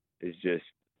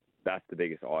that's the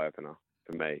biggest eye opener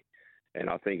for me. And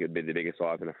I think it'd be the biggest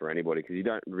eye opener for anybody, because you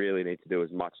don't really need to do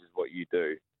as much as what you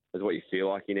feel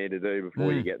like you need to do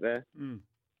before you get there. You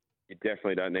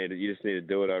definitely don't need it. You just need to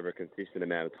do it over a consistent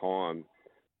amount of time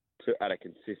at a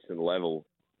consistent level,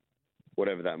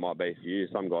 whatever that might be for you.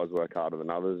 Some guys work harder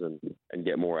than others and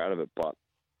get more out of it. But,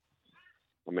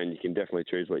 I mean, you can definitely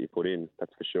choose what you put in,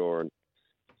 that's for sure. And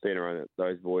being around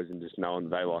those boys and just knowing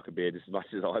they like a beer just as much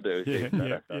as I do, it's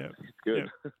good.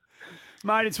 Yeah.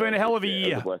 Mate, it's been a hell of a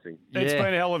year. It's a blessing. It's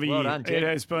been a hell of a Well year. done, Jed. It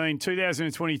has been.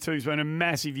 2022 has been a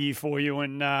massive year for you.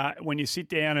 And when you sit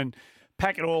down and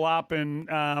pack it all up and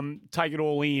take it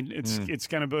all in, it's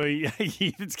going to be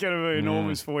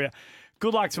enormous for you.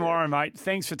 Good luck tomorrow, mate.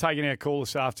 Thanks for taking our call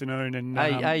this afternoon. And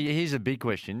hey, here's a big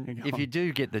question. If you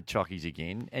do get the chockies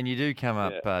again and you do come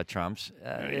up trumps,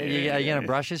 are you going to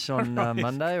brush us on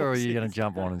Monday, or are you going to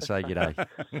jump on and say g'day?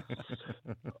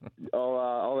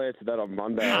 I'll answer that on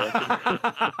Monday.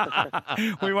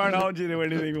 We won't hold you to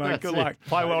anything, mate. Good luck.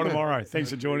 Play well tomorrow. Thanks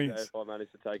for joining us. If I manage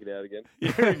to take it out again.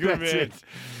 You're a good man.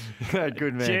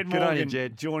 Good man. Jed Good Morgan on you,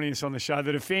 Jed. joining us on the show.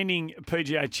 The defending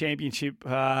PGA Championship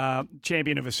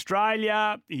champion of Australia.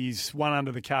 He's one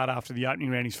under the card after the opening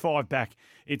round. He's 5 back.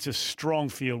 It's a strong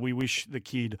field. We wish the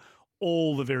kid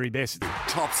all the very best.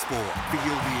 Top Sport.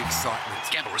 Feel the excitement.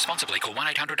 Gamble responsibly. Call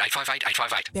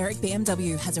 1-800-858-858. Berwick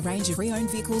BMW has a range of pre-owned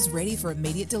vehicles ready for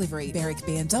immediate delivery.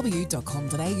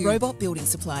 BerwickBMW.com.au. Robot Building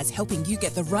Supplies, helping you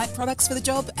get the right products for the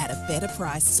job at a better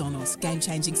price. Sonos,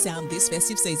 game-changing sound this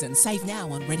festive season. Save now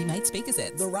on ready-made speaker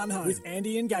sets. The Run Home with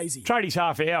Andy and Gazy. Tradies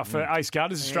half hour for Ace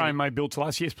Gutters, Australian-made built to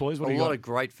us. Yes, please. What do a you lot got? of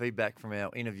great feedback from our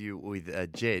interview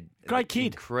with Jed. Great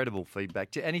kid. Incredible feedback.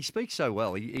 And he speaks so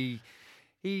well. He's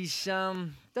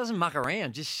doesn't muck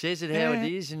around, just says it how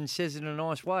it is and says it in a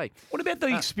nice way. What about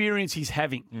the experience he's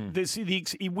having?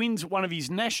 He wins one of his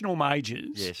national majors.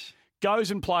 Yes.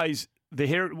 Goes and plays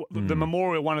the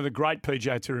Memorial, one of the great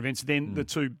PGA Tour events, then the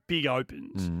two big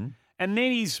opens. And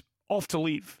then he's off to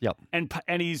live. Yep. And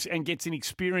gets an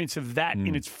experience of that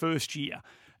in its first year.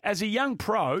 As a young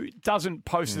pro, doesn't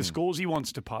post the scores he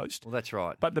wants to post. Well, that's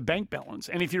right. But the bank balance.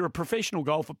 And if you're a professional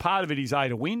golfer, part of it is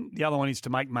to win. The other one is to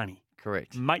make money.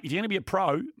 Correct. If you're going to be a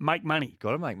pro, make money.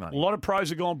 Got to make money. A lot of pros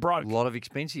have gone broke. A lot of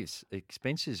expenses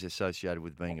associated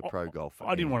with being a pro golfer.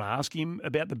 I didn't want to ask him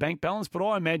about the bank balance, but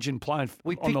I imagine playing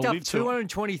we on the picked up Live Tour.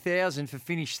 $220,000 for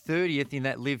finish 30th in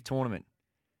that Live tournament.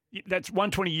 That's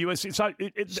 $120 US.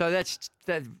 So that's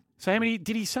that. So how many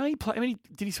did he say? How many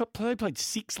did he play? He played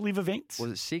 6 Live events.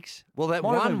 Was it 6? Well, that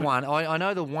one. I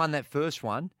know the one, that first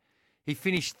one. He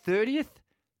finished 30th.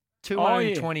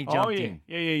 220 jumped in.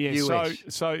 Yeah. US.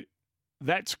 So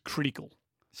that's critical.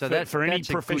 So for any that's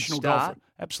a professional good start. golfer.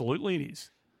 Absolutely, it is.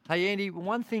 Hey, Andy,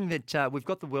 one thing that we've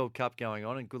got the World Cup going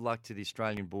on, and good luck to the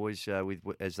Australian boys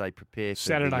as they prepare for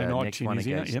Saturday the night, next Tunisia,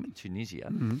 one against Tunisia.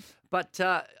 Mm-hmm.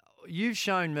 But you've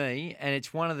shown me, and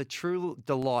it's one of the true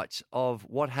delights of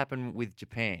what happened with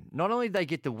Japan. Not only did they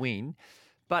get the win,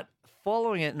 but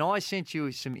following it, and I sent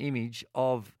you some image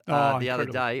of the other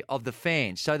day of the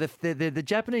fans. So the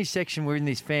Japanese section were in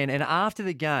this fan, and after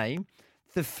the game,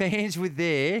 the fans were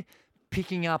there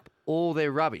picking up all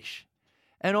their rubbish.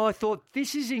 And I thought,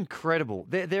 this is incredible.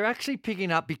 They're actually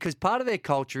picking up, because part of their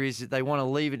culture is that they want to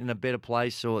leave it in a better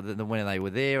place or than when they were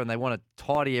there, and they want to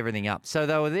tidy everything up. So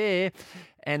they were there,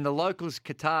 and the locals,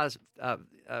 Qatars,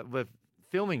 were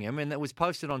filming them, and it was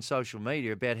posted on social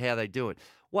media about how they do it.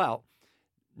 Well,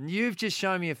 you've just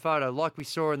shown me a photo, like we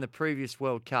saw in the previous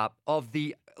World Cup, of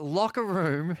the locker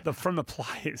room. From the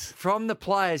players. From the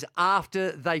players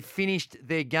after they finished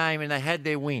their game and they had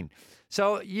their win.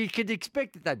 So you could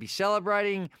expect that they'd be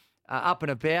celebrating up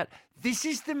and about. This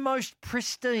is the most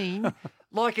pristine,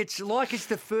 like it's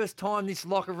the first time this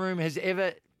locker room has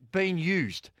ever been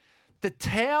used. The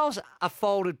towels are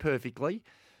folded perfectly.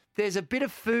 There's a bit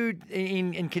of food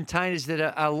in containers that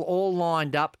are all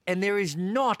lined up, and there is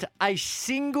not a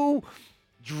single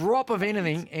drop of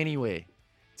anything anywhere.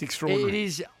 It's extraordinary. It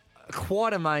is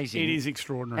quite amazing. It is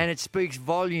extraordinary. And it speaks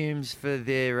volumes for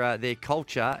their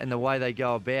culture and the way they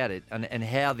go about it, and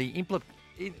how the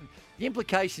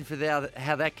implication for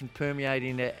how that can permeate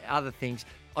into other things,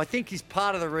 I think, is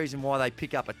part of the reason why they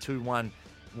pick up a 2-1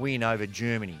 win over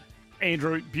Germany.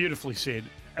 Andrew, beautifully said.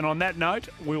 And on that note,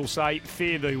 we'll say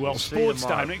fare thee well. See you Sports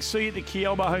tomorrow. Day next. See you at the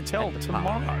Kielba Hotel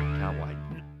tomorrow. Can't wait.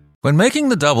 When making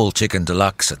the double chicken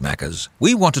deluxe at Macca's,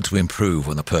 we wanted to improve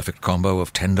on the perfect combo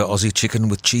of tender Aussie chicken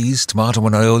with cheese, tomato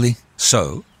and aioli.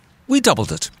 So, we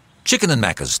doubled it. Chicken and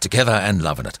Macca's, together and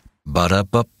loving it.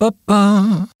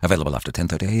 Ba-da-ba-ba-ba. Available after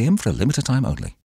 10:30 a.m. for a limited time only.